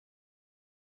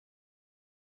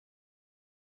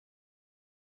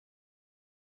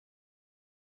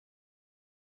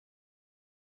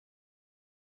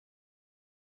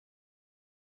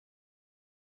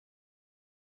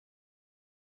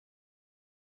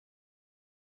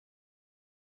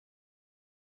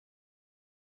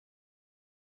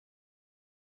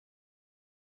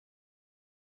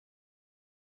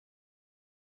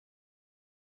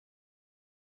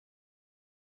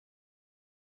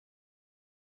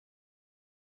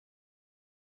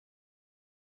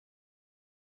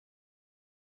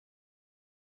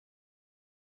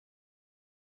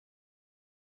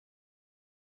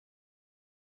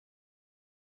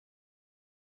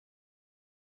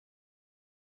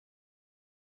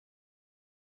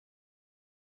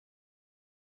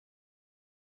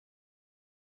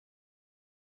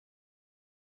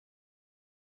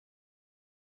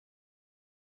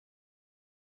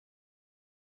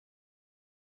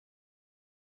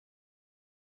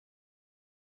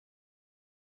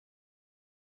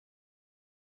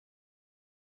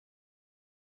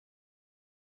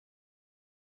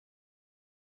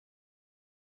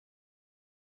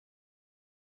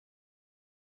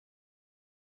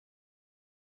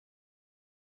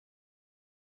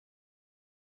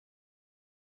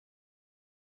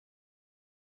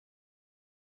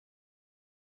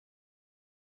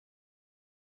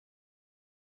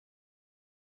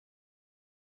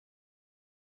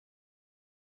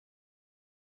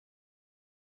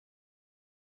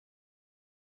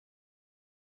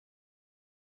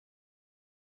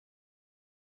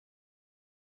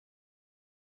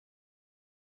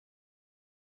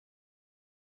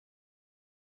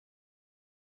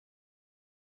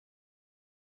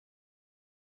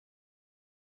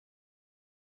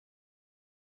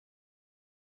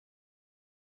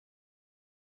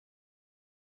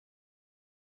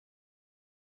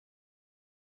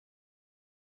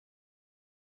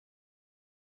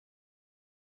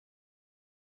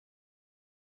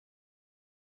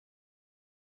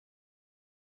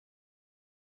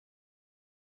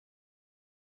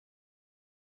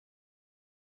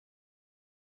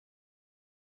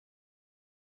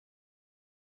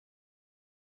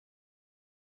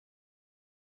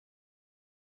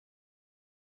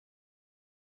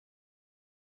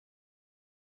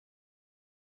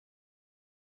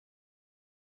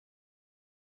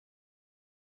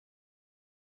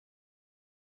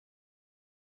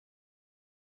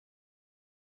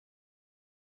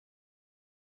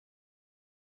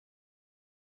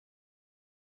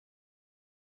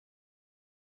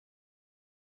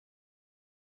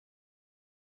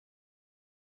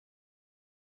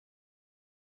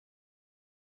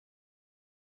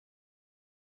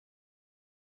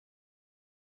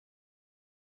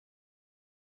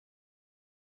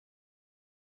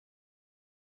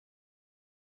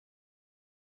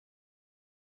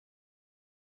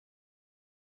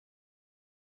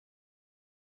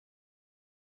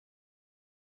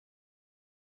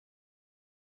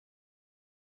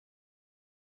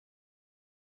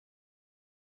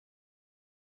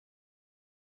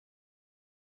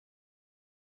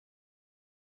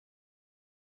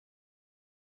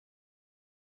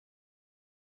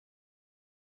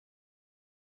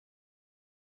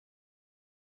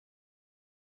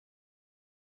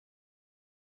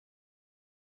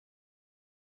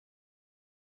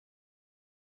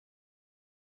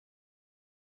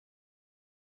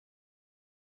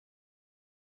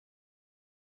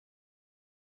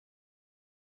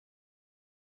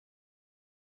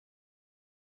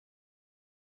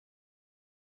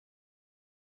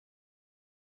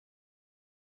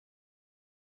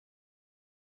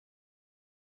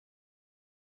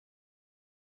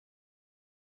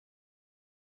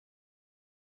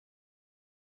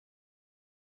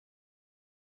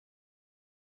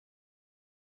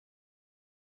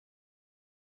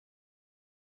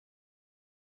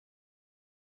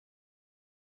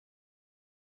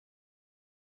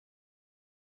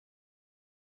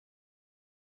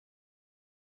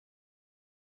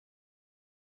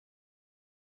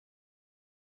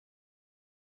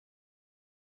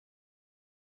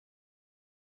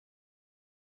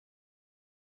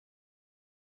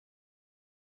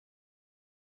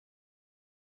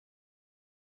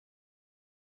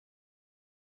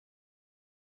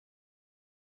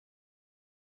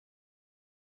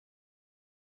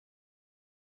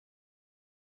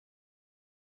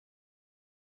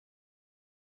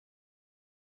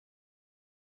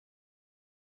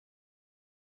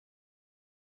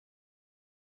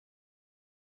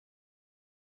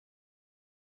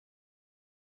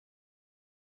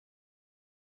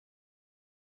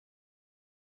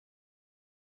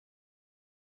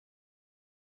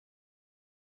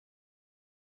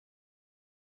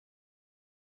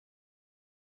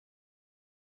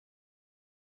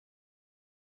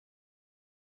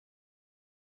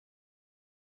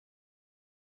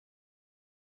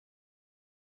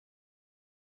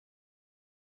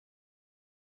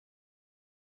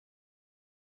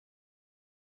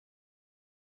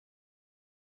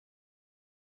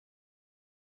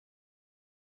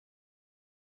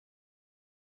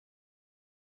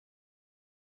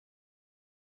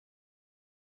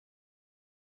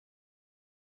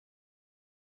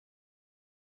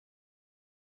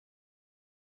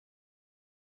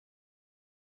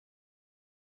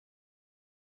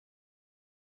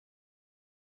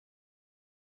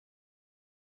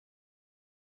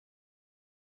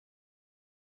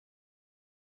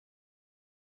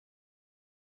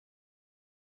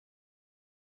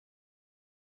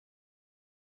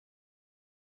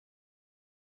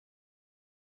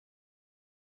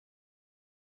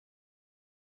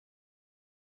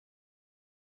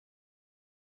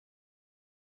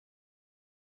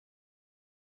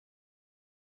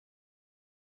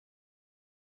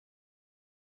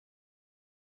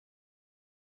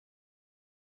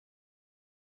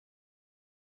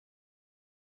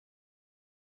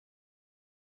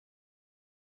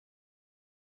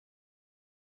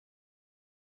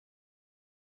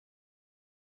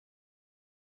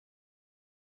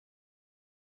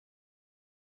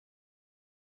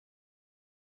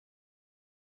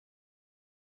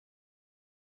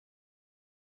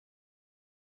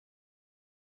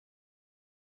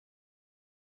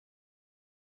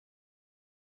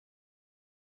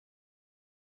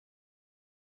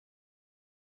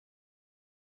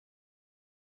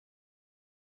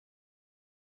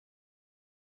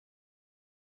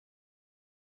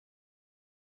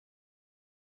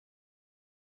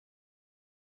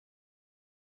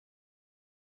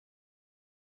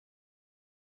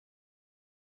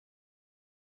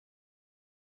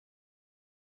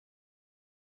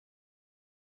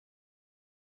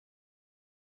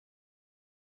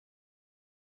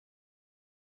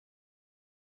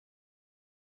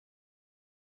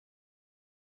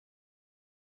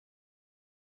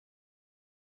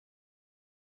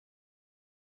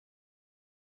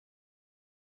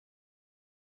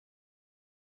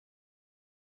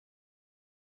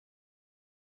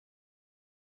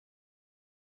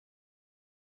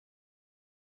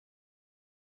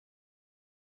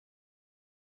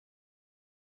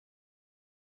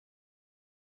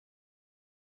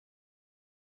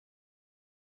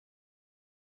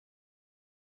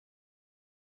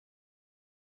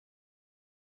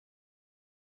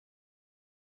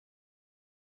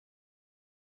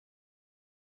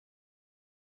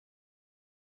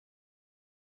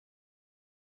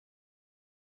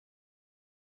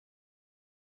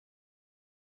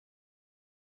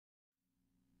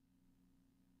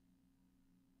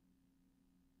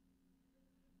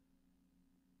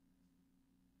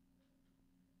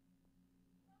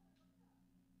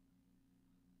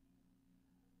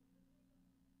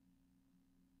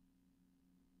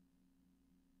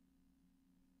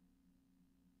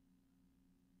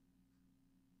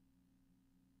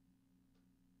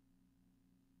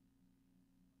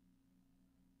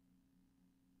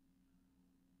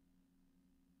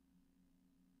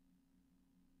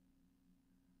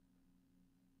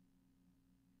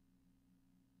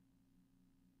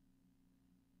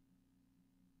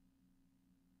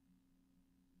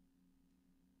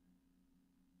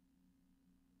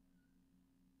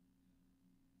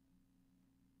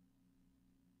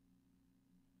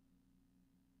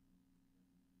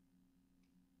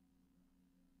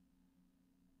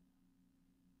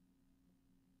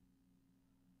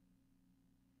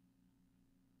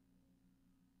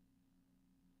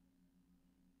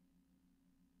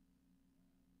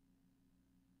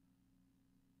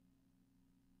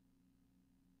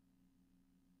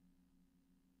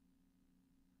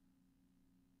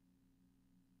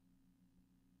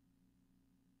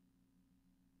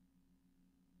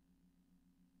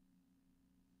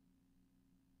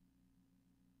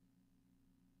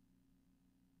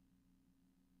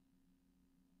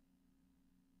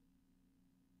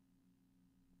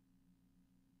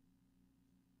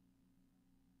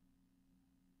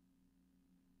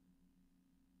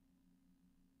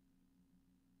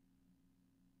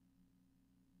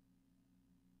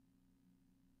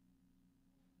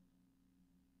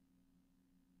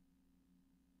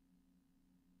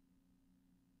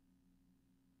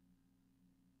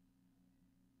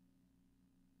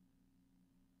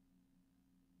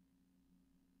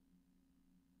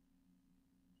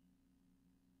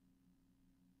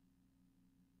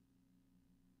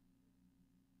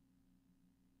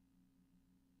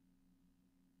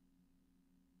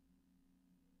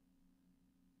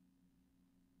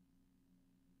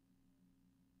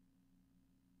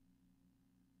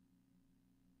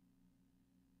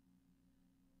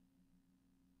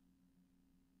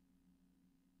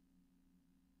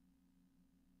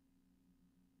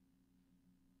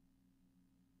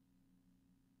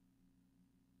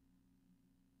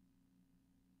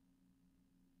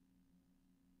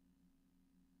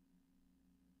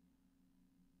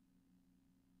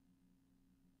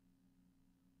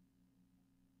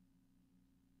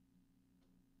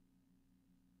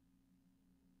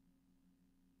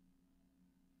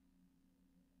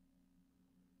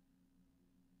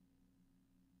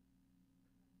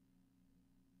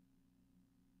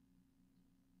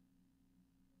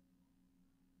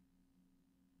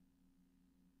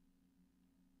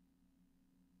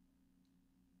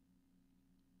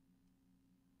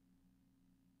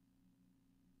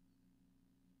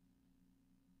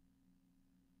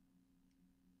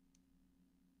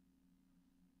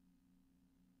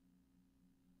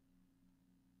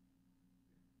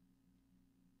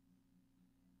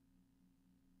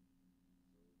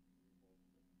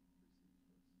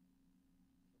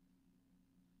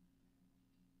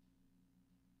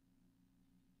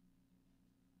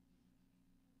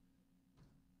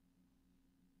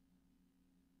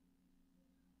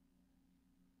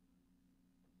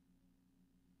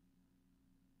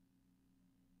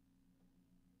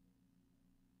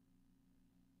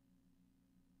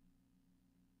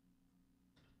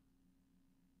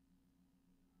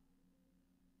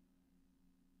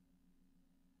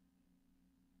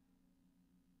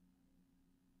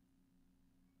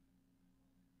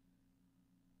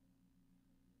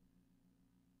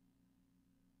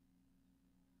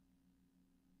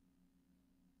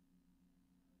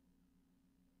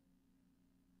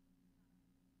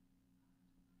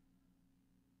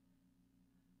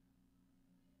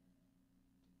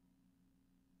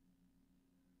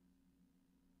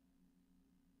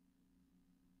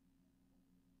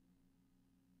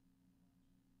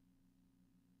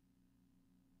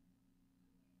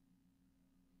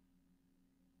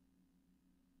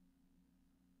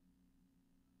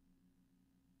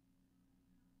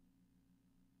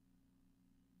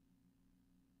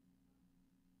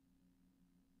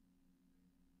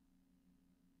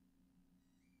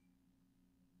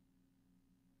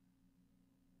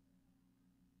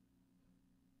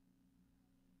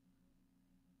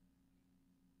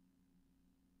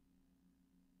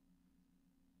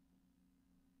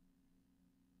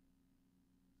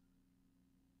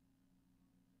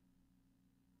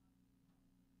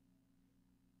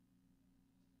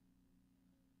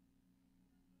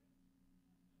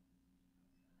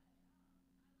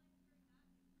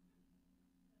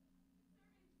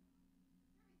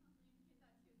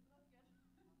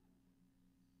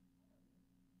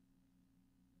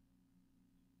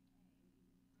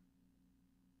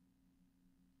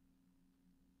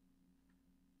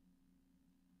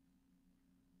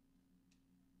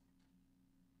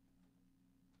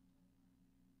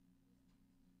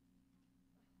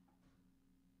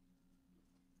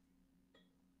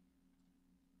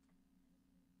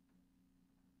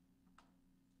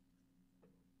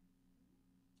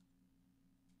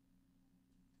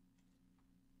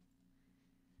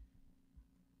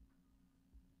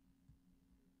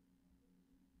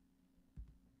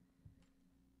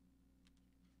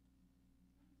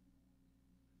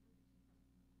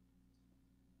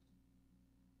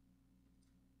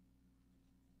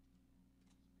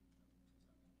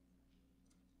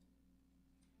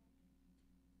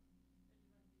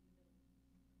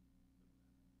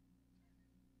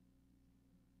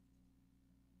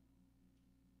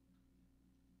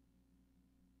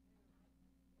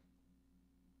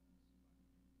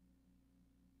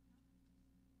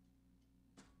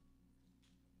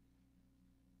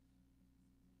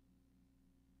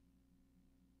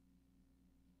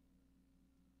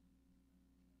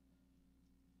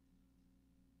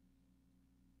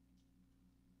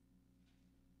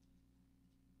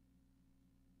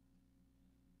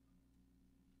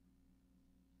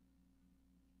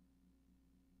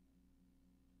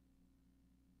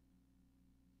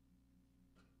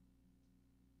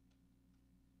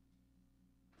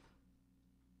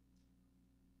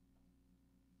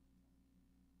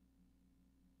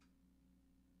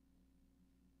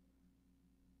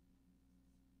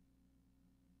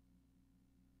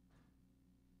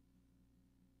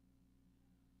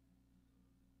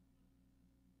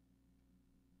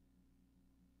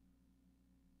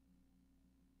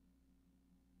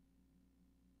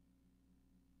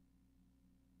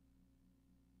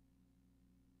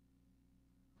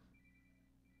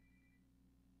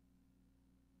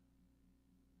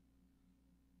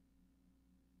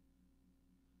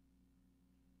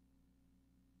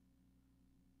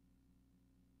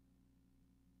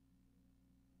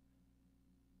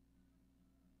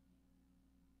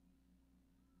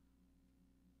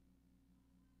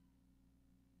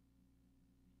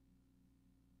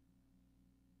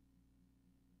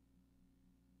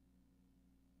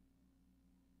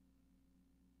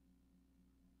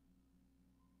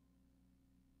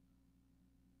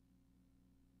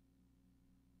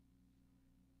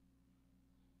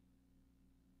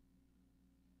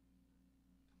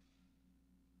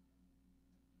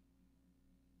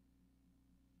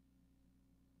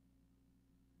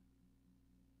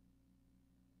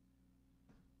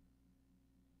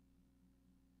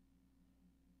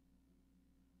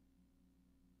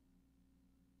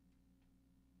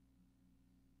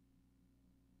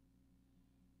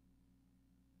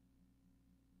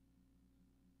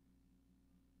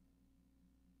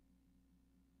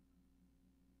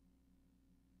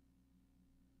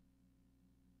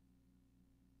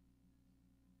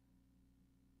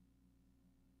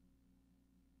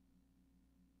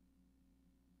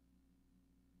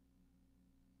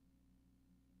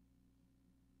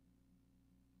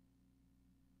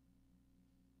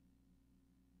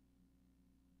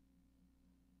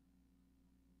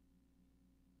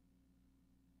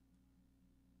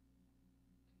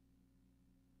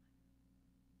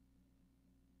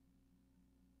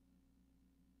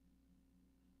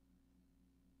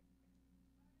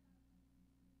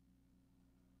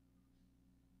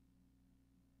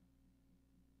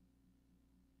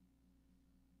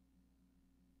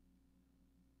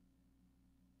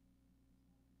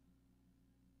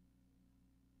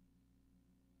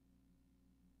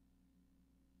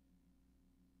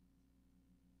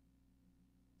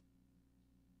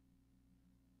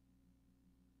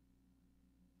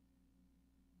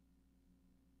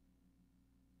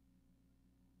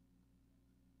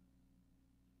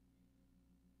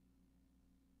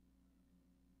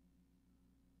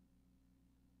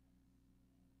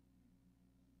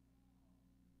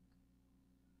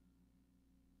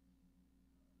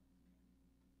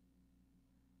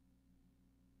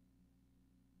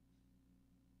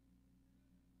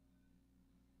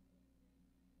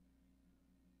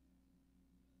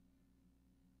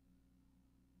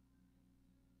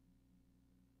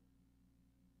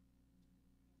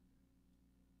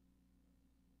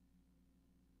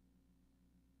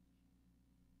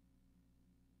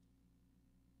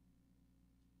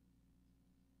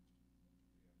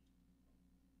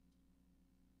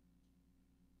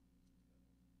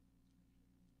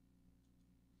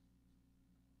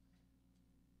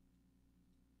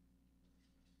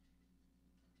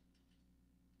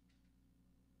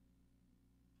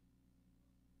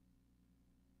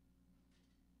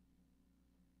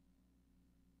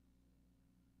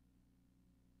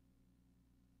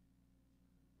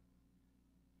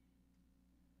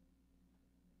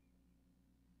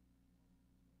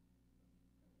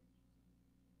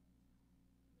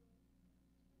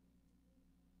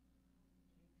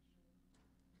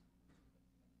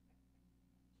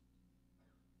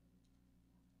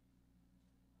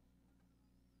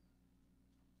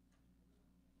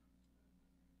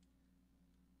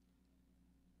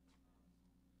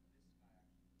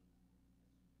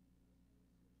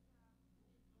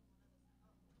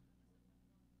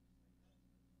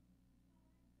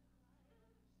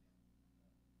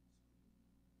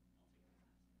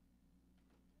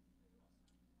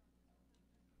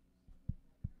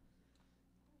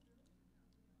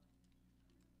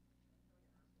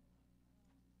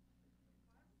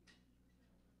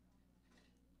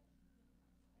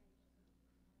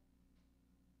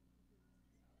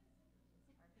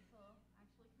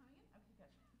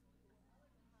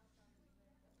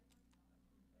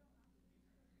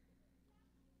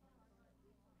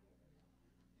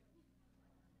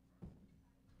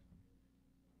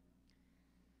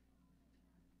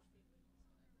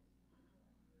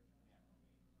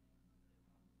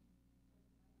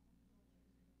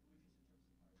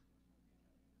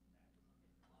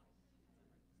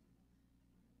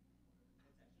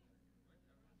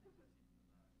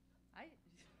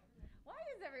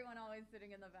boys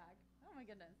sitting in the back. Oh my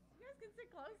goodness. You guys can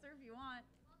sit closer if you want.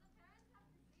 Well, the parents have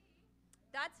to see.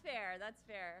 That's fair, that's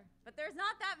fair. But there's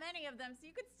not that many of them, so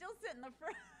you could still sit in the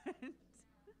front.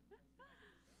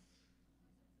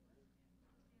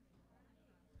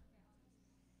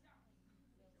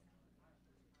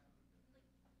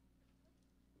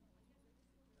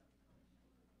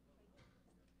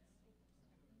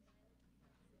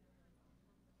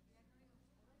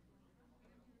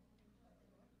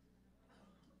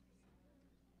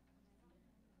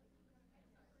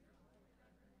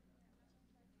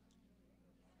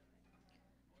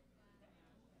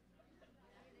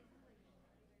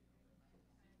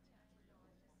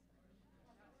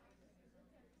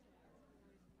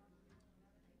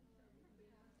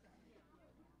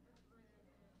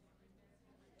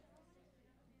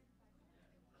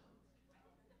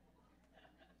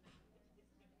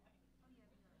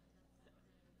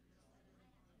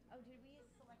 Oh, did we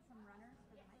select some runners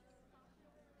for the mics?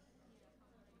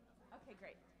 Okay,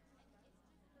 great.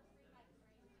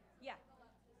 Yeah.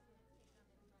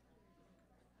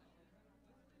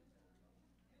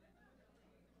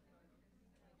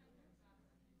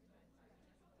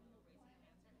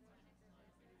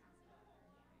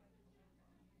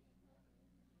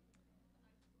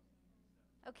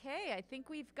 Okay, I think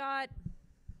we've got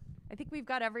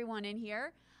everyone in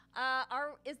here.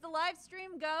 Is the live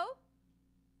stream go?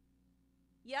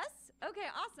 Yes? Okay,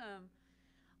 awesome.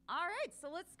 All right, so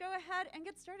let's go ahead and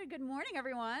get started. Good morning,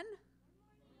 everyone.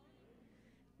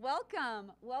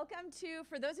 Welcome. Welcome to,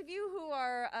 for those of you who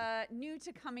are new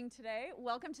to coming today,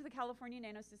 welcome to the California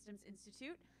Nanosystems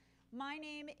Institute. My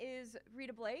name is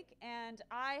Rita Blake, and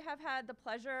I have had the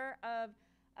pleasure of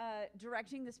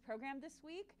directing this program this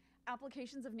week,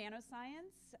 Applications of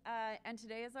Nanoscience, and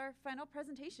today is our final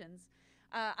presentations.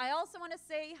 I also want to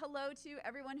say hello to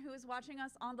everyone who is watching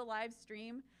us on the live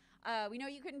stream. We know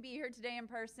you couldn't be here today in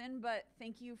person, but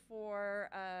thank you for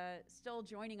still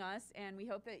joining us, and we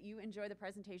hope that you enjoy the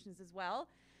presentations as well.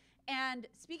 And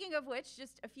speaking of which,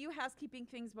 just a few housekeeping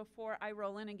things before I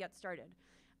roll in and get started.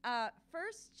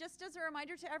 First, just as a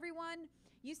reminder to everyone,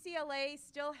 UCLA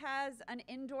still has an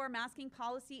indoor masking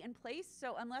policy in place,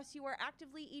 so unless you are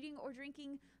actively eating or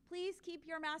drinking, please keep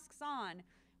your masks on.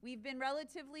 We've been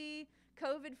relatively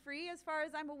COVID-free as far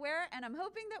as I'm aware, and I'm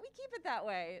hoping that we keep it that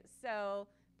way. So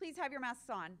please have your masks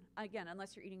on, again,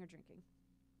 unless you're eating or drinking.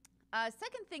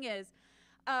 Second thing is,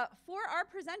 for our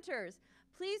presenters,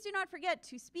 please do not forget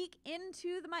to speak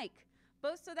into the mic,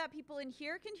 both so that people in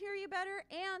here can hear you better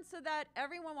and so that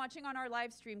everyone watching on our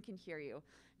live stream can hear you.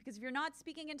 Because if you're not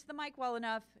speaking into the mic well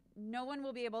enough, no one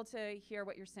will be able to hear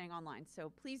what you're saying online.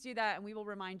 So please do that, and we will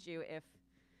remind you if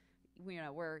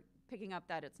we're picking up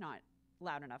that it's not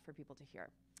loud enough for people to hear.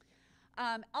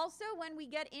 Also, when we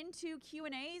get into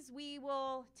Q&As, we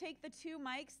will take the two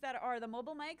mics that are the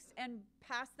mobile mics and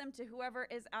pass them to whoever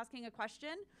is asking a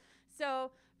question.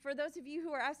 So for those of you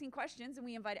who are asking questions, and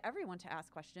we invite everyone to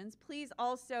ask questions, please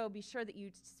also be sure that you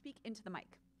speak into the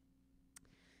mic.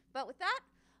 But with that,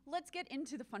 let's get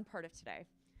into the fun part of today.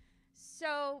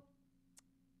 So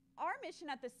our mission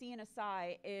at the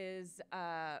CNSI is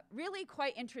really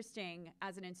quite interesting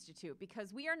as an institute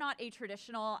because we are not a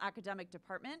traditional academic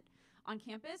department on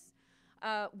campus.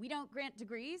 We don't grant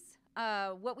degrees.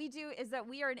 What we do is that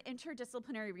we are an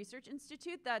interdisciplinary research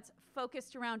institute that's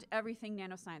focused around everything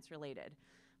nanoscience related.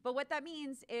 But what that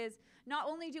means is not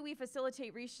only do we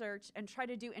facilitate research and try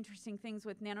to do interesting things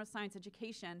with nanoscience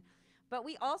education, but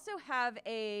we also have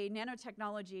a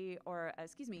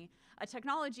a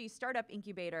technology startup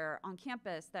incubator on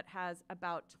campus that has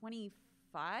about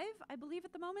 25, I believe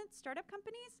at the moment, startup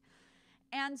companies.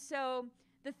 And so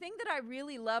the thing that I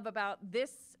really love about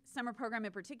this summer program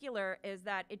in particular is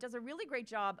that it does a really great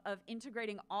job of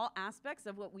integrating all aspects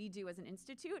of what we do as an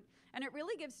institute. And it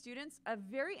really gives students a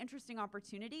very interesting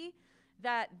opportunity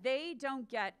that they don't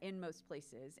get in most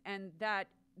places, and that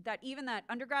even that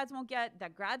undergrads won't get,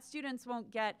 that grad students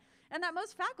won't get, and that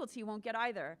most faculty won't get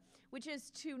either, which is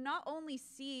to not only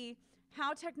see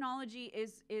how technology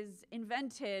is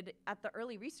invented at the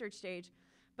early research stage,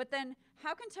 but then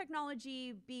how can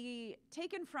technology be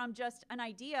taken from just an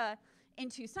idea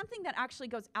into something that actually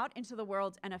goes out into the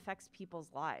world and affects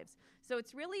people's lives. So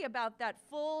it's really about that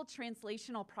full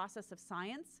translational process of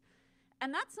science.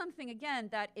 And that's something, again,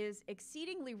 that is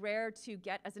exceedingly rare to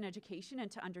get as an education and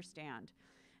to understand.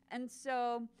 And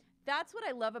so that's what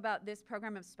I love about this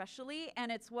program especially,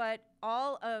 and it's what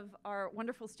all of our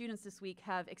wonderful students this week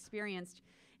have experienced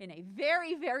in a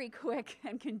very, very quick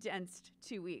and condensed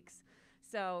 2 weeks.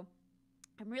 So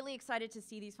I'm really excited to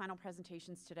see these final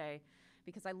presentations today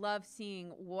because I love seeing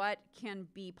what can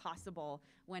be possible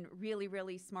when really,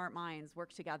 really smart minds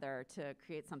work together to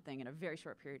create something in a very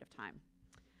short period of time.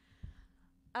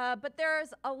 But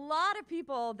there's a lot of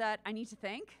people that I need to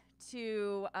thank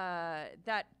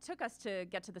that took us to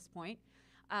get to this point.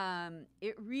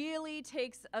 It really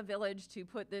takes a village to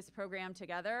put this program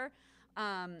together.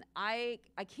 I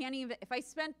can't even, if I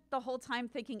spent the whole time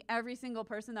thanking every single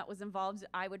person that was involved,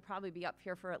 I would probably be up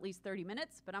here for at least 30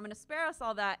 minutes, but I'm gonna spare us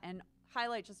all that and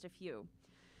highlight just a few.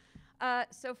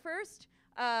 So first,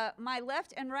 my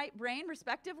left and right brain,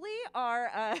 respectively,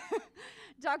 are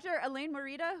Dr. Elaine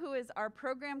Morita, who is our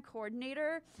program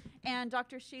coordinator, and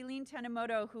Dr. Shailene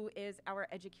Tanimoto, who is our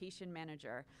education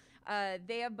manager.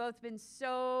 They have both been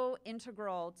so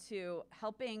integral to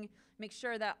helping make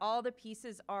sure that all the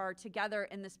pieces are together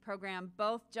in this program,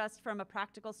 both just from a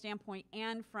practical standpoint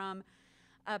and from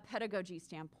a pedagogy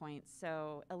standpoint.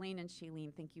 So Elaine and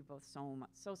Shailene, thank you both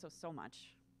so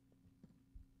much.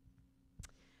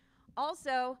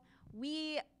 Also,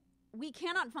 we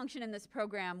cannot function in this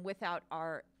program without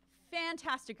our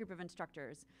fantastic group of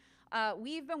instructors.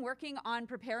 We've been working on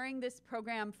preparing this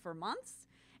program for months,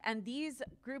 and these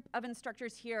group of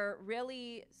instructors here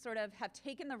really sort of have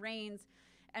taken the reins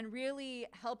and really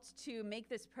helped to make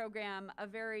this program a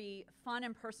very fun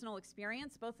and personal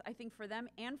experience, both I think for them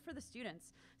and for the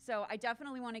students. So I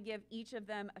definitely want to give each of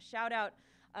them a shout out.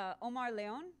 Omar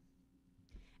Leon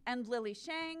and Lily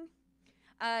Shang.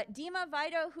 Dima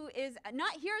Vaido, who is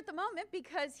not here at the moment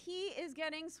because he is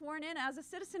getting sworn in as a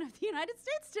citizen of the United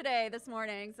States today, this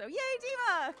morning. So yay,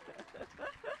 Dima!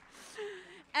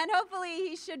 And hopefully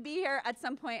he should be here at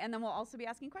some point, and then we'll also be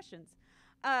asking questions.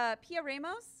 Pia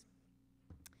Ramos,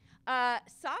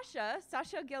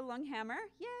 Sasha Gil-Lunghammer,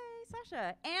 yay,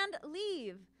 Sasha, and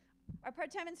Leave, our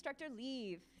part-time instructor,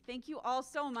 Leave. Thank you all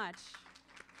so much.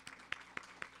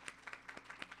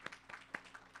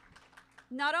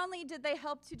 Not only did they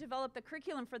help to develop the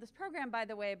curriculum for this program, by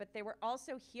the way, but they were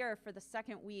also here for the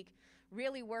second week,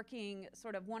 really working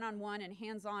sort of one-on-one and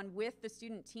hands-on with the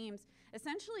student teams,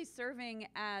 essentially serving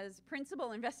as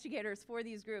principal investigators for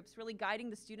these groups, really guiding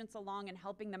the students along and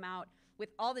helping them out with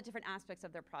all the different aspects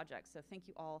of their projects. So thank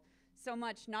you all so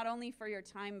much, not only for your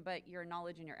time, but your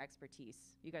knowledge and your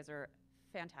expertise. You guys are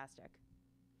fantastic.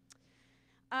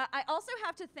 I also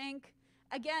have to thank,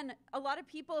 again, a lot of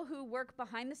people who work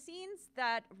behind the scenes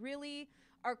that really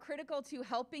are critical to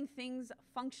helping things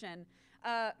function.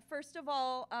 First of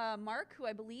all, Mark, who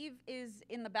I believe is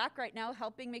in the back right now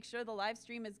helping make sure the live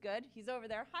stream is good. He's over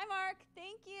there. Hi, Mark.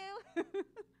 Thank you.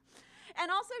 And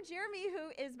also Jeremy,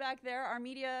 who is back there, our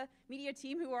media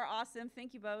team, who are awesome.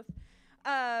 Thank you both.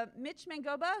 Mitch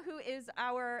Mangoba, who is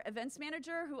our events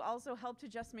manager, who also helped to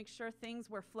just make sure things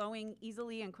were flowing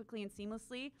easily and quickly and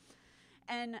seamlessly.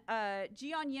 And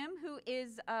Jion Yim, who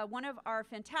is one of our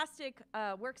fantastic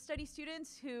work study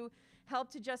students who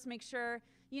helped to just make sure,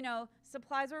 you know,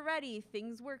 supplies were ready,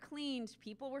 things were cleaned,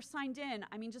 people were signed in.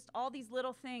 I mean, just all these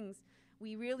little things.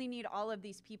 We really need all of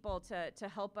these people to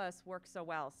help us work so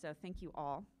well, so thank you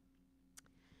all.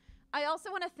 I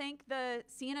also want to thank the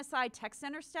CNSI Tech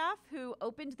Center staff who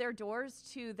opened their doors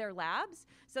to their labs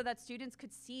so that students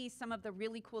could see some of the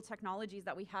really cool technologies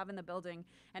that we have in the building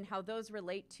and how those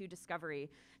relate to discovery.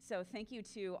 So thank you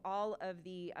to all of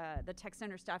the Tech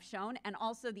Center staff shown, and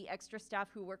also the extra staff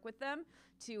who work with them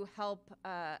to help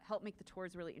make the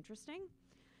tours really interesting.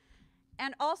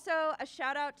 And also a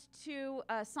shout out to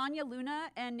Sonia Luna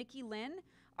and Nikki Lin,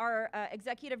 our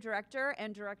executive director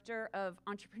and director of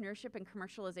entrepreneurship and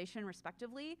commercialization,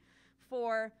 respectively,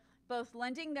 for both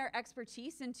lending their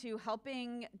expertise into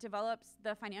helping develop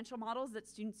the financial models that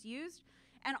students used,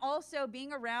 and also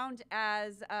being around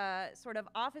as sort of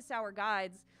office hour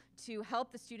guides to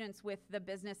help the students with the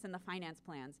business and the finance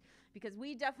plans. Because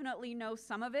we definitely know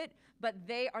some of it, but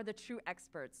they are the true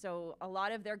experts. So a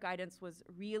lot of their guidance was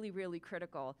really, really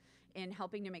critical in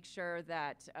helping to make sure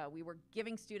that we were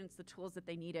giving students the tools that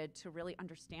they needed to really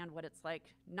understand what it's like,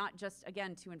 not just,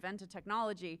 again, to invent a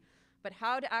technology, but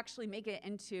how to actually make it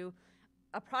into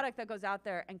a product that goes out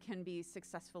there and can be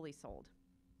successfully sold.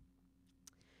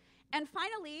 And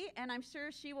finally, and I'm sure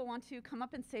she will want to come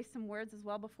up and say some words as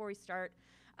well before we start,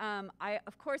 I,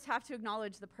 of course, have to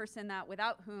acknowledge the person that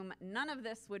without whom none of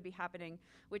this would be happening,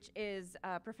 which is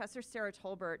Professor Sarah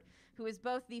Tolbert, who is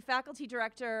both the faculty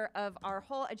director of our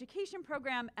whole education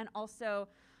program and also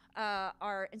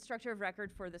our instructor of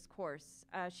record for this course.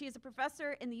 She is a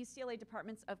professor in the UCLA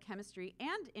departments of chemistry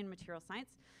and in material science,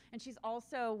 and she's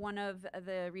also one of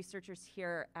the researchers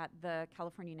here at the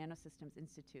California Nanosystems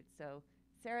Institute. So,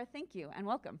 Sarah, thank you and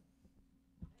welcome.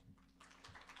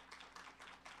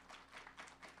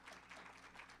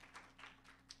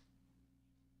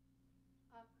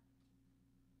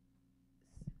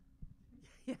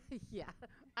 Yeah,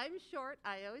 I'm short.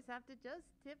 I always have to just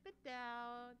tip it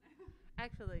down.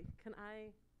 Actually, can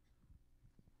I?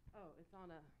 Oh, it's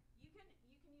on a. You can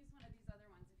use one of these other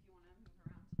ones if you want to move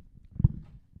around.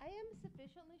 I am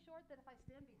sufficiently short that if I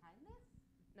stand behind this,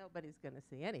 nobody's going to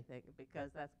see anything because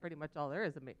that's pretty much all there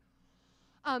is of me.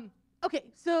 Okay,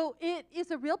 so it is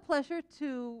a real pleasure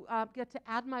to get to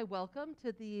add my welcome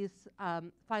to these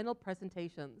final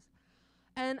presentations.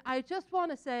 And I just want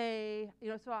to say,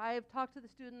 so I've talked to the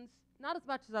students, not as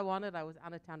much as I wanted. I was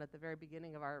out of town at the very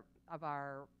beginning of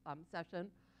our session.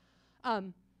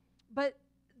 But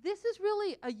this is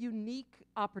really a unique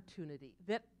opportunity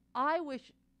that I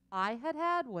wish I had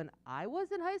had when I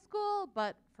was in high school,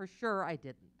 but for sure I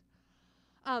didn't.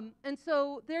 And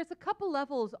so there's a couple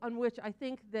levels on which I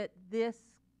think that this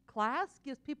class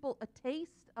gives people a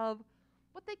taste of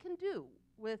what they can do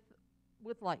with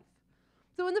life.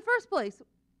 So in the first place,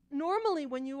 normally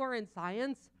when you are in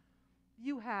science,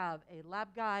 you have a lab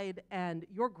guide and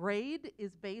your grade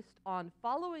is based on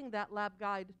following that lab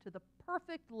guide to the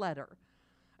perfect letter.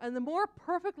 And the more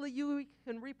perfectly you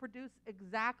can reproduce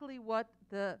exactly what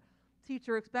the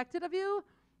teacher expected of you,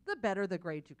 the better the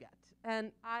grade you get.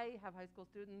 And I have high school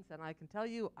students, and I can tell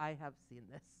you I have seen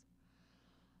this.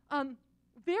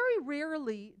 Very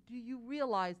rarely do you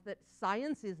realize that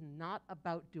science is not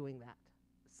about doing that.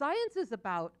 Science is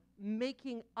about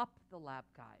making up the lab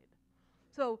guide.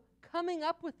 So coming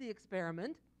up with the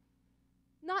experiment,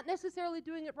 not necessarily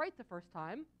doing it right the first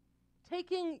time,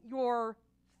 taking your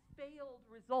failed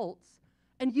results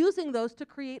and using those to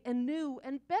create a new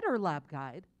and better lab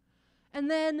guide,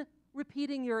 and then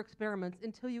repeating your experiments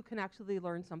until you can actually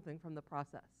learn something from the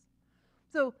process.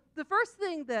 So the first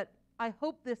thing that I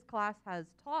hope this class has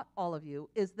taught all of you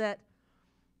is that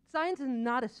science is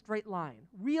not a straight line.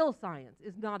 Real science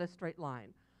is not a straight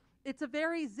line. It's a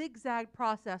very zigzag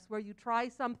process where you try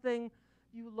something,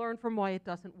 you learn from why it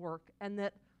doesn't work, and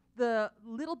that the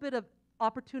little bit of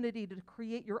opportunity to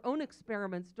create your own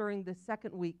experiments during this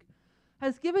second week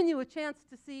has given you a chance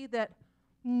to see that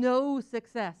no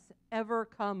success ever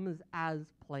comes as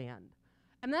planned.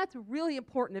 And that's really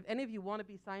important if any of you want to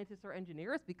be scientists or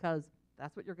engineers, because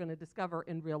that's what you're going to discover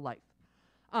in real life.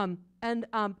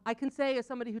 I can say, as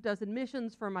somebody who does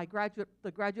admissions for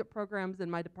the graduate programs in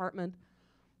my department,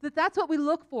 that that's what we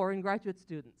look for in graduate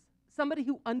students. Somebody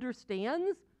who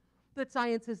understands that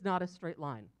science is not a straight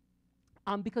line.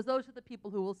 Because those are the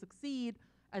people who will succeed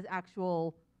as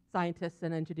actual scientists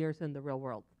and engineers in the real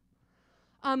world.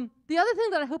 The other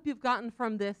thing that I hope you've gotten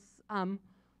from this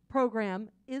program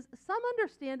is some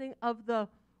understanding of the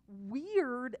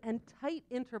weird and tight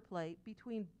interplay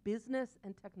between business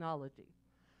and technology.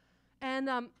 And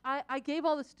I gave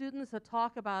all the students a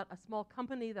talk about a small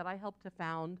company that I helped to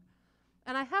found.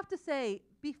 And I have to say,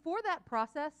 before that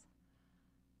process,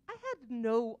 I had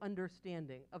no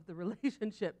understanding of the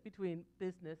relationship between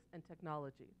business and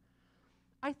technology.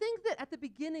 I think that at the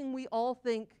beginning, we all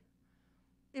think,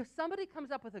 if somebody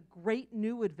comes up with a great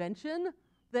new invention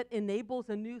that enables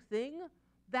a new thing,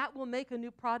 that will make a new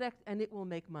product and it will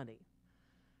make money.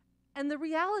 And the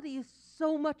reality is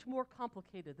so much more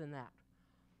complicated than that.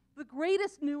 The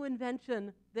greatest new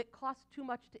invention that costs too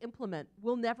much to implement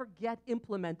will never get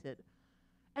implemented.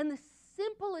 And the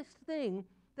simplest thing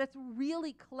that's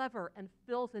really clever and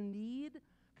fills a need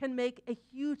can make a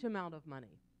huge amount of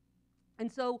money. And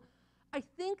so I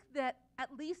think that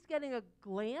at least getting a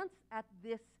glance at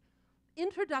this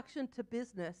introduction to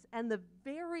business and the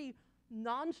very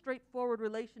non-straightforward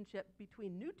relationship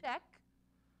between new tech,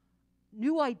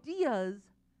 new ideas,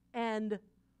 and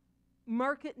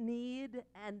market need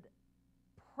and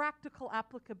practical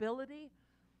applicability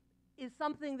is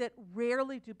something that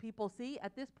rarely do people see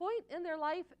at this point in their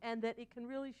life, and that it can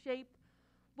really shape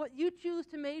what you choose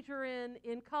to major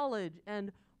in college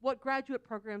and what graduate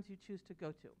programs you choose to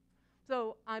go to.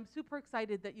 So I'm super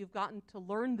excited that you've gotten to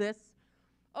learn this,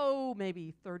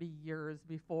 maybe 30 years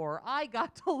before I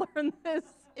got to learn this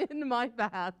in my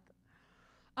path.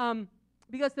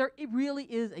 Because it really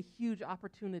is a huge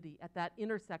opportunity at that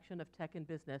intersection of tech and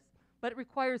business, but it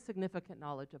requires significant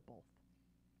knowledge of both.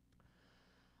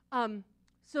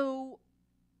 So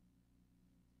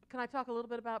can I talk a little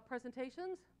bit about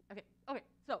presentations? Okay,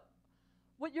 so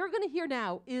what you're going to hear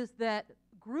now is that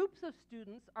groups of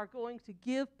students are going to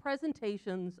give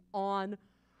presentations on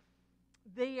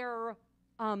their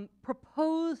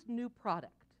proposed new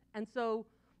product. And so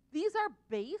these are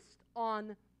based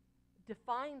on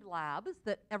defined labs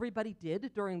that everybody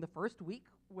did during the first week,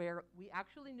 where we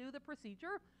actually knew the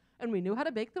procedure and we knew how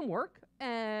to make them work,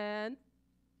 and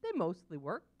they mostly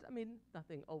worked. I mean,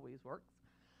 nothing always works.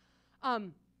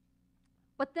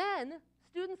 But then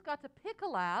students got to pick a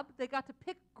lab, they got to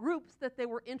pick groups that they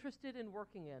were interested in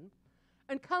working in,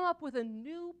 and come up with a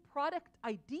new product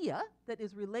idea that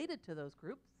is related to those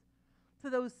groups,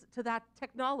 to that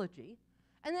technology,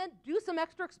 and then do some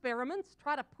extra experiments,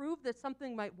 try to prove that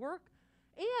something might work,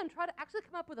 and try to actually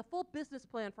come up with a full business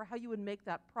plan for how you would make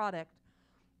that product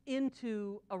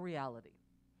into a reality.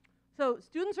 So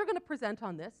students are going to present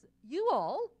on this. You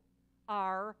all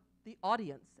are the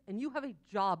audience, and you have a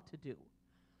job to do.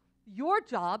 Your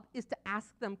job is to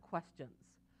ask them questions.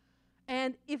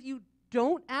 And if you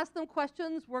don't ask them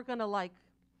questions, we're going to like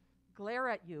glare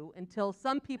at you until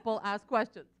some people ask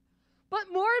questions. But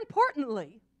more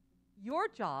importantly, your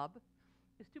job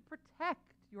is to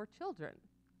protect your children.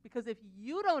 Because if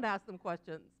you don't ask them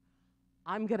questions,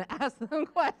 I'm going to ask them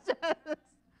questions.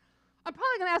 I'm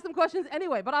probably going to ask them questions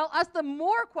anyway, but I'll ask them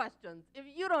more questions if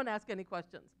you don't ask any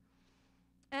questions.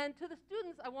 And to the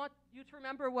students, I want you to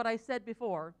remember what I said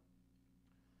before.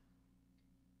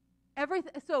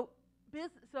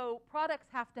 So products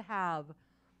have to have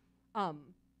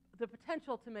the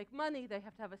potential to make money. They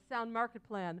have to have a sound market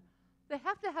plan. They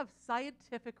have to have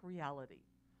scientific reality.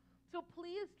 So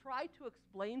please try to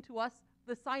explain to us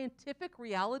the scientific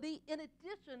reality in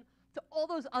addition to all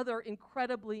those other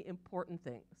incredibly important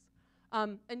things.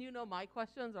 And you know my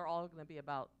questions are all going to be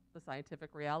about the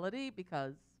scientific reality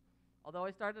because although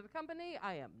I started a company,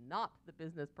 I am not the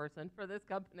business person for this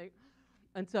company.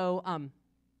 And so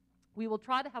we will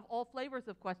try to have all flavors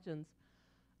of questions.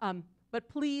 But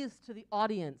please, to the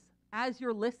audience, as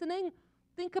you're listening,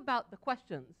 think about the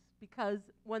questions because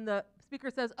when the speaker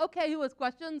says, okay, who has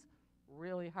questions?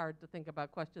 Really hard to think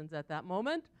about questions at that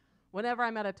moment. Whenever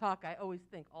I'm at a talk, I always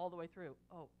think all the way through,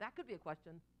 oh, that could be a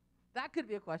question. That could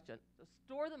be a question. So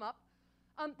store them up.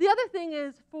 The other thing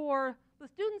is for the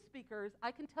student speakers,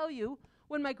 I can tell you,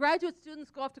 when my graduate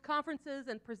students go off to conferences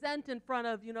and present in front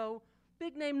of,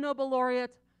 big name Nobel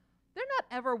laureates, they're not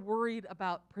ever worried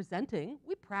about presenting.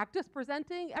 We practice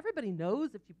presenting. Everybody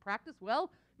knows if you practice well,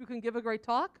 you can give a great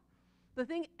talk. The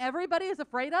thing everybody is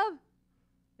afraid of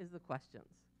is the questions,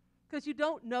 because you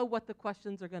don't know what the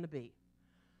questions are going to be.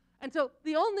 And so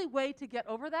the only way to get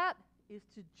over that is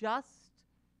to just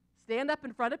stand up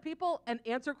in front of people and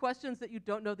answer questions that you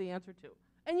don't know the answer to.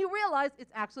 And you realize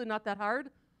it's actually not that hard,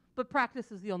 but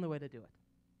practice is the only way to do it.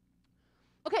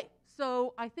 Okay,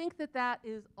 so I think that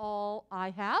is all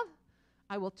I have.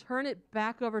 I will turn it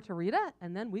back over to Rita,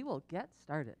 and then we will get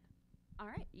started. All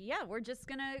right. Yeah, we're just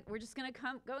gonna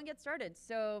go and get started.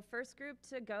 So first group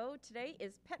to go today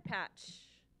is Pet Patch.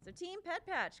 So Team Pet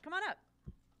Patch, come on up.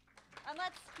 And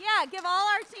let's give all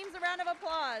our teams a round of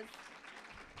applause.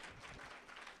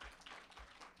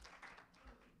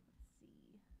 Let's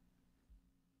see.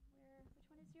 Which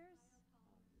one is yours?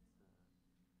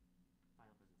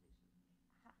 Final presentation.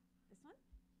 Aha. This one?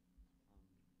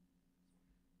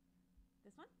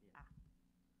 This one? Yeah.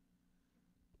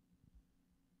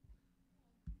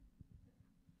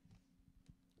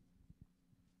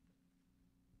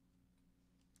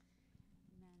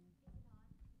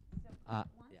 Ah. And then, so click it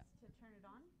once Yeah. to turn it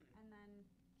on, and then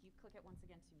you click it once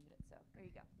again to mute it. So there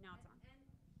you go. Now it's on.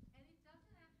 And it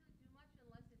doesn't actually do much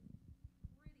unless it's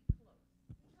pretty close.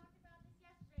 We talked about this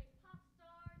yesterday. Pop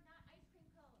star, not ice cream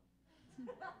cone.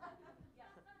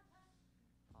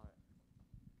 All right.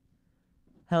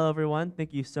 Hello, everyone.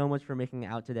 Thank you so much for making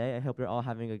it out today. I hope you're all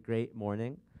having a great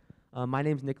morning. My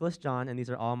name is Nicholas John, and these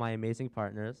are all my amazing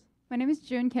partners. My name is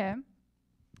June Kim.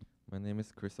 My name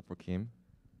is Christopher Kim.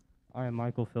 I'm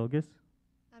Michael Filgus.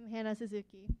 I'm Hannah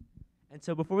Suzuki. And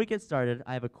so before we get started,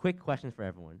 I have a quick question for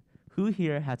everyone. Who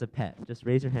here has a pet? Just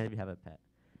raise your hand if you have a pet.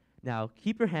 Now,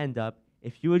 keep your hand up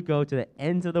if you would go to the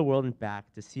ends of the world and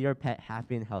back to see your pet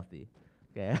happy and healthy.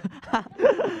 Okay?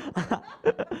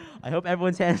 I hope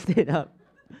everyone's hand stayed up.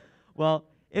 Well,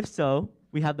 if so,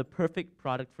 we have the perfect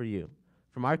product for you.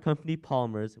 From our company,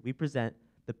 Polymers, we present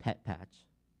the Pet Patch.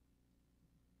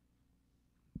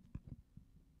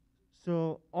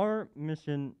 So our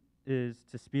mission is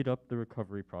to speed up the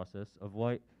recovery process of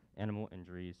light animal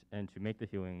injuries and to make the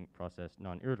healing process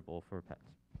non-irritable for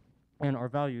pets. And our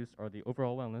values are the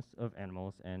overall wellness of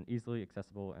animals and easily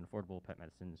accessible and affordable pet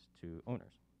medicines to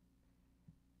owners.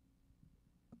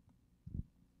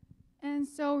 And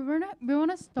so we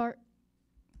want to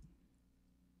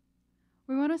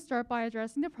start by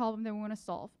addressing the problem that we want to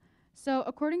solve. So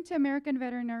according to American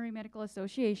Veterinary Medical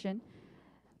Association,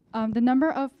 the number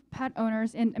of pet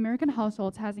owners in American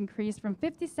households has increased from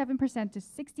 57% to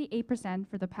 68%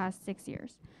 for the past 6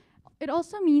 years. It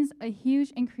also means a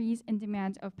huge increase in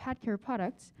demand of pet care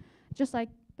products, just like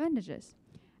bandages.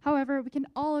 However, we can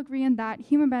all agree on that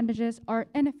human bandages are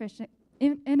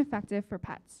ineffective for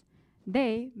pets.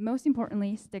 They, most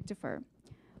importantly, stick to fur,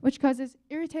 which causes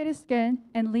irritated skin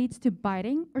and leads to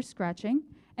biting or scratching,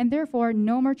 and therefore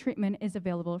no more treatment is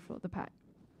available for the pet.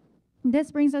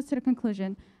 This brings us to the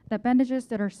conclusion that bandages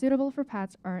that are suitable for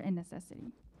pets are a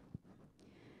necessity.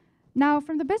 Now,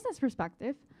 from the business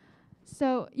perspective,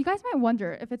 so you guys might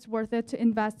wonder if it's worth it to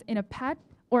invest in a pet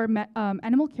or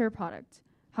animal care product.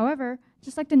 However,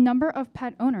 just like the number of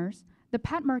pet owners, the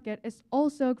pet market is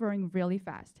also growing really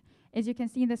fast. As you can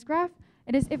see in this graph,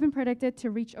 it is even predicted to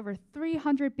reach over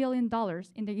 $300 billion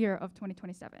in the year of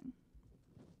 2027.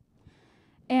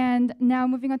 And now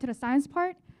moving on to the science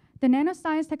part, the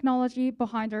nanoscience technology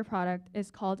behind our product is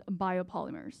called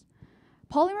biopolymers.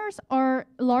 Polymers are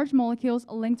large molecules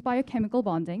linked by a chemical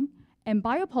bonding, and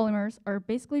biopolymers are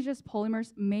basically just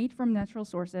polymers made from natural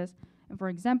sources. And for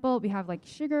example, we have like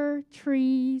sugar,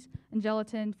 trees, and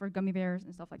gelatin for gummy bears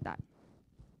and stuff like that.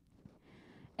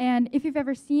 And if you've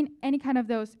ever seen any kind of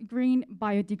those green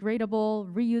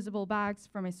biodegradable, reusable bags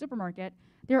from a supermarket,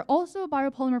 they're also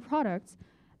biopolymer products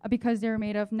because they're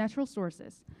made of natural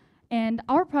sources. And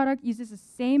our product uses the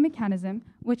same mechanism,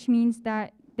 which means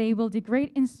that they will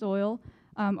degrade in soil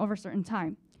over a certain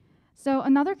time. So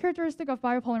another characteristic of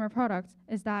biopolymer products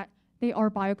is that they are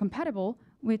biocompatible,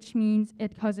 which means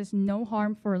it causes no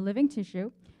harm for living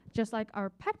tissue, just like our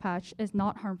pet patch is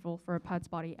not harmful for a pet's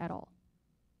body at all.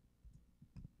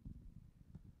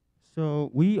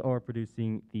 So we are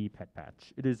producing the Pet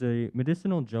Patch. It is a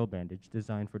medicinal gel bandage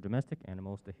designed for domestic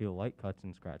animals to heal light cuts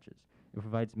and scratches. It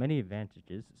provides many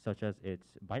advantages, such as its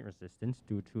bite resistance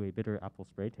due to a bitter apple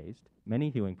spray taste, many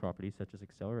healing properties such as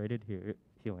accelerated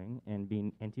healing and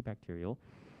being antibacterial,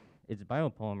 its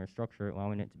biopolymer structure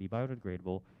allowing it to be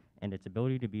biodegradable, and its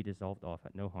ability to be dissolved off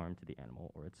at no harm to the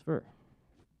animal or its fur.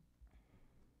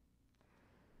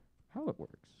 How it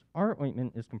works. Our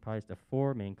ointment is comprised of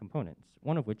 4 main components,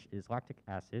 one of which is lactic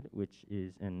acid, which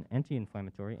is an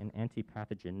anti-inflammatory and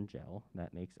anti-pathogen gel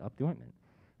that makes up the ointment.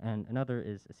 And another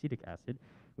is acetic acid,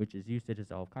 which is used to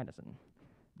dissolve chitosan.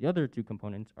 The other 2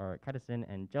 components are chitosan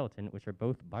and gelatin, which are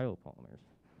both biopolymers.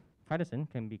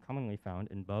 Chitosan can be commonly found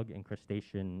in bug and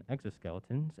crustacean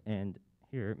exoskeletons, and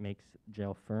here it makes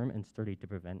gel firm and sturdy to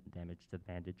prevent damage to the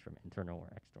bandage from internal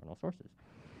or external sources.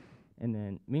 And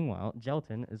then, meanwhile,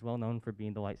 gelatin is well known for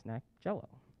being the light snack jello.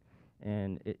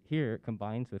 And it here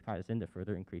combines with chitosan to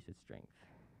further increase its strength.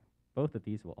 Both of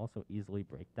these will also easily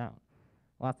break down.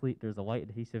 Lastly, there's a light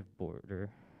adhesive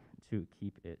border to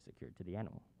keep it secured to the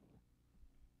animal.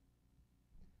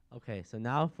 Okay, so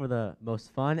now for the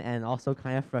most fun and also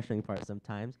kind of frustrating part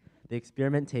sometimes, the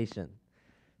experimentation.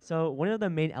 So one of the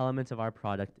main elements of our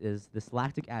product is this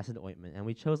lactic acid ointment, and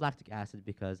we chose lactic acid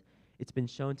because it's been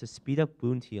shown to speed up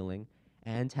wound healing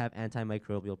and have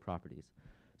antimicrobial properties.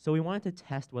 So we wanted to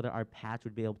test whether our patch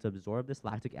would be able to absorb this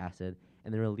lactic acid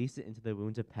and then release it into the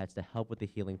wounds of pets to help with the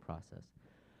healing process.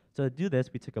 So to do this,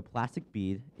 we took a plastic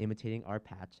bead imitating our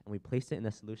patch, and we placed it in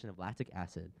a solution of lactic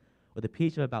acid with a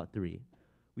pH of about 3.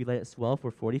 We let it swell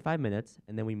for 45 minutes,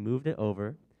 and then we moved it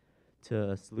over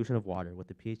to a solution of water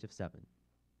with a pH of 7.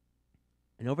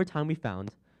 And over time, we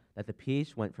found that the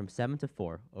pH went from 7 to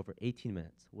 4 over 18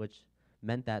 minutes, which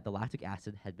meant that the lactic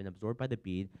acid had been absorbed by the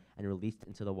bead and released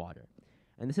into the water.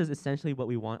 And this is essentially what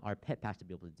we want our pet patch to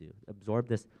be able to do, absorb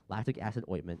this lactic acid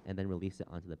ointment and then release it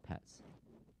onto the pets.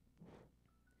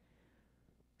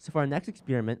 So for our next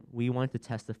experiment, we wanted to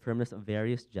test the firmness of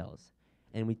various gels.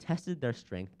 And we tested their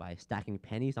strength by stacking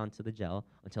pennies onto the gel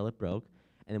until it broke,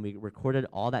 and then we recorded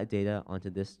all that data onto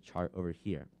this chart over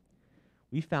here.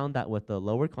 We found that with the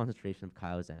lower concentration of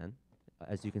chitosan,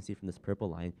 as you can see from this purple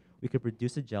line, we could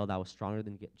produce a gel that was stronger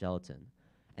than gelatin.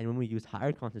 And when we used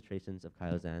higher concentrations of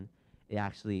chitosan,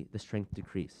 the strength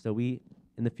decreased. So we,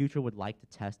 in the future, would like to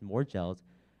test more gels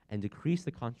and decrease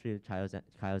the concentrated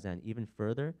chitosan even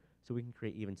further so we can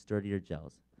create even sturdier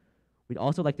gels. We'd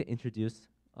also like to introduce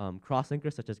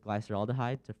cross-linkers such as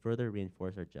glyceraldehyde to further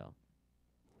reinforce our gel.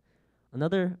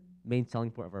 Another main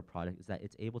selling point of our product is that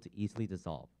it's able to easily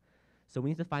dissolve. So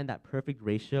we need to find that perfect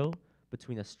ratio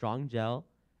between a strong gel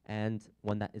and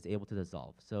one that is able to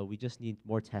dissolve. So we just need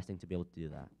more testing to be able to do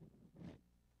that.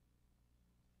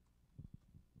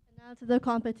 And now to the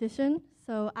competition.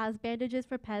 So as bandages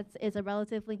for pets is a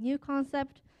relatively new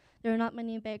concept, there are not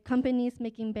many companies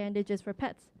making bandages for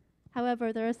pets.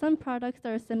 However, there are some products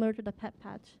that are similar to the Pet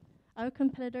Patch. Our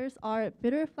competitors are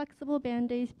Bitter Flexible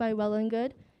Bandage by Well &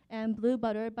 Good and Blue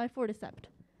Butter by Forticept.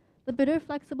 The Bitter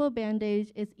Flexible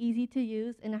Bandage is easy to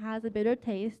use and has a bitter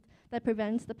taste that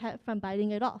prevents the pet from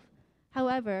biting it off.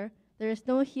 However, there is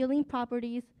no healing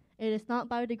properties, it is not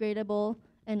biodegradable,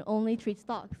 and only treats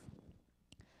dogs.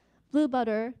 Blue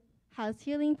Butter has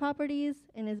healing properties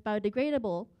and is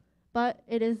biodegradable, but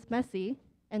it is messy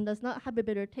and does not have a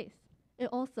bitter taste. It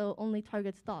also only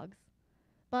targets dogs.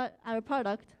 But our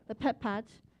product, the pet patch,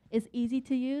 is easy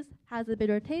to use, has a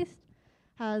bitter taste,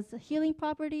 has healing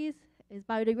properties, is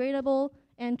biodegradable,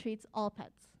 and treats all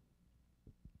pets.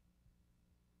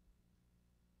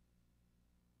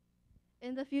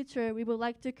 In the future, we would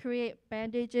like to create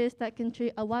bandages that can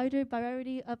treat a wider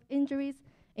variety of injuries,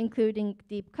 including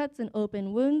deep cuts and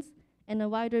open wounds, and a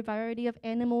wider variety of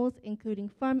animals, including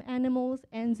farm animals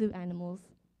and zoo animals.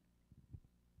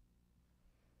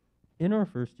 In our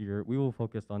first year, we will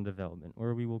focus on development,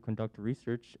 where we will conduct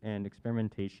research and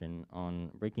experimentation on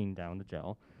breaking down the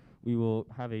gel. We will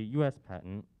have a US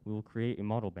patent. We will create a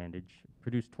model bandage,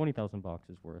 produce 20,000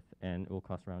 boxes worth, and it will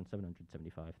cost around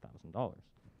 $775,000.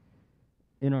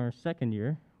 In our second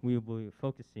year, we will be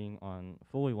focusing on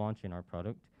fully launching our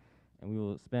product, and we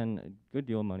will spend a good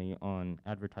deal of money on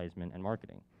advertisement and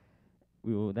marketing.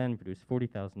 We will then produce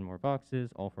 40,000 more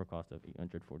boxes, all for a cost of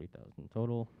 $840,000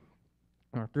 total.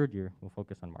 In our third year, we'll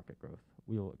focus on market growth.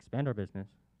 We will expand our business,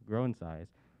 grow in size,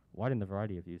 widen the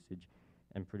variety of usage,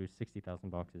 and produce 60,000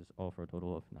 boxes, all for a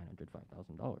total of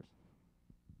 $905,000.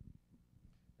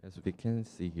 As we can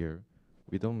see here,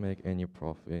 we don't make any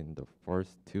profit in the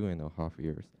first 2.5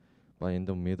 years, but in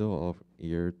the middle of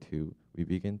year 2, we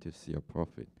begin to see a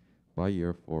profit. By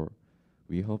year 4,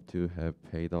 we hope to have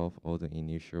paid off all the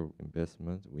initial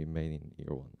investments we made in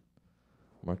year 1.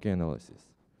 Market analysis.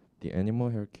 The animal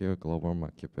healthcare global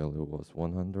market value was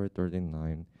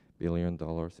 $139 billion in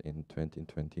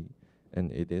 2020,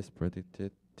 and it is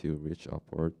predicted to reach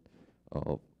upward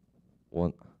of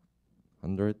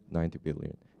 $190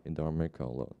 billion in the America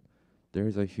alone. There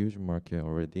is a huge market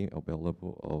already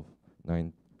available of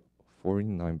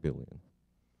 $49 billion.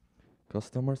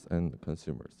 Customers and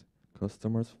consumers.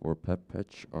 Customers for pet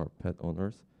patch are pet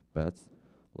owners, vets,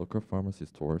 local pharmacy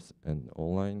stores, and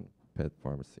online pet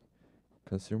pharmacy.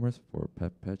 Consumers for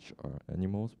pet patch are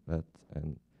animals, pets,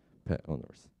 and pet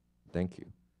owners. Thank you.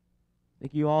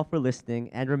 Thank you all for listening.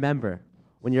 And remember,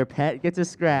 when your pet gets a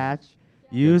scratch,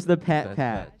 use the pet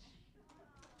patch.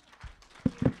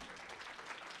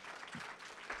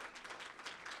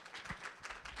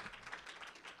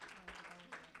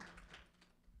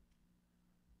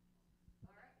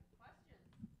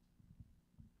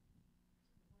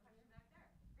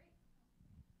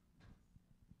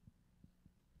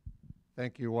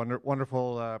 Thank you.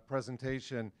 Wonderful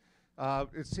presentation.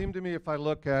 It seemed to me, if I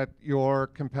look at your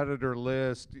competitor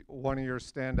list, one of your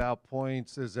standout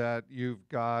points is that you've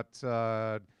got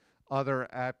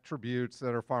other attributes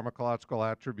that are pharmacological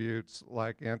attributes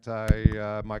like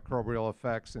antimicrobial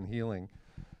effects and healing.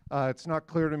 It's not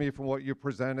clear to me from what you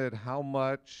presented how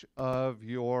much of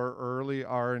your early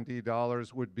R&D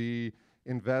dollars would be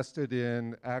invested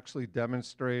in actually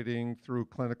demonstrating through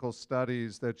clinical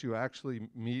studies that you actually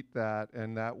meet that,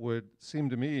 and that would seem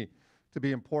to me to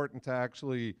be important to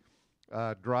actually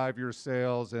drive your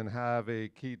sales and have a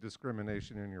key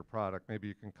discrimination in your product. Maybe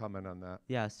you can comment on that.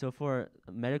 Yeah, so for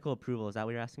medical approval, is that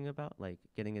what you're asking about? Like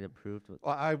getting it approved?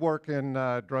 Well, I work in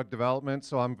drug development,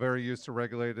 so I'm very used to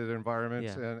regulated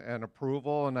environments Yeah. and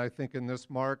approval. And I think in this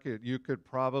market, you could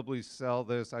probably sell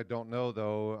this, I don't know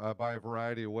though, by a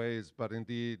variety of ways. But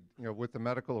indeed, with the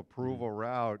medical approval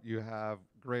route, you have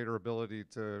greater ability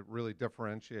to really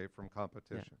differentiate from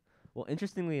competition. Yeah. Well,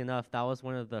 interestingly enough, that was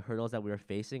one of the hurdles that we were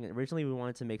facing. Originally, we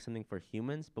wanted to make something for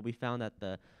humans, but we found that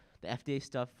the FDA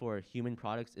stuff for human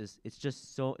products it's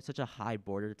just such a high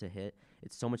border to hit.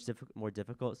 It's so much more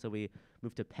difficult, so we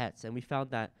moved to pets. And we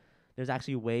found that there's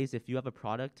actually ways, if you have a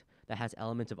product that has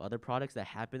elements of other products that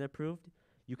have been approved,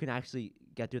 you can actually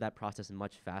get through that process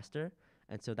much faster.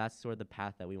 And so that's sort of the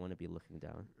path that we want to be looking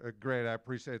down. Great, I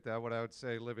appreciate that. What I would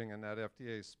say, living in that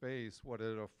FDA space, what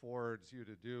it affords you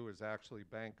to do is actually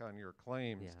bank on your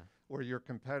claims, where your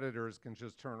competitors can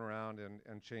just turn around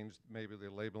and change maybe the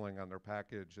labeling on their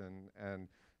package and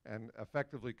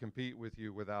effectively compete with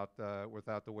you without the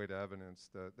weight of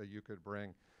evidence that you could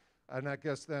bring. And I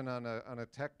guess then on a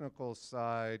technical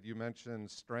side, you mentioned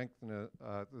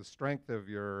the strength of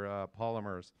your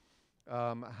polymers.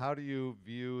 How do you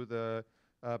view the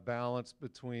balance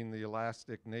between the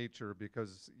elastic nature,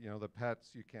 because the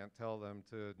pets, you can't tell them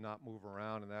to not move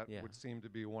around, and that would seem to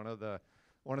be one of the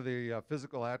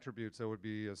physical attributes that would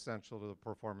be essential to the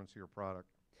performance of your product.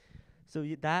 So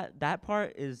that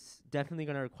part is definitely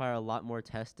going to require a lot more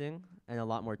testing and a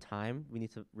lot more time. We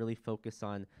need to really focus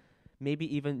on maybe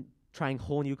even trying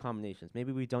whole new combinations.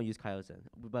 Maybe we don't use chyosin,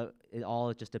 but it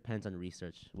all just depends on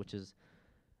research,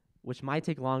 which might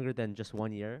take longer than just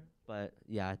 1 year. But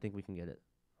yeah, I think we can get it.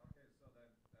 Okay, so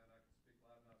then I can speak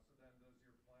loud enough. So then does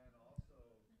your plan also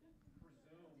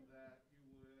presume that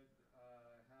you would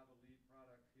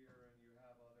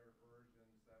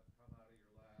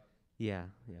Yeah,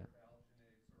 yeah.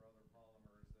 alginates or other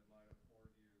polymers that might afford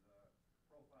you the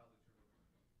profile that you're looking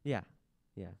for. Yeah,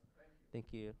 yeah. Thank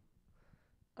you.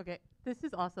 Okay, this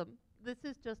is awesome. This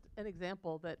is just an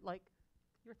example that, like,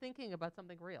 you're thinking about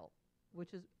something real,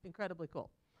 which is incredibly cool.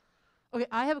 Okay,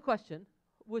 I have a question,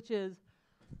 which is,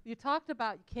 you talked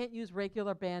about you can't use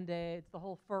regular Band-Aids, the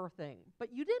whole fur thing,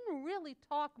 but you didn't really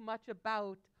talk much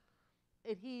about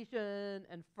adhesion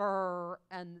and fur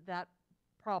and that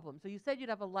problem. So you said you'd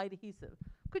have a light adhesive.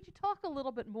 Could you talk a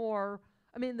little bit more?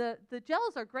 I mean, the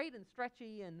gels are great and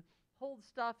stretchy and hold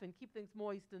stuff and keep things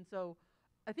moist, and so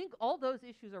I think all those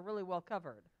issues are really well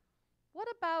covered. What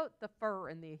about the fur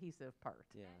and the adhesive part?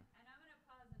 Yeah. And I'm going to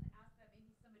pause and ask that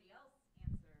maybe somebody else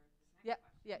answer this next Yeah,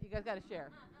 question. yeah, you guys got to share.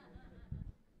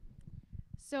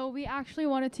 So we actually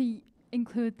wanted to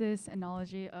include this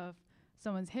analogy of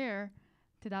someone's hair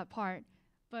to that part.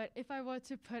 But if I were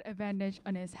to put a bandage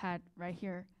on his head right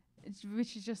here,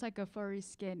 which is just like a furry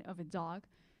skin of a dog,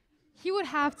 he would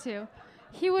have to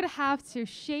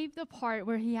shave the part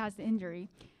where he has the injury.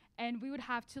 And we would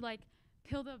have to like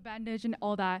peel the bandage and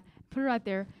all that, put it right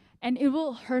there. And it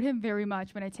will hurt him very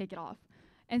much when I take it off.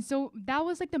 And so that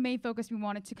was like the main focus we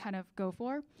wanted to kind of go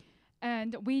for.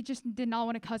 And we just did not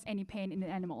want to cause any pain in the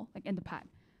animal, like in the pet.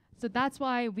 So that's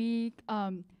why we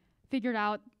figured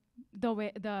out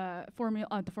the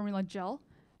formula gel.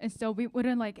 And so we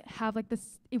wouldn't like have like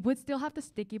this, it would still have the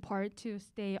sticky part to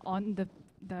stay on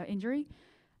the injury.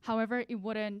 However, it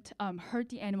wouldn't hurt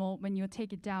the animal when you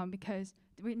take it down because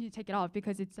when you take it off,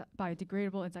 because it's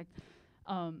biodegradable. It's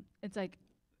like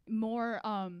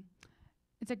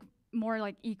more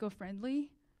like eco-friendly.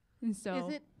 And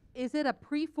so Is it a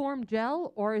preformed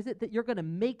gel, or is it that you're going to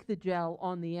make the gel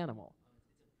on the animal?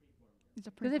 it's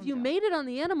a Because if preformed you gel. made it on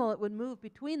the animal, it would move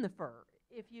between the fur.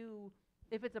 If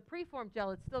it's a preformed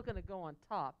gel, it's still going to go on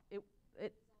top.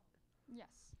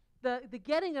 Yes. The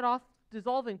getting it off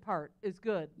dissolving part is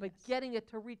good, but getting it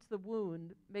to reach the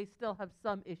wound may still have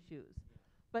some issues.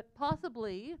 But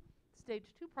possibly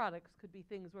stage 2 products could be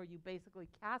things where you basically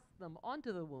cast them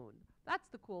onto the wound. That's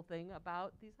the cool thing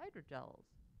about these hydrogels.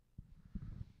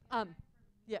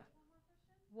 Yeah.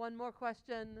 One more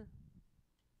question.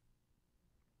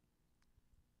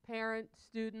 Parent,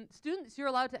 student. Students, you're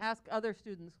allowed to ask other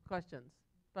students questions,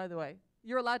 by the way.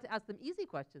 You're allowed to ask them easy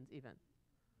questions even.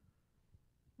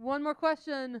 One more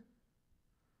question.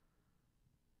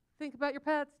 Think about your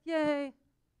pets. Yay.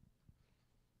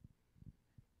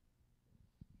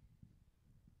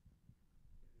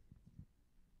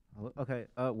 Okay,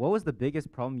 what was the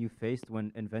biggest problem you faced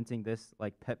when inventing this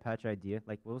like pet patch idea?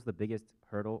 Like, what was the biggest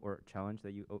hurdle or challenge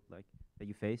that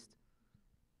you faced?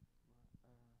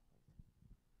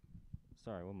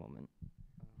 Sorry, one moment.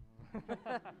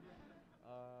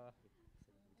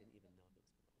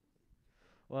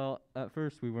 Well, at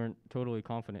first we weren't totally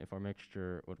confident if our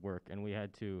mixture would work, and we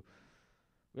had to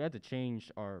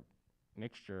change our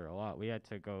mixture a lot. We had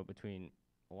to go between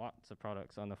lots of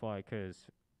products on the fly because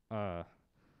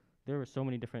there were so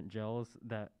many different gels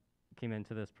that came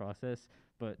into this process,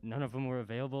 but none of them were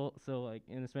available. So like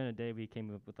in the span of a day, we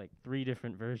came up with like 3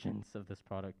 different versions of this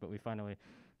product, but we finally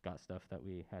got stuff that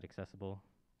we had accessible.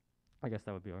 I guess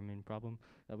that would be our main problem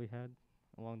that we had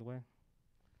along the way.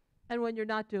 And when you're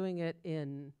not doing it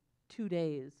in 2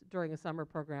 days during a summer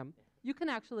program, you can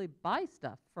actually buy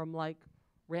stuff from like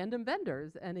random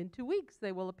vendors, and in 2 weeks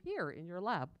they will appear in your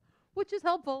lab, which is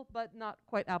helpful but not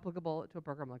quite applicable to a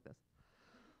program like this.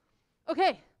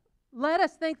 Okay, let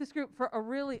us thank this group for a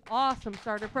really awesome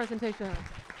starter presentation.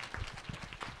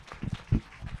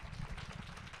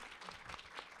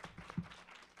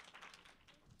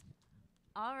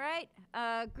 All right,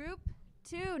 group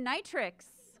 2, Nitrix,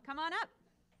 come on up.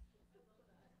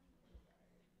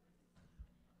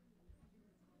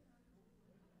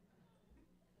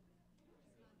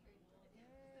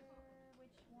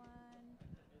 Which one?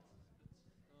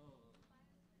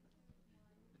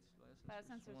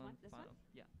 Biosensors one? This one?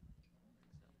 Yeah.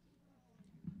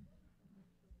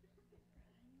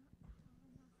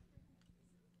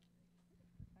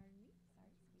 Pardon me?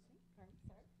 Sorry, excuse me. Pardon,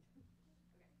 sorry.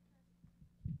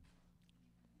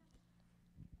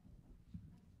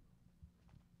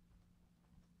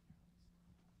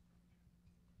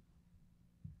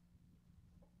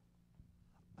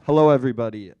 Hello,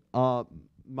 everybody.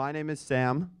 My name is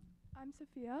Sam. I'm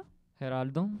Sophia.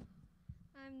 Geraldo.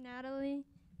 I'm Natalie.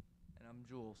 And I'm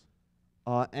Jules.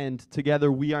 And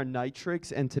together we are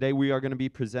Nitrix, and today we are going to be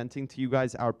presenting to you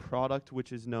guys our product,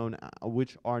 which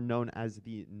are known as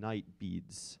the night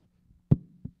beads.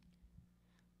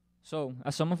 So,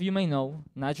 as some of you may know,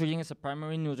 nitrogen is a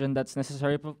primary nutrient that's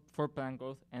necessary for plant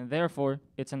growth, and therefore,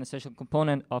 it's an essential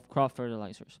component of crop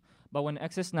fertilizers. But when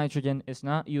excess nitrogen is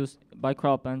not used by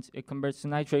crop plants, it converts to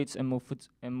nitrates and moves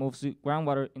the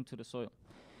groundwater into the soil.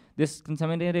 This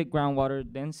contaminated groundwater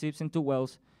then seeps into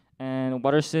wells and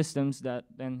water systems that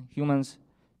then humans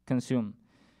consume.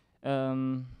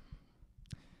 Consuming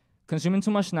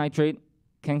too much nitrate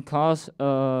can cause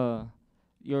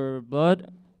your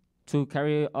blood to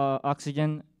carry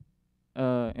oxygen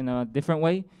in a different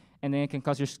way, and then it can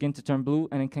cause your skin to turn blue,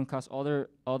 and it can cause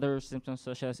other symptoms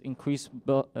such as increased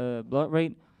blood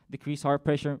rate, decreased heart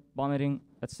pressure, vomiting,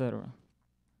 etc.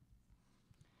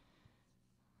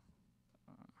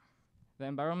 The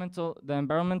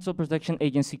Environmental Protection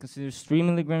Agency considers 3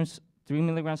 milligrams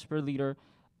per liter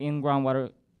in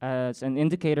groundwater as an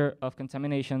indicator of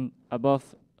contamination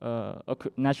above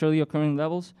naturally occurring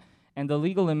levels, and the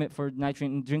legal limit for nitrate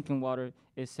in drinking water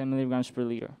is 10 milligrams per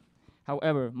liter.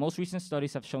 However, most recent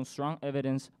studies have shown strong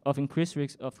evidence of increased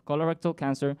risk of colorectal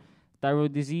cancer,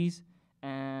 thyroid disease,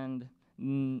 and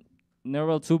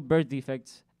neural tube birth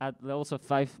defects at levels of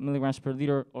 5 milligrams per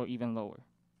liter or even lower.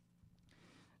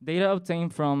 Data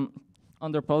obtained from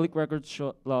under public records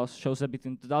laws shows that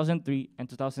between 2003 and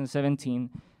 2017,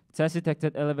 tests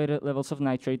detected elevated levels of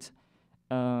nitrates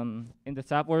in the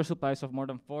tap water supplies of more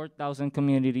than 4,000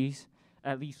 communities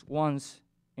at least once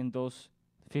in those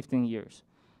 15 years.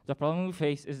 The problem we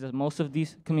face is that most of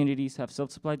these communities have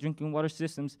self-supply drinking water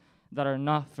systems that are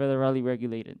not federally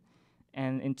regulated.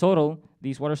 And in total,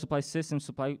 these water supply systems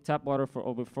supply tap water for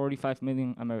over 45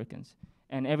 million Americans.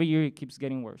 And every year it keeps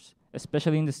getting worse,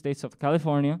 especially in the states of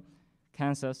California,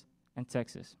 Kansas, and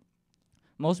Texas.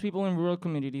 Most people in rural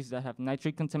communities that have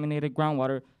nitrate-contaminated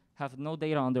groundwater have no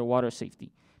data on their water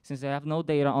safety. Since they have no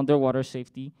data on their water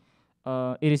safety,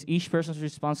 it is each person's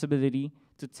responsibility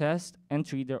to test and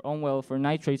treat their own well for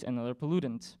nitrates and other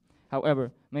pollutants.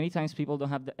 However, many times people don't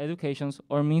have the educations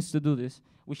or means to do this,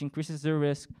 which increases their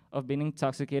risk of being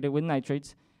intoxicated with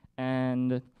nitrates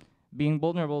and being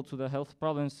vulnerable to the health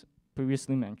problems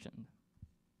previously mentioned.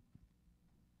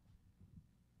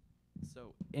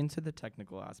 So, into the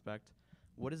technical aspect,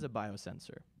 what is a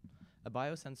biosensor? A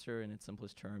biosensor, in its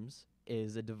simplest terms,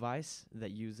 is a device that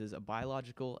uses a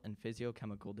biological and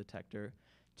physiochemical detector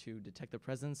to detect the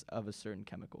presence of a certain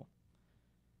chemical.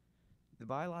 The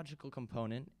biological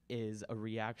component is a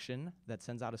reaction that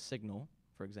sends out a signal,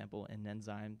 for example, an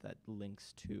enzyme that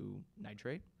links to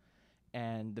nitrate,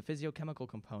 and the physiochemical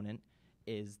component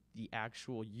is the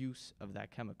actual use of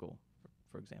that chemical,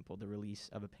 for example, the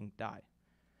release of a pink dye.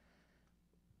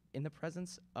 In the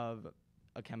presence of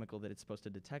a chemical that it's supposed to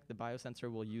detect, the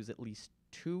biosensor will use at least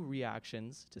 2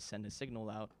 reactions to send a signal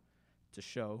out to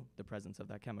show the presence of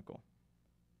that chemical.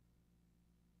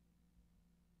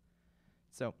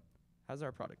 So, how does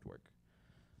our product work?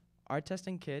 Our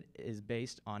testing kit is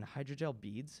based on hydrogel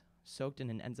beads soaked in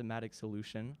an enzymatic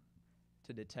solution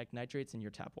to detect nitrates in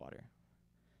your tap water.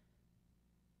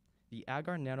 The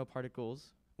agar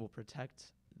nanoparticles will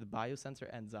protect the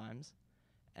biosensor enzymes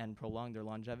and prolong their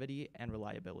longevity and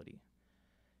reliability.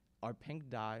 Our pink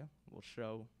dye will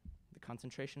show the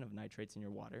concentration of nitrates in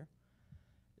your water.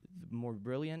 The more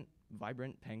brilliant,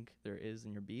 vibrant pink there is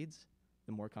in your beads,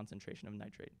 the more concentration of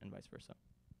nitrate, and vice versa.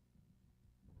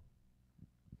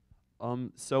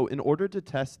 So in order to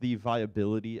test the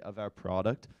viability of our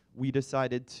product, we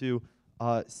decided to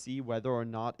see whether or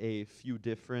not a few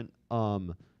different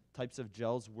types of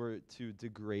gels were to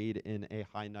degrade in a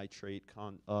high nitrate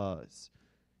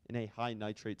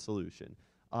solution.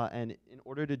 And in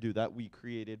order to do that, we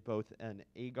created both an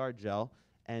agar gel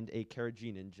and a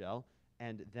carrageenan gel,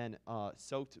 and then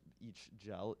soaked each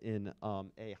gel in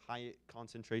a high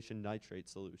concentration nitrate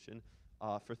solution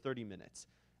for 30 minutes.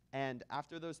 And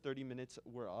after those 30 minutes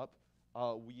were up,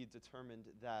 we determined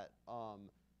that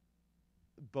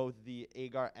both the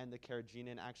agar and the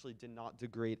carrageenan actually did not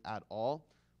degrade at all,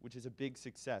 which is a big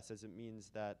success, as it means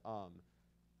that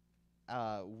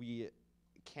we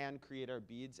can create our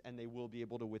beads and they will be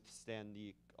able to withstand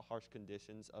the harsh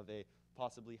conditions of a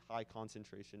possibly high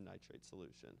concentration nitrate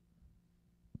solution.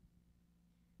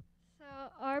 So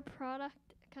our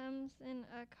product comes in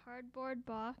a cardboard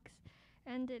box,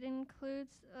 and it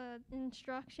includes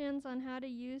instructions on how to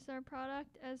use our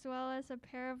product, as well as a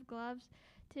pair of gloves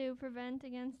to prevent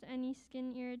against any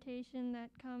skin irritation that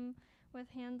come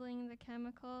with handling the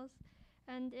chemicals.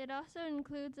 And it also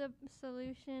includes a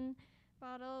solution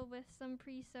bottle with some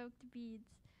pre-soaked beads.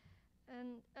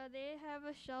 And they have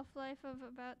a shelf life of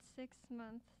about 6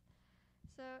 months.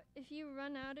 So if you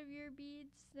run out of your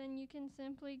beads, then you can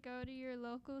simply go to your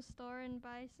local store and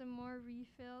buy some more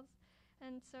refills.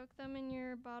 and soak them in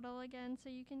your bottle again so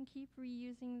you can keep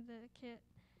reusing the kit.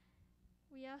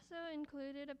 We also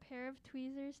included a pair of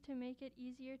tweezers to make it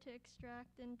easier to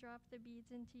extract and drop the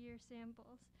beads into your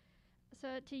samples.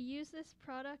 So to use this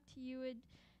product, you would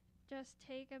just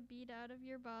take a bead out of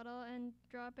your bottle and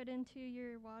drop it into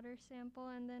your water sample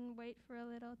and then wait for a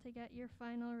little to get your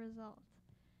final result.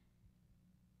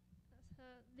 So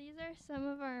these are some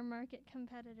of our market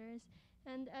competitors.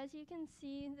 And as you can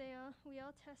see, we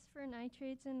all test for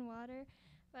nitrates in water,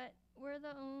 but we're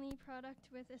the only product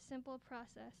with a simple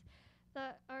process.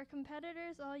 Our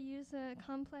competitors all use a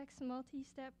complex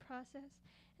multi-step process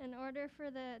in order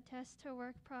for the test to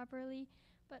work properly,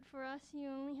 but for us, you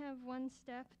only have one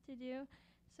step to do,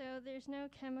 so there's no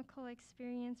chemical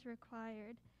experience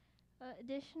required.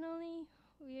 Additionally,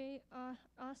 we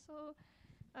also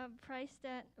priced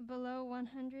at below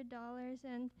 $100,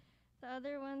 and the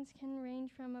other ones can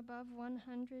range from above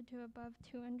 $100 to above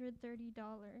 $230.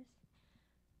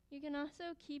 You can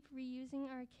also keep reusing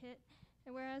our kit,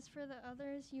 whereas for the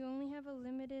others, you only have a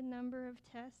limited number of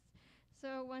tests.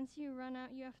 So once you run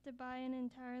out, you have to buy an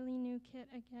entirely new kit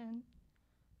again.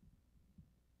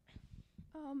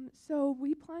 So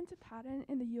we plan to patent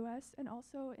in the US and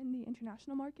also in the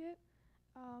international market.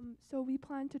 So we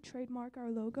plan to trademark our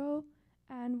logo,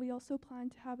 and we also plan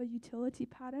to have a utility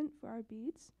patent for our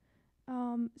beads.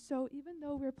 So even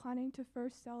though we're planning to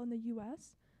first sell in the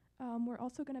US, we're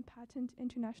also going to patent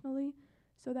internationally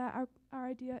so that our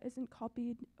idea isn't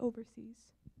copied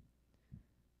overseas.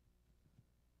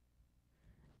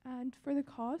 And for the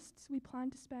costs, we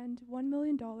plan to spend $1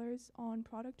 million on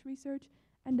product research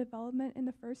and development in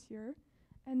the first year,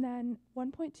 and then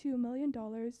 $1.2 million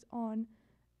on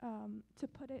to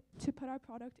put our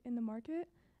product in the market.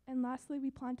 And lastly, we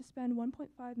plan to spend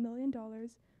 $1.5 million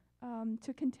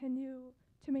to continue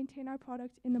to maintain our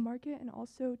product in the market and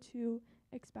also to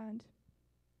expand.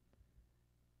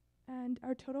 And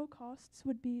our total costs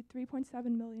would be $3.7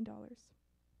 million.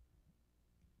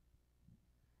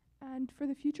 And for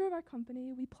the future of our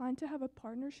company, we plan to have a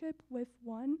partnership with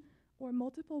one or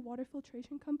multiple water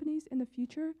filtration companies in the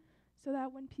future, so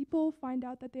that when people find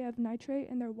out that they have nitrate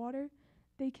in their water,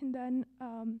 they can then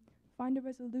find a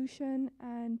resolution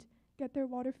and get their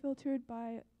water filtered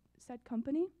by said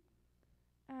company.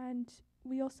 And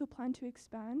we also plan to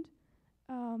expand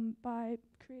by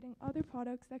creating other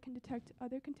products that can detect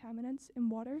other contaminants in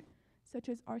water, such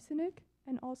as arsenic,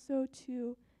 and also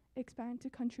to expand to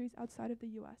countries outside of the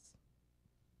US.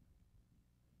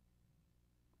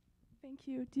 Thank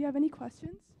you. Do you have any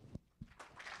questions?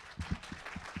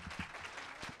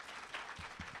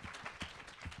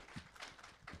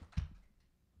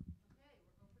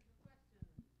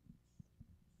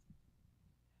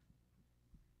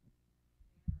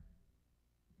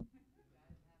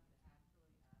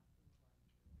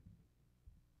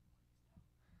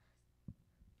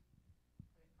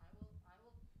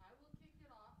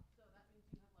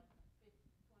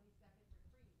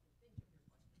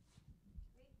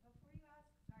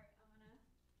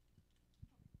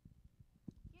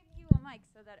 Mic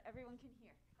so that everyone can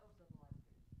hear. Yes.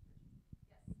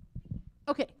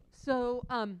 Okay, so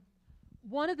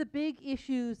one of the big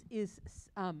issues is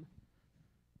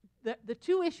the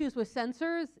two issues with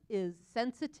sensors is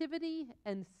sensitivity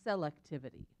and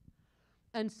selectivity.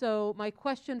 And so my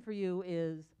question for you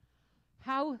is,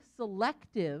 how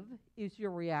selective is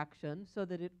your reaction so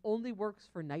that it only works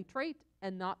for nitrate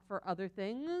and not for other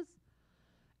things?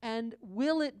 And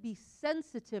will it be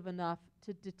sensitive enough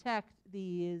to detect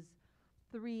these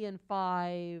 3 and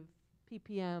 5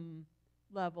 ppm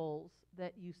levels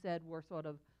that you said were sort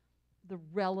of the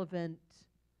relevant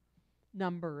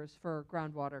numbers for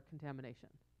groundwater contamination?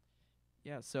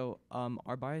 Yeah, so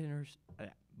our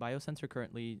biosensor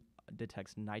currently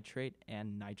detects nitrate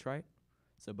and nitrite,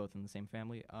 so both in the same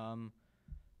family.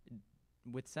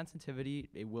 With sensitivity,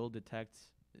 it will detect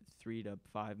 3 to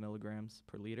 5 milligrams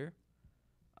per liter.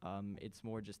 It's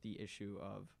more just the issue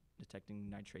of detecting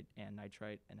nitrate and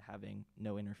nitrite and having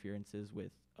no interferences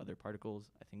with other particles.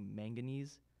 I think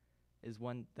manganese is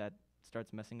one that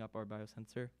starts messing up our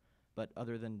biosensor. But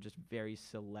other than just very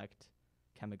select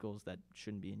chemicals that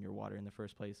shouldn't be in your water in the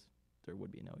first place, there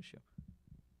would be no issue.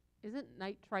 Isn't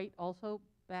nitrite also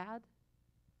bad?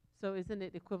 So isn't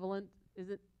it equivalent?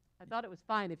 I thought it was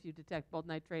fine if you detect both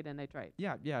nitrate and nitrite.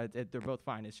 Yeah, they're both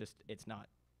fine. It's just, it's not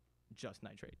just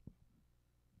nitrate.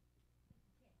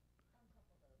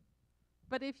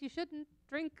 But if you shouldn't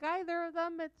drink either of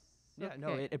them, it's okay.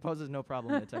 No, it poses no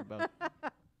problem to detect both.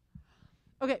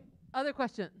 Okay, other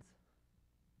questions?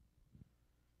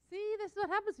 See, this is what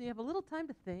happens when you have a little time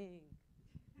to think.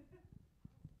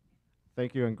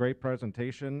 Thank you, and great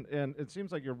presentation. And it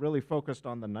seems like you're really focused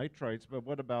on the nitrites, but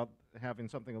what about having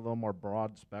something a little more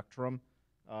broad spectrum?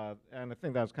 And I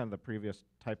think that was kind of the previous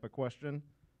type of question.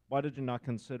 Why did you not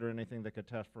consider anything that could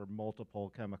test for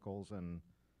multiple chemicals and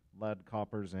lead,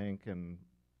 copper, zinc, and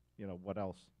what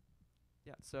else?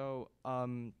 Yeah, so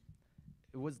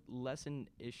it was less an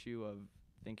issue of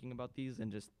thinking about these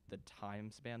and just the time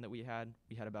span that we had.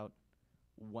 We had about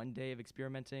 1 day of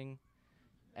experimenting,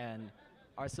 and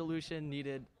our solution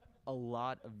needed a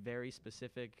lot of very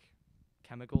specific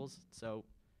chemicals. So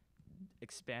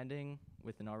expanding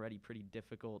with an already pretty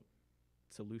difficult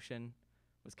solution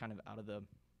was kind of out of the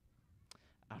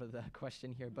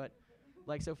question here. But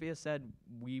like Sophia said,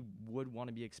 we would want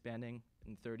to be expanding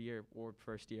in third year or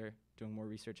first year, doing more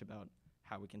research about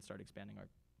how we can start expanding our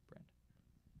brand.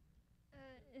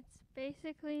 It's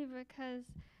basically because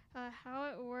how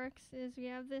it works is we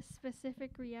have this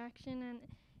specific reaction, and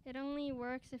it only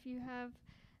works if you have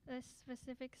a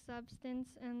specific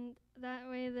substance, and that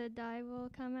way the dye will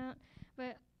come out.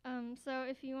 But so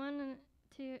if we want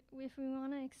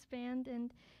to expand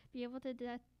and be able to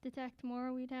detect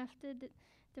more, we'd have to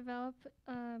develop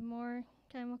more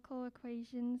chemical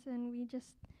equations, and we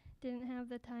just didn't have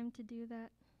the time to do that.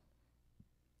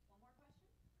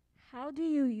 How do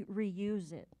you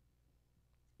reuse it?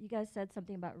 You guys said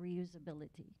something about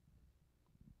reusability.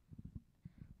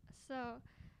 So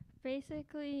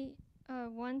basically,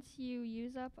 once you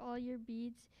use up all your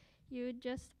beads, you would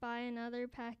just buy another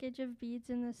package of beads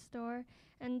in the store.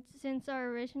 And since our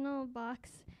original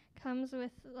box comes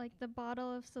with like the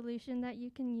bottle of solution that you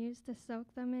can use to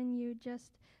soak them in, you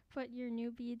just put your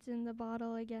new beads in the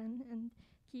bottle again and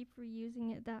keep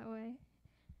reusing it that way.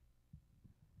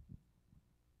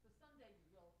 So someday you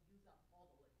will use up all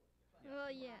the liquid.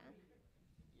 Well, yeah.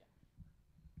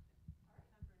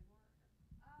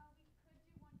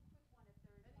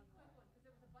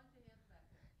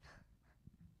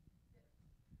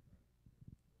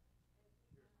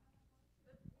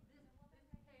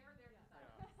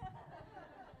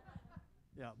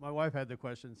 Yeah, my wife had the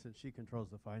question since she controls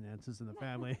the finances in the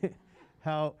family.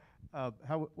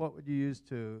 What would you use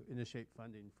to initiate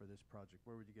funding for this project?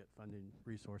 Where would you get funding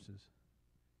resources?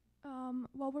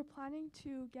 Well, we're planning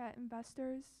to get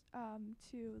investors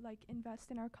to like invest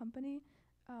in our company,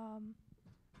 and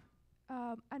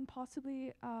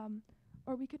possibly,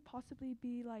 or we could possibly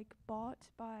be like bought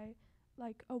by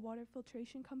like a water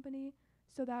filtration company,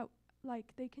 so that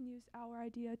like they can use our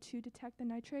idea to detect the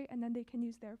nitrate, and then they can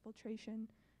use their filtration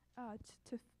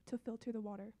to filter the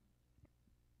water.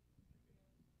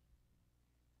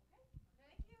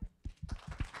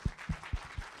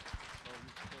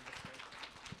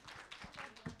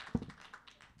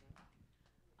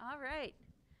 All right.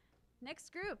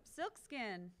 Next group,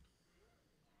 Silkskin.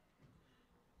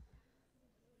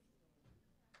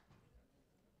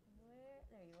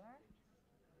 There you are.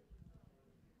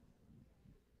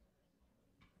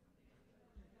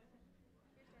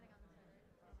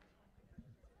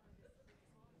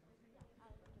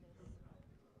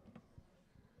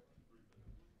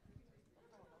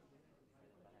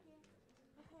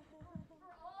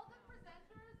 For all the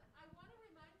presenters, I want to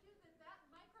remind you that that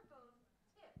microphone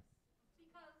tips,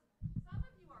 because some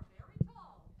of you are very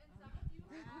tall and some of you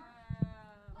are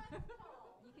less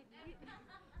tall.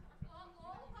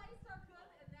 All heights are good,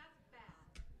 and that's bad.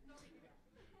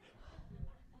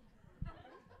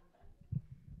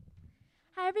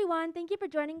 Hi everyone, thank you for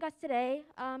joining us today.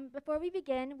 Before we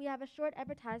begin, we have a short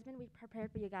advertisement we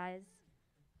prepared for you guys.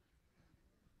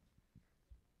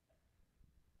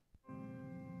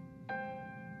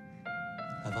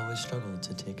 I've always struggled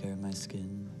to take care of my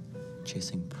skin,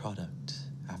 chasing product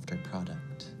after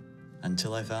product,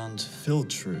 until I found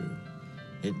Filtrue.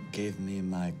 It gave me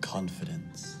my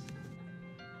confidence.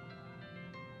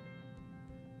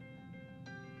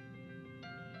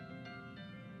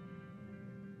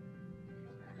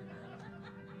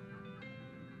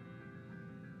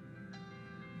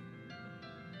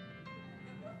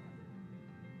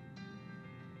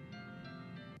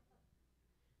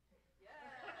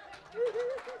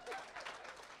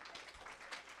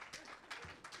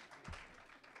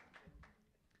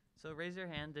 So raise your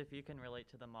hand if you can relate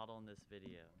to the model in this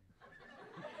video.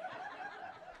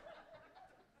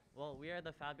 Well, we are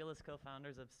the fabulous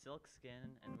co-founders of Silkskin,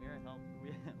 and we are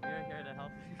here to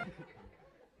help.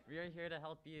 We are here to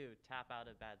help you tap out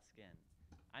of bad skin.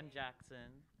 I'm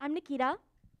Jackson. I'm Nikita.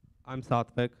 I'm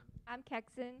Satvik. I'm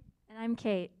Kexon. And I'm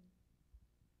Kate.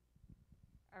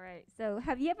 All right, so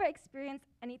have you ever experienced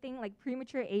anything like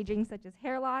premature aging, such as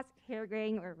hair loss, hair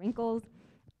graying, or wrinkles?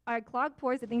 Are clogged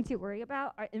pores a thing to worry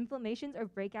about? Are inflammations or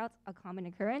breakouts a common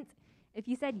occurrence? If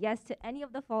you said yes to any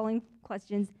of the following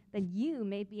questions, then you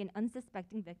may be an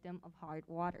unsuspecting victim of hard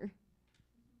water.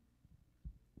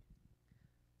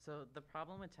 So the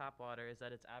problem with tap water is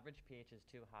that its average pH is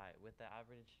too high, with the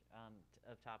average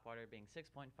of tap water being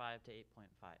 6.5 to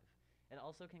 8.5. It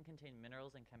also can contain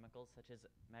minerals and chemicals such as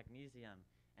magnesium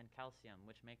and calcium,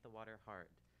 which make the water hard.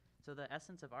 So the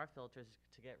essence of our filter is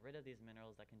to get rid of these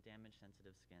minerals that can damage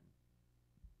sensitive skin.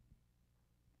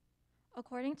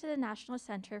 According to the National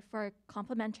Center for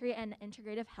Complementary and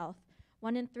Integrative Health,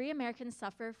 1 in 3 Americans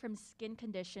suffer from skin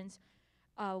conditions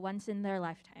once in their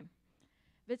lifetime.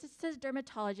 Visits to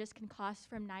dermatologists can cost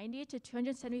from $90 to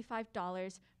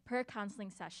 $275 per counseling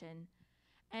session.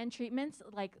 And treatments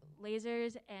like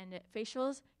lasers and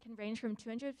facials can range from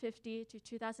 $250 to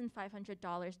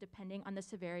 $2,500 depending on the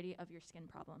severity of your skin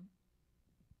problem.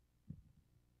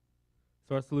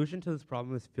 So our solution to this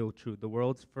problem is Filtru, the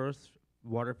world's first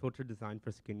water filter designed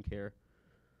for skincare.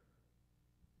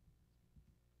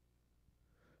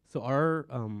 So our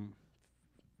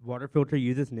water filter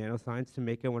uses nanoscience to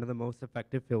make it one of the most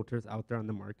effective filters out there on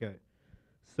the market.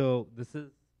 So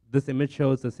this image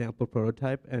shows the sample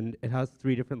prototype, and it has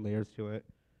 3 different layers to it.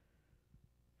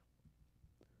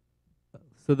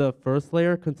 So the first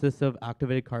layer consists of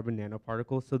activated carbon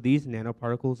nanoparticles. So these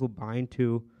nanoparticles will bind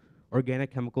to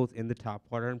organic chemicals in the tap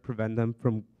water and prevent them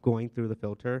from going through the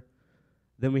filter.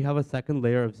 Then we have a second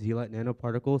layer of zeolite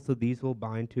nanoparticles. So these will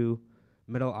bind to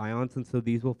metal ions, and so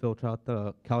these will filter out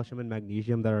the calcium and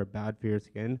magnesium that are bad for your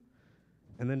skin.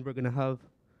 And then we're going to have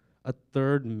a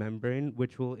third membrane,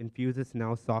 which will infuse this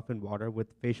now softened water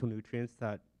with facial nutrients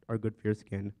that are good for your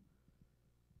skin.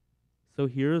 So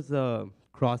here's a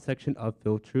cross-section of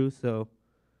Filtru. So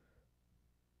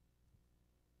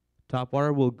top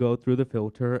water will go through the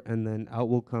filter, and then out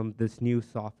will come this new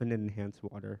softened and enhanced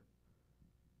water.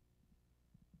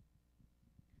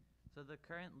 So the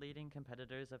current leading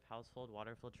competitors of household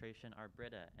water filtration are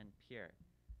Brita and Pure.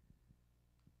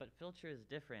 But Filtru is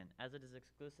different, as it is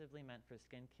exclusively meant for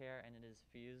skincare and it is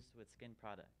fused with skin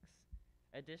products.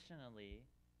 Additionally,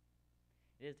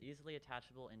 it is easily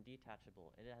attachable and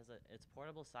detachable. Its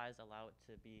portable size allow it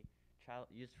to be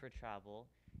used for travel.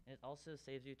 And it also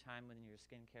saves you time within your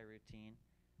skincare routine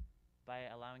by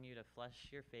allowing you to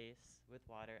flush your face with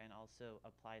water and also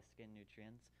apply skin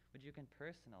nutrients, which you can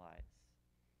personalize.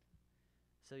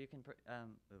 So you can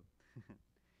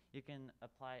you can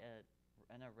apply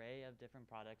an array of different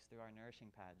products through our nourishing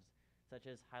pads, such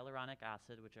as hyaluronic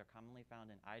acid, which are commonly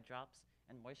found in eye drops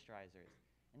and moisturizers,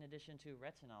 in addition to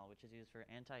retinol, which is used for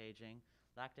anti-aging,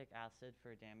 lactic acid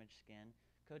for damaged skin,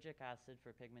 kojic acid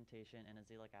for pigmentation, and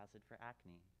azelaic acid for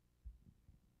acne.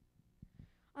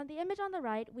 On the image on the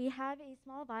right, we have a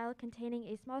small vial containing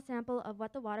a small sample of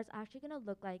what the water is actually going to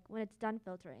look like when it's done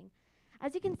filtering.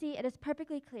 As you can see, it is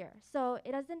perfectly clear, so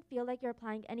it doesn't feel like you're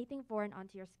applying anything foreign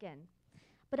onto your skin.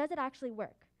 But does it actually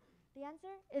work? The answer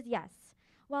is yes.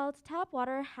 While its tap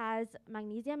water has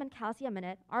magnesium and calcium in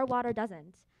it, our water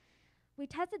doesn't. We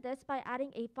tested this by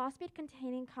adding a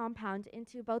phosphate-containing compound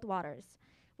into both waters.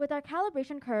 With our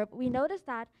calibration curve, we noticed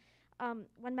that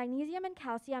when magnesium and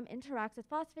calcium interacts with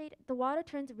phosphate, the water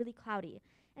turns really cloudy.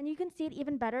 And you can see it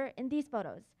even better in these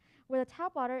photos, where the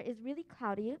tap water is really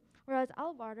cloudy, whereas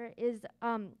our water is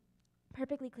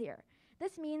perfectly clear.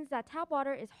 This means that tap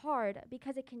water is hard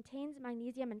because it contains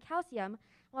magnesium and calcium,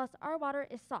 whilst our water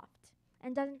is soft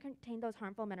and doesn't contain those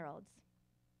harmful minerals.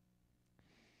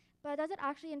 But does it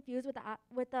actually infuse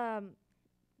with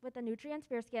the nutrients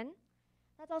for your skin?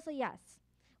 That's also yes.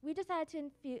 We decided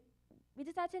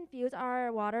to infuse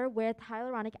our water with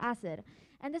hyaluronic acid,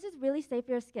 and this is really safe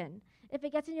for your skin. If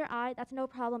it gets in your eye, that's no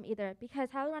problem either, because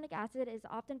hyaluronic acid is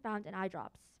often found in eye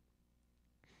drops.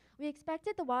 We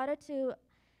expected the water to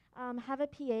have a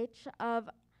pH of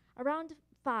around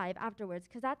 5 afterwards,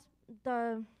 because that's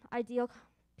the ideal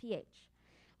pH.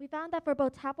 We found that for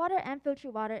both tap water and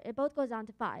Filtru water, it both goes down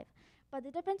to 5. But the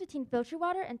difference between Filtru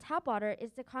water and tap water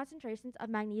is the concentrations of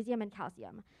magnesium and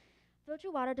calcium.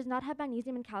 Filtru water does not have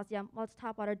magnesium and calcium, whilst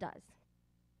tap water does.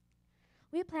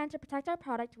 We plan to protect our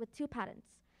product with 2 patents.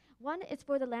 One is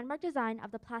for the landmark design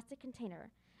of the plastic container,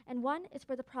 and one is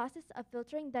for the process of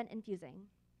filtering then infusing.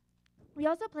 We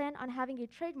also plan on having a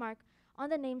trademark on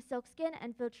the name Silkskin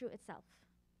and Filtru itself.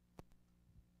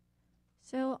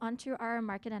 So onto our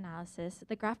market analysis.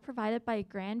 The graph provided by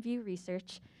Grand View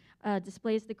Research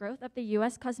displays the growth of the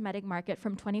U.S. cosmetic market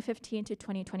from 2015 to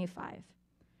 2025.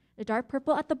 The dark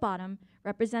purple at the bottom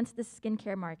represents the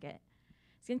skincare market.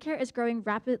 Skincare is growing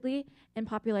rapidly in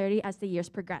popularity as the years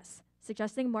progress,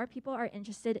 suggesting more people are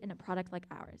interested in a product like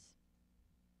ours.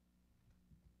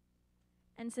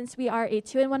 And since we are a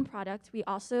 2-in-1 product, we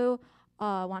also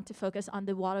want to focus on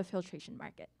the water filtration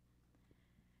market.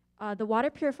 The water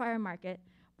purifier market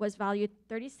was valued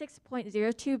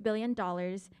 $36.02 billion in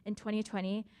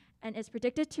 2020 and is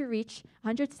predicted to reach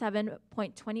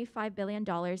 $107.25 billion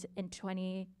in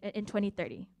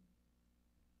 2030.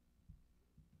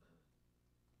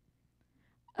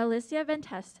 Alicia Van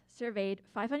Test surveyed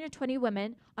 520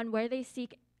 women on where they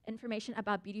seek information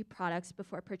about beauty products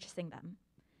before purchasing them.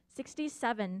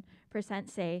 67%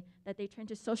 say that they turn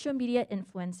to social media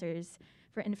influencers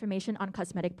for information on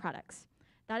cosmetic products.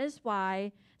 That is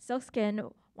why Silk Skin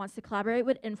wants to collaborate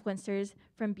with influencers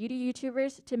from beauty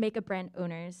YouTubers to makeup brand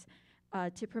owners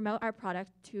to promote our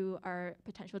product to our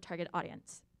potential target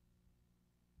audience.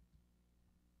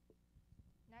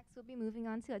 Next, we'll be moving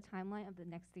on to a timeline of the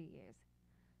next 3 years.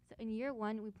 So in year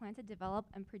 1, we plan to develop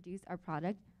and produce our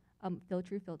product,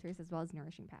 Filtrue filters as well as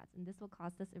nourishing pads, and this will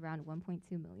cost us around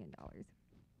 $1.2 million.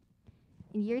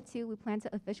 In year 2, we plan to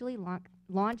officially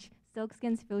launch Silk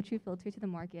Skin's Filtrue filter to the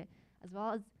market, as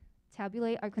well as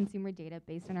tabulate our consumer data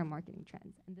based on our marketing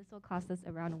trends, and this will cost us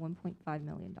around $1.5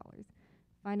 million.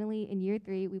 Finally, in year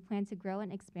 3, we plan to grow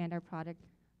and expand our product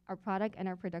and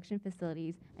our production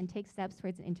facilities and take steps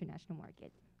towards an international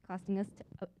market, costing us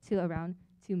to around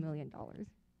 $2 million.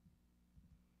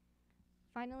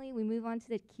 Finally, we move on to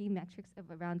the key metrics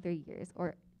of around 3 years,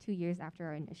 or 2 years after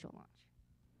our initial launch.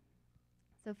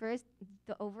 So first,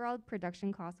 the overall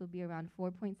production cost will be around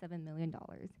 $4.7 million,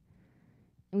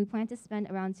 and we plan to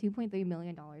spend around $2.3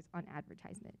 million on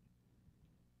advertisement.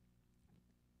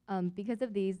 Because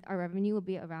of these, our revenue will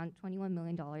be around $21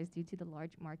 million due to the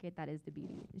large market that is the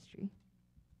beauty industry.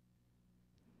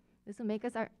 This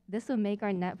will make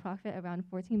our net profit around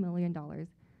 $14 million,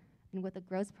 and with a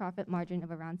gross profit margin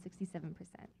of around 67%.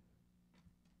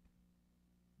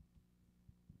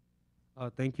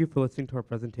 Thank you for listening to our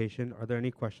presentation. Are there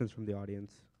any questions from the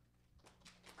audience?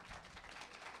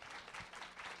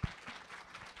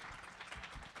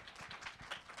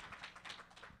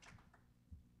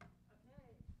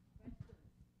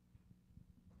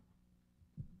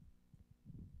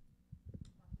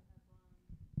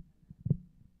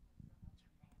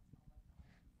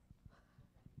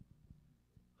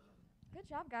 Good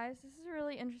job, guys. This is a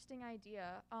really interesting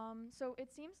idea. So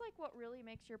it seems like what really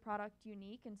makes your product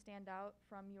unique and stand out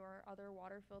from your other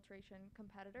water filtration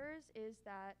competitors is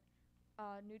that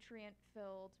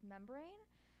nutrient-filled membrane.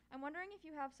 I'm wondering if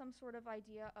you have some sort of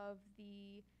idea of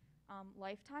the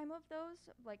lifetime of those,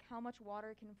 like how much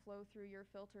water can flow through your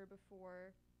filter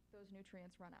before those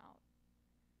nutrients run out.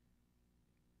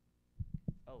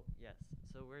 Oh, yes.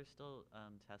 So we're still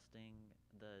testing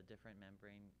the different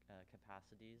membrane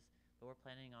capacities, but we're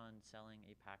planning on selling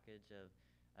a package of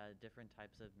different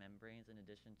types of membranes in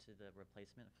addition to the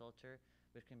replacement filter,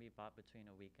 which can be bought between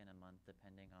a week and a month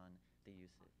depending on the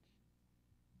usage.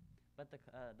 But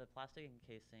the plastic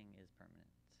encasing is permanent.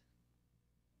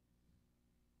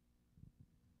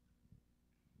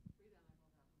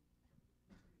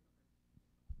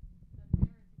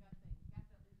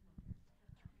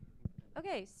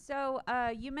 Okay, so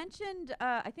you mentioned,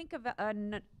 I think, of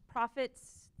a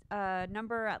profits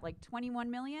number at like 21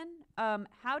 million.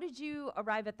 How did you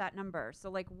arrive at that number?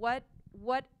 So, like, what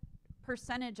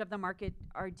percentage of the market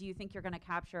do you think you're going to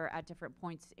capture at different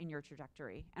points in your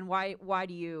trajectory, and why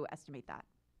do you estimate that?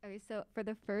 Okay, so for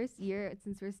the first year,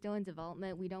 since we're still in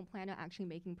development, we don't plan on actually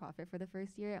making profit for the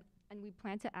first year, and we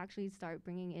plan to actually start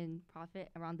bringing in profit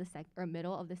around the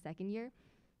middle of the second year,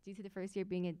 due to the first year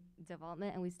being in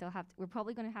development, and we're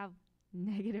probably going to have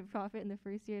negative profit in the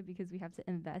first year because we have to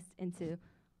invest into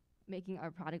making our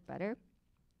product better.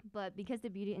 But because the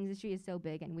beauty industry is so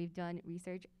big, and we've done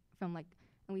research and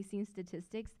we've seen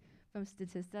statistics from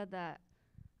Statista that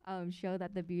show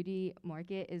that the beauty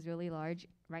market is really large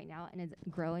right now and is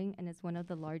growing, and it's one of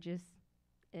the largest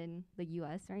in the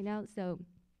US right now. So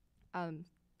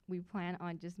we plan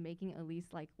on just making at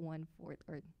least like 1/4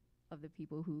 of the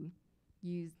people who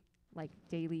use like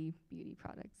daily beauty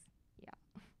products. Yeah.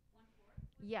 1/4?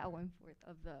 Yeah, 1/4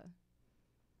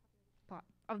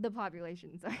 of the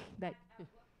population. Sorry. At what point?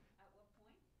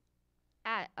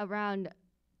 At around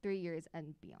 3 years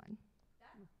and beyond.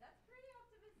 That's pretty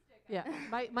optimistic.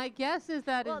 Yeah, my guess is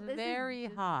that is very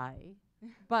high,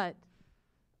 but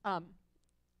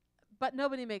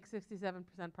nobody makes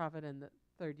 67% profit in the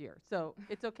third year, so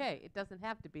it's okay. It doesn't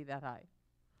have to be that high.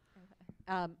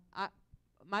 Okay.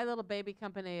 My little baby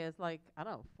company is like, I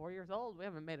don't know, 4 years old. We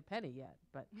haven't made a penny yet,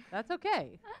 but that's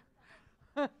okay.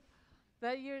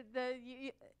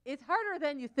 It's harder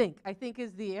than you think, I think,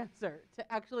 is the answer,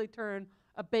 to actually turn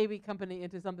a baby company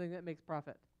into something that makes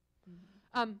profit.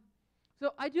 Mm-hmm.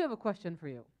 So I do have a question for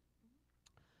you.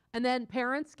 And then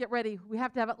parents, get ready. We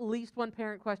have to have at least one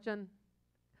parent question.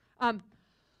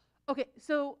 Okay,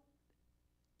 so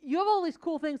you have all these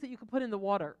cool things that you can put in the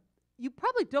water. You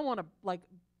probably don't want to like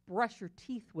brush your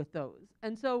teeth with those.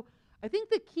 And so I think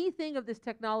the key thing of this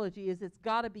technology is it's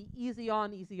got to be easy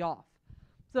on, easy off.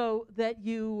 So that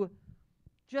you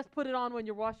just put it on when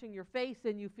you're washing your face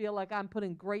and you feel like I'm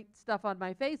putting great stuff on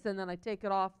my face, and then I take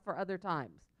it off for other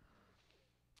times.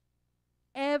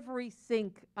 Every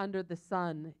sink under the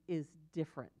sun is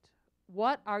different.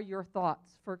 What are your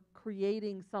thoughts for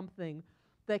creating something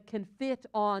that can fit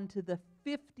onto the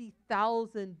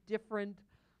 50,000 different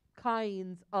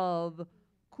kinds of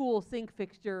cool sink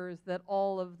fixtures that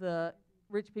all of the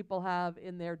rich people have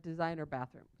in their designer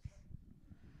bathrooms?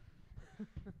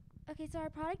 Okay, so our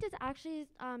product is actually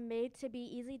made to be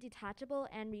easily detachable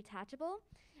and retachable,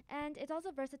 and it's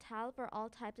also versatile for all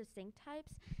types of sink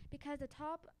types, because the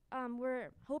top,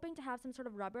 we're hoping to have some sort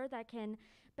of rubber that can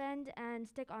bend and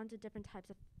stick onto different types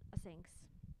of sinks.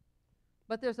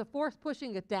 But there's a force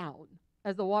pushing it down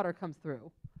as the water comes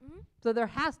through. Mm-hmm. So there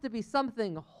has to be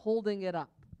something holding it up.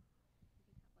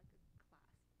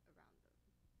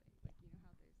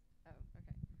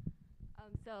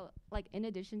 So like in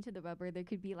addition to the rubber, there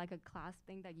could be like a clasp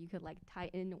thing that you could like tie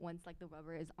in once like the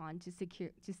rubber is on to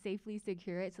safely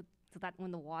secure it, so that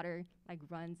when the water like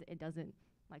runs, it doesn't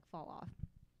like fall off.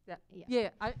 Yeah.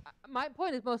 My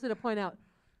point is mostly to point out,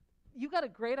 you got a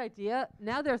great idea.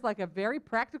 Now there's like a very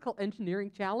practical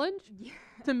engineering challenge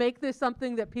to make this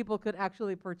something that people could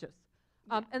actually purchase.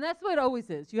 And that's what it always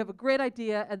is. You have a great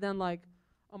idea, and then like,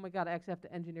 oh my God, I actually have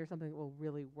to engineer something that will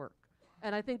really work.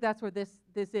 And I think that's where this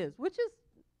is, which is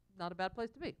not a bad place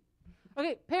to be.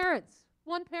 Okay, parents.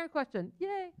 One parent question.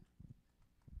 Yay.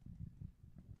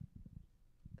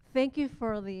 Thank you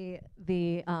for the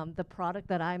product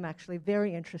that I'm actually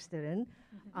very interested in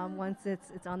once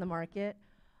it's on the market.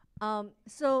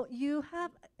 So you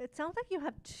have, it sounds like you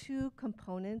have two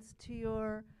components to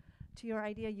your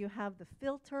idea. You have the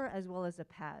filter as well as the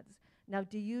pads. Now,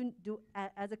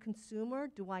 as a consumer,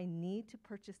 do I need to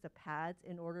purchase the pads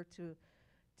in order to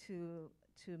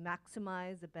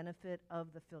maximize the benefit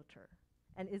of the filter?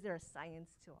 And is there a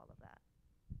science to all of that?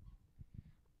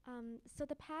 So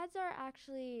the pads are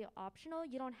actually optional.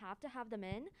 You don't have to have them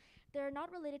in. They're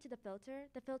not related to the filter.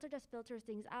 The filter just filters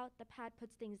things out. The pad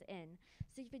puts things in.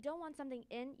 So if you don't want something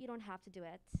in, you don't have to do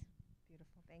it.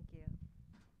 Beautiful. Thank you.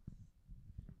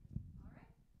 All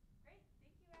right. Great.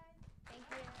 Thank you, guys. Thank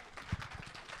you.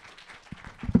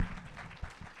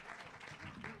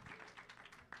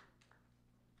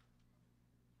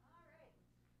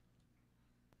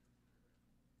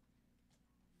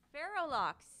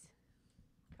 Ferrolux,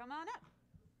 come on up.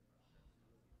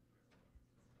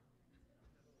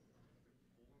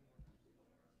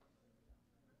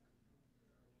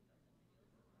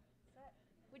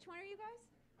 Which one are you guys?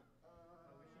 We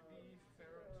should be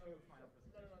Ferro 2 final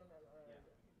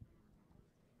presentation.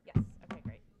 Yes, okay,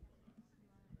 great.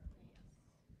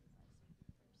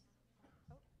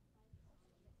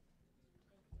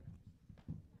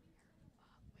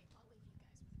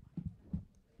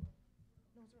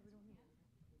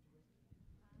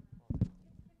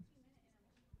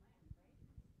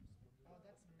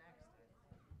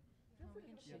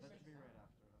 Yeah, that should be right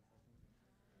after us, I think.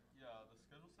 Yeah, the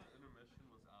schedule set intermission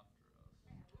was after us.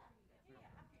 Okay.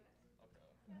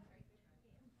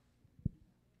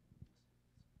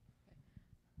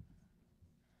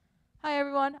 Hi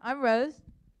everyone, I'm Rose.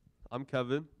 I'm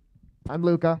Kevin. I'm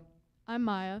Luca. I'm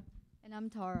Maya. And I'm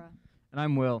Tara. And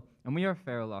I'm Will, and we are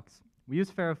Ferrolux. We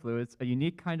use ferrofluids, a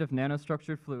unique kind of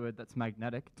nanostructured fluid that's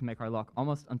magnetic to make our lock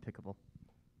almost unpickable.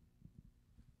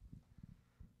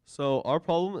 So our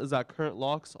problem is that current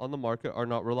locks on the market are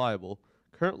not reliable.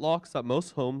 Current locks that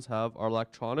most homes have are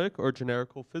electronic or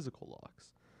generical physical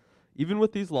locks. Even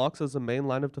with these locks as the main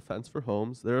line of defense for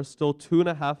homes, there are still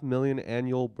 2.5 million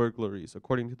annual burglaries,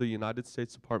 according to the United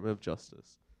States Department of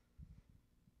Justice.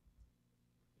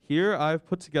 Here I've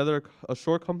put together a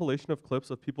short compilation of clips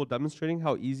of people demonstrating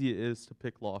how easy it is to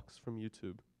pick locks from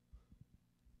YouTube.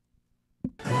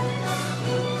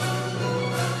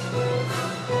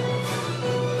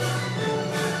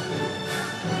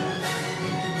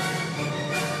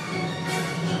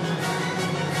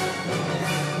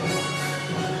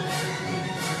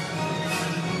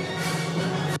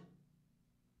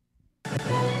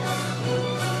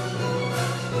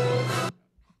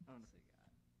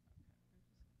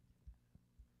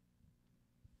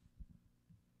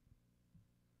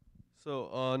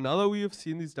 So now that we have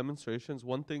seen these demonstrations,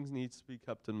 one thing needs to be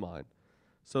kept in mind.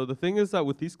 So the thing is that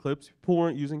with these clips, people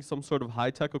weren't using some sort of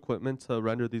high-tech equipment to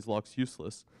render these locks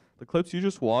useless, The clips you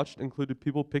just watched included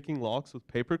people picking locks with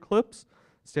paper clips,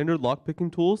 standard lock picking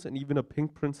tools, and even a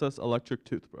Pink Princess electric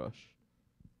toothbrush.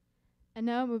 And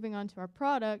now moving on to our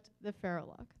product, the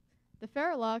Ferrolock. The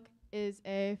Ferrolock is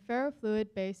a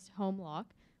ferrofluid-based home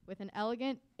lock with an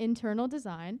elegant internal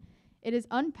design. It is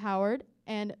unpowered,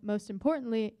 and most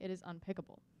importantly, it is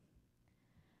unpickable.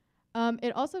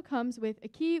 It also comes with a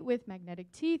key with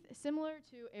magnetic teeth, similar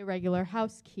to a regular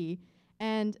house key,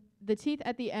 and the teeth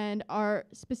at the end are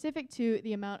specific to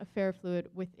the amount of ferrofluid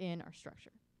within our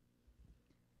structure.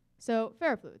 So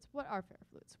ferrofluids, what are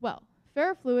ferrofluids? Well,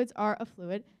 ferrofluids are a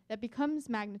fluid that becomes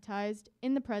magnetized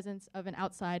in the presence of an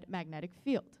outside magnetic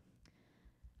field.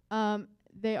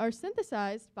 They are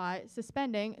synthesized by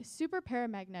suspending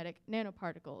superparamagnetic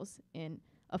nanoparticles in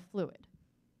a fluid.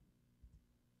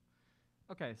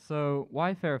 Okay, so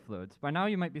why ferrofluids? By now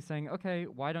you might be saying, okay,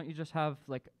 why don't you just have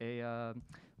like a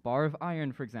bar of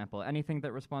iron, for example, anything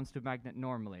that responds to a magnet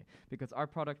normally? Because our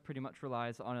product pretty much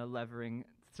relies on a levering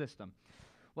system.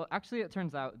 Well, actually it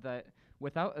turns out that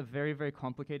without a very, very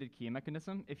complicated key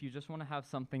mechanism, if you just want to have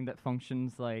something that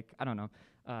functions like, I don't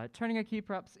know, turning a key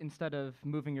perhaps instead of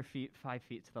moving your feet 5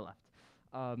 feet to the left,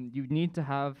 you need to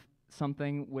have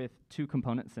something with two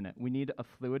components in it. We need a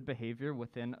fluid behavior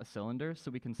within a cylinder so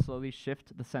we can slowly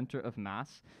shift the center of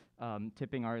mass,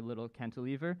 tipping our little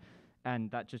cantilever,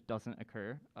 and that just doesn't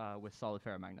occur with solid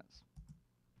ferromagnets.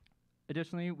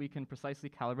 Additionally, we can precisely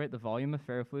calibrate the volume of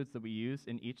ferrofluids that we use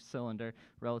in each cylinder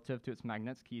relative to its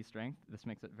magnet's key strength. This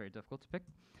makes it very difficult to pick.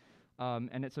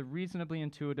 And it's a reasonably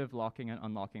intuitive locking and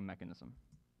unlocking mechanism.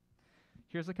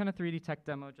 Here's a kind of 3D tech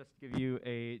demo just to give you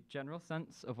a general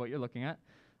sense of what you're looking at.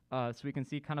 So we can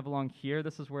see kind of along here,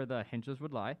 this is where the hinges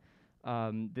would lie.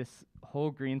 This whole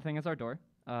green thing is our door.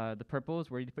 The purple is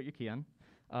where you put your key in.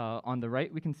 On the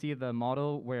right, we can see the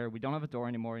model where we don't have a door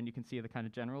anymore, and you can see the kind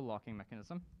of general locking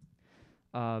mechanism.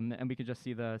 And we can just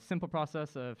see the simple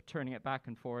process of turning it back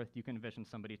and forth. You can envision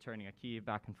somebody turning a key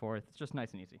back and forth. It's just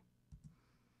nice and easy.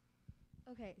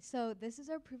 Okay, so this is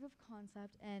our proof of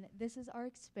concept, and this is our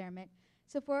experiment.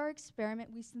 So for our experiment,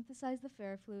 we synthesize the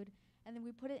ferrofluid, and then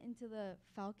we put it into the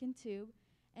Falcon tube.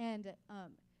 And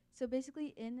so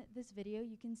basically in this video,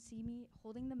 you can see me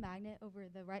holding the magnet over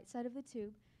the right side of the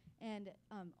tube, and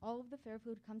all of the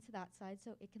ferrofluid comes to that side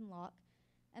so it can lock.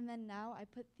 And then now I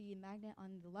put the magnet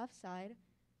on the left side,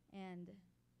 and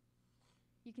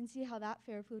you can see how that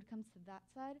ferrofluid comes to that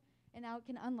side, and now it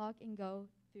can unlock and go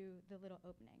through the little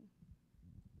opening.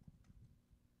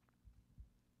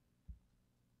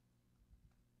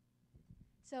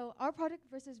 So our product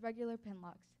versus regular pin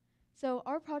locks. So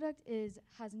our product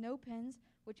has no pins,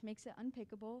 which makes it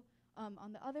unpickable.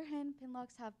 On the other hand, pin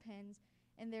locks have pins,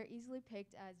 and they're easily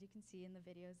picked, as you can see in the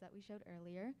videos that we showed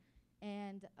earlier.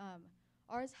 And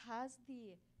ours has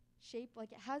the shape,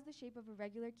 like it has the shape of a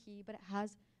regular key, but it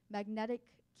has magnetic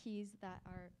keys that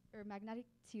are, or magnetic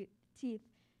teeth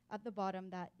at the bottom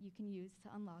that you can use to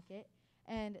unlock it.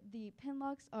 And the pin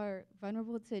locks are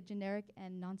vulnerable to generic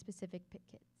and non-specific pick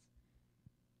kits.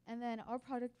 And then our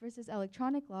product versus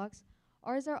electronic locks,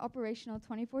 ours are operational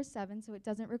 24/7, so it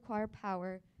doesn't require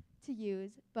power to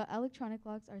use, but electronic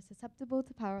locks are susceptible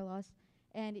to power loss,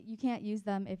 and you can't use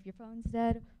them if your phone's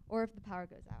dead or if the power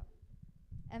goes out.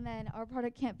 And then our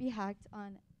product can't be hacked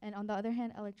and on the other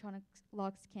hand, electronic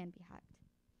locks can be hacked.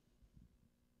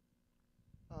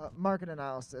 Market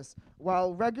analysis.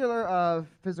 While regular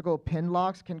physical pin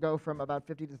locks can go from about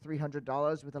 $50 to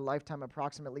 $300 with a lifetime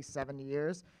approximately 7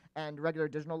 years, and regular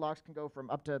digital locks can go from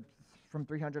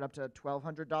 $300 up to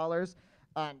 $1,200,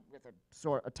 with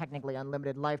a technically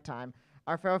unlimited lifetime.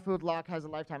 Our ferrofluid lock has a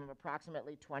lifetime of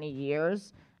approximately 20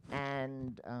 years,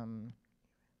 and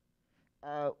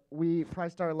we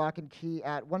priced our lock and key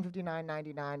at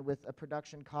 $159.99 with a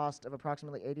production cost of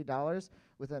approximately $80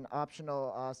 with an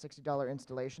optional $60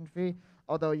 installation fee,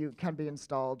 although you can be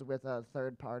installed with a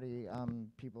third-party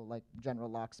people like general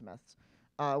locksmiths.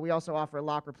 We also offer a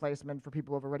lock replacement for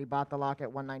people who have already bought the lock at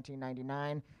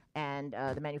 $119.99, and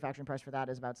the manufacturing price for that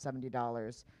is about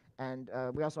 $70. And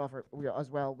we also offer,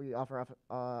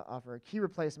 offer a key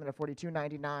replacement of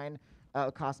 $42.99,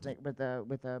 costing with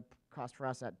a cost for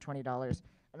us at $20,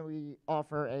 and we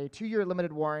offer a 2-year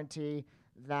limited warranty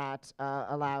that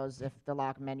allows, if the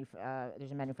lock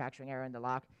there's a manufacturing error in the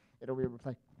lock, it'll be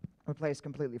replaced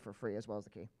completely for free, as well as the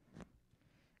key.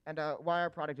 And why our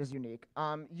product is unique.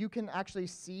 You can actually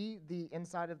see the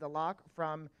inside of the lock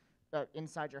from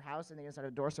inside your house and the inside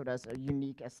of the door, so it has a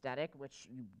unique aesthetic, which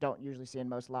you don't usually see in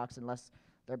most locks unless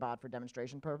they're bought for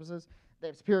demonstration purposes. They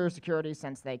have superior security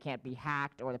since they can't be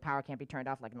hacked or the power can't be turned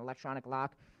off like an electronic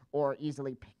lock, or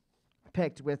easily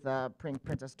picked with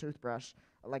Princess toothbrush,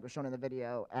 like was shown in the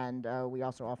video, and we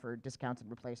also offer discounted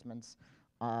replacements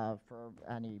for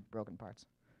any broken parts.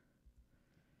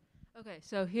 Okay,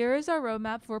 so here is our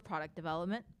roadmap for product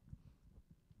development.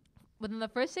 Within the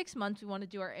first 6 months, we want to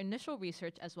do our initial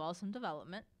research as well as some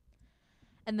development.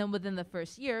 And then within the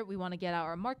first year, we want to get out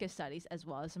our market studies as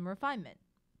well as some refinement.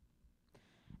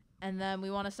 And then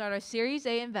we want to start our Series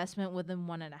A investment within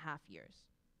 1.5 years.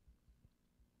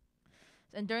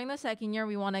 And during the second year,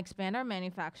 we want to expand our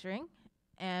manufacturing,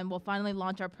 and we'll finally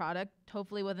launch our product,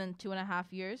 hopefully within 2.5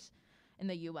 years in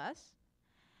the US.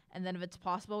 And then if it's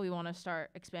possible, we want to start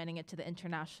expanding it to the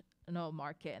international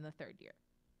market in the third year.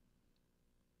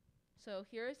 So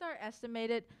here's our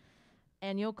estimated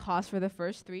annual cost for the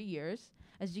first 3 years.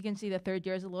 As you can see, the third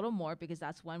year is a little more because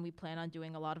that's when we plan on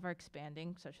doing a lot of our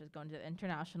expanding, such as going to the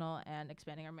international and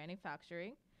expanding our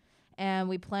manufacturing. And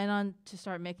we plan on to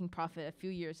start making profit a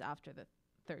few years after the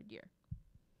third year.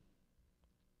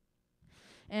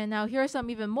 And now here are some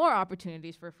even more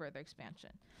opportunities for further expansion.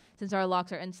 Since our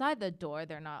locks are inside the door,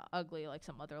 they're not ugly like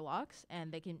some other locks,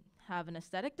 and they can have an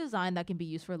aesthetic design that can be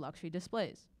used for luxury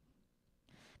displays.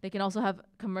 They can also have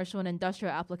commercial and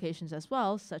industrial applications as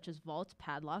well, such as vaults,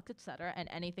 padlocks, etc., and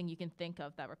anything you can think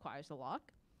of that requires a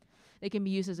lock. They can be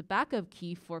used as a backup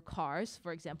key for cars.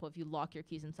 For example, if you lock your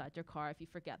keys inside your car, if you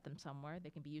forget them somewhere,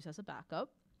 they can be used as a backup.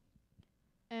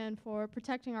 And for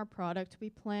protecting our product, we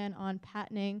plan on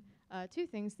patenting 2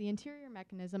 things: the interior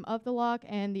mechanism of the lock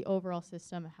and the overall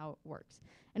system, how it works.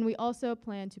 And we also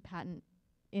plan to patent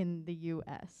in the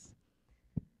US.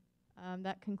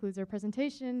 That concludes our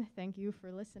presentation. Thank you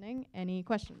for listening. Any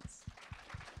questions?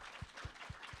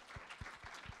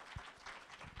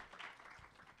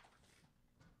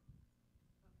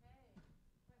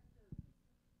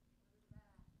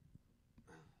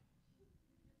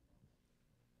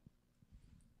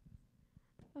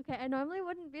 Okay, I normally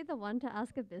wouldn't be the one to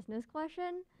ask a business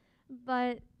question,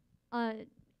 but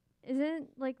isn't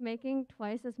like making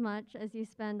twice as much as you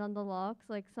spend on the locks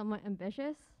like somewhat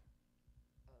ambitious?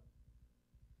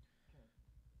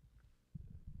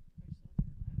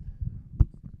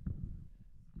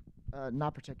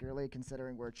 Not particularly,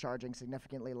 considering we're charging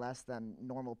significantly less than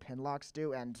normal pin locks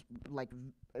do, and like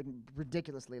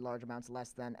ridiculously large amounts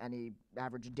less than any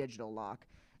average digital lock.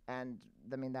 And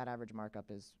I mean that average markup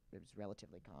is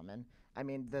relatively common. I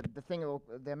mean the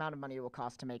amount of money it will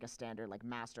cost to make a standard like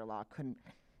master lock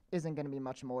isn't going to be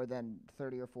much more than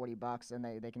 $30 or $40, and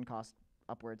they can cost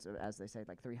upwards of, as they say,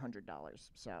 like $300.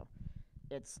 So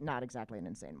it's not exactly an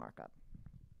insane markup.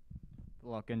 The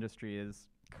lock industry is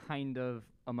kind of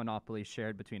a monopoly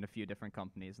shared between a few different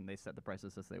companies, and they set the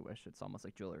prices as they wish. It's almost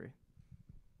like jewelry.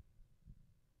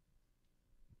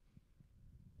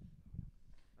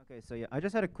 Okay, so yeah, I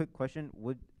just had a quick question.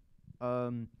 Would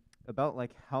about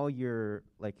like how your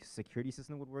like security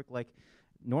system would work. Like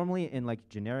normally in like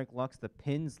generic locks, the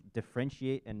pins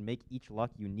differentiate and make each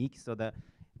lock unique, so that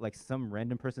like some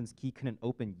random person's key couldn't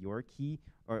open your key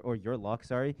or your lock.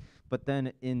 Sorry, but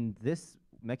then in this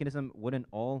mechanism, wouldn't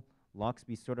all locks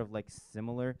be sort of like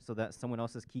similar, so that someone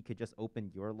else's key could just open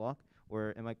your lock?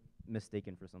 Or am I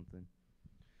mistaken for something?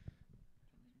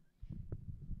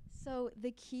 So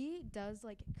the key does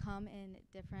like come in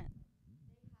different.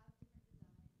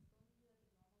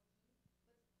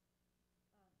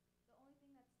 The only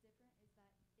thing that's different is that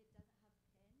it doesn't have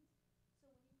pins. So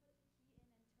when you put the key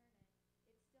in and turn it, it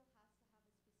still has to have a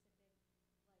specific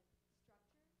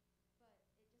like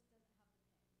structure, but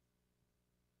it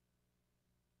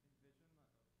just doesn't have the pins.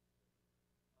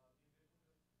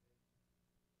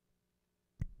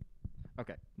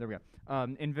 Okay, there we go.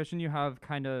 Envision you have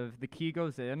kind of the key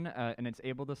goes in, and it's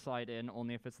able to slide in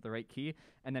only if it's the right key.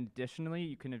 And then additionally,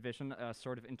 you can envision a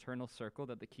sort of internal circle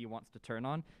that the key wants to turn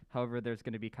on. However, there's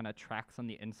going to be kind of tracks on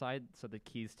the inside, so the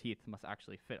key's teeth must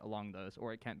actually fit along those,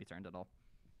 or it can't be turned at all.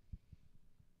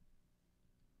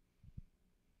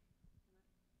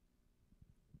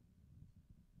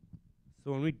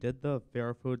 So when we did the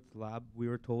Fairfoods lab, we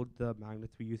were told the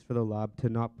magnets we used for the lab to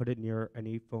not put it near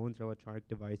any phones or electronic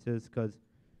devices because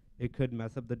it could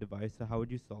mess up the device. So how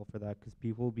would you solve for that? Because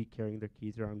people will be carrying their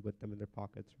keys around with them in their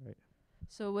pockets, right?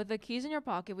 So with the keys in your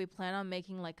pocket, we plan on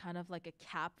making like kind of like a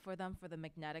cap for them for the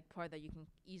magnetic part that you can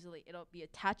easily, it'll be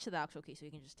attached to the actual key, so you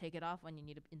can just take it off when you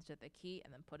need to insert the key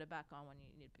and then put it back on when you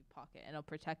need to pocket, and it'll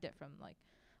protect it from like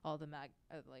all the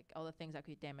all the things that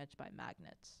could be damaged by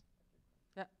magnets.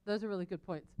 Yeah, those are really good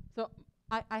points. So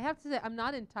I have to say I'm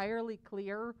not entirely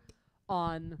clear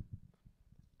on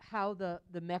how the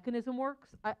mechanism works.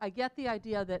 I get the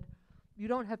idea that you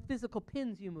don't have physical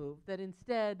pins you move, that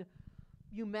instead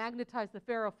you magnetize the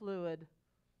ferrofluid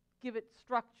give it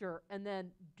structure, and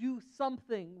then do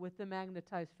something with the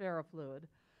magnetized ferrofluid.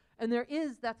 And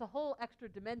that's a whole extra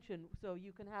dimension, so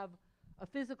you can have a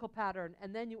physical pattern,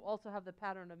 and then you also have the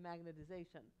pattern of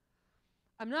magnetization.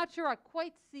 I'm not sure I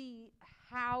quite see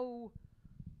how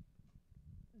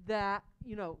that,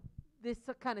 this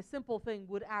kind of simple thing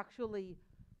would actually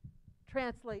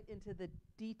translate into the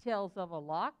details of a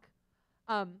lock.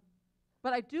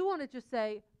 But I do want to just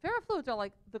say, ferrofluids are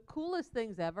like the coolest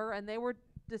things ever, and they were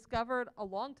discovered a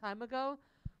long time ago.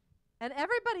 And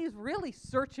everybody's really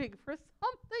searching for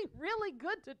something really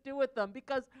good to do with them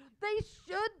because they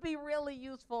should be really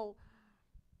useful,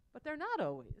 but they're not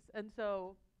always. And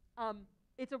so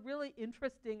it's a really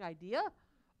interesting idea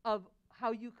of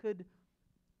how you could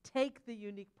take the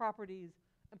unique properties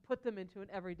and put them into an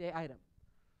everyday item.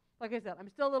 Like I said, I'm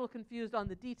still a little confused on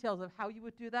the details of how you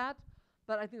would do that,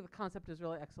 but I think the concept is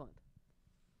really excellent.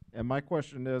 And my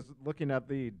question is, looking at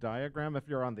the diagram, if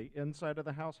you're on the inside of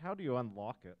the house, how do you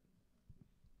unlock it?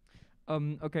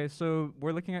 Okay, so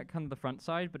we're looking at kind of the front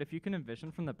side, but if you can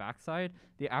envision from the back side,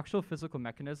 the actual physical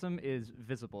mechanism is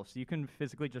visible. So you can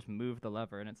physically just move the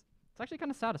lever, and it's actually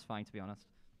kind of satisfying, to be honest.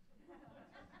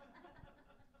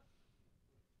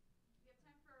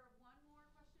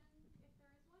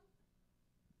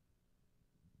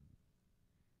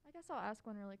 I guess I'll ask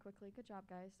one really quickly. Good job,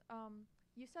 guys.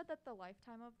 You said that the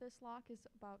lifetime of this lock is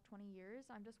about 20 years.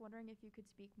 I'm just wondering if you could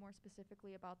speak more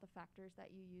specifically about the factors that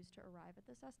you use to arrive at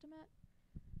this estimate.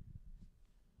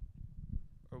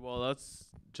 Well, that's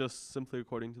just simply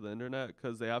according to the internet,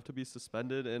 because they have to be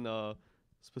suspended in a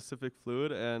specific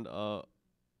fluid, and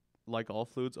like all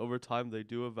fluids, over time they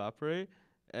do evaporate,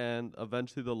 and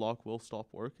eventually the lock will stop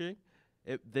working.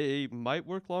 They might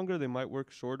work longer, they might work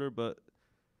shorter, but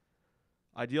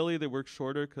ideally they work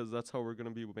shorter because that's how we're going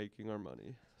to be making our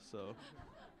money. So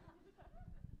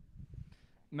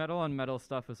Metal on metal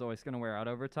stuff is always going to wear out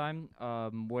over time.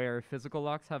 Where physical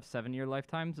locks have 7-year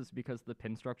lifetimes is because the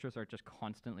pin structures are just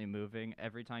constantly moving.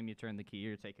 Every time you turn the key,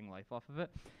 you're taking life off of it.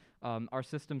 Our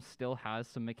system still has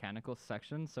some mechanical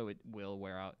sections, so it will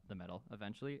wear out the metal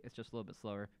eventually. It's just a little bit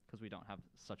slower because we don't have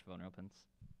such vulnerable pins.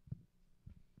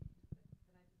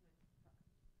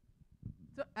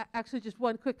 So actually, just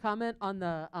one quick comment on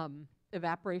the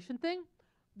evaporation thing.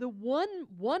 The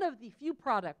one of the few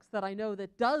products that I know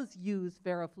that does use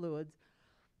ferrofluids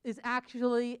is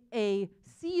actually a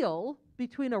seal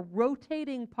between a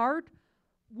rotating part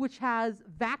which has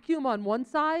vacuum on one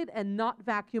side and not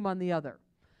vacuum on the other.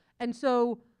 And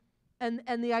so, and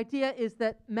the idea is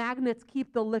that magnets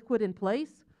keep the liquid in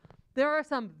place. There are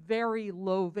some very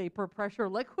low vapor pressure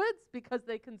liquids because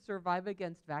they can survive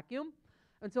against vacuum.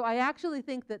 And so I actually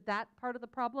think that that part of the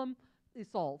problem is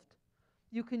solved.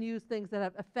 You can use things that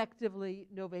have effectively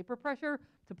no vapor pressure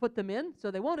to put them in,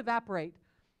 so they won't evaporate.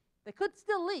 They could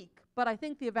still leak, but I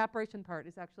think the evaporation part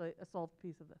is actually a solved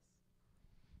piece of this.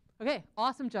 Okay,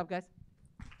 awesome job, guys.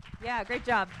 Yeah, great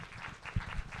job.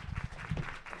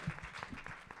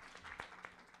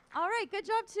 All right, good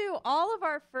job to all of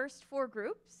our first 4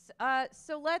 groups.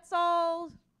 So let's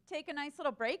all take a nice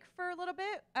little break for a little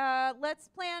bit. Let's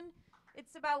plan.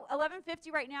 It's about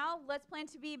 11:50 right now. Let's plan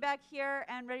to be back here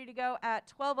and ready to go at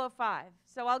 12:05.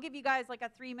 So I'll give you guys like a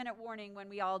 3-minute warning when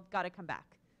we all got to come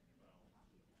back.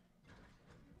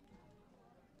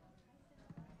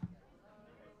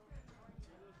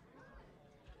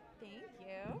 Thank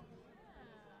you.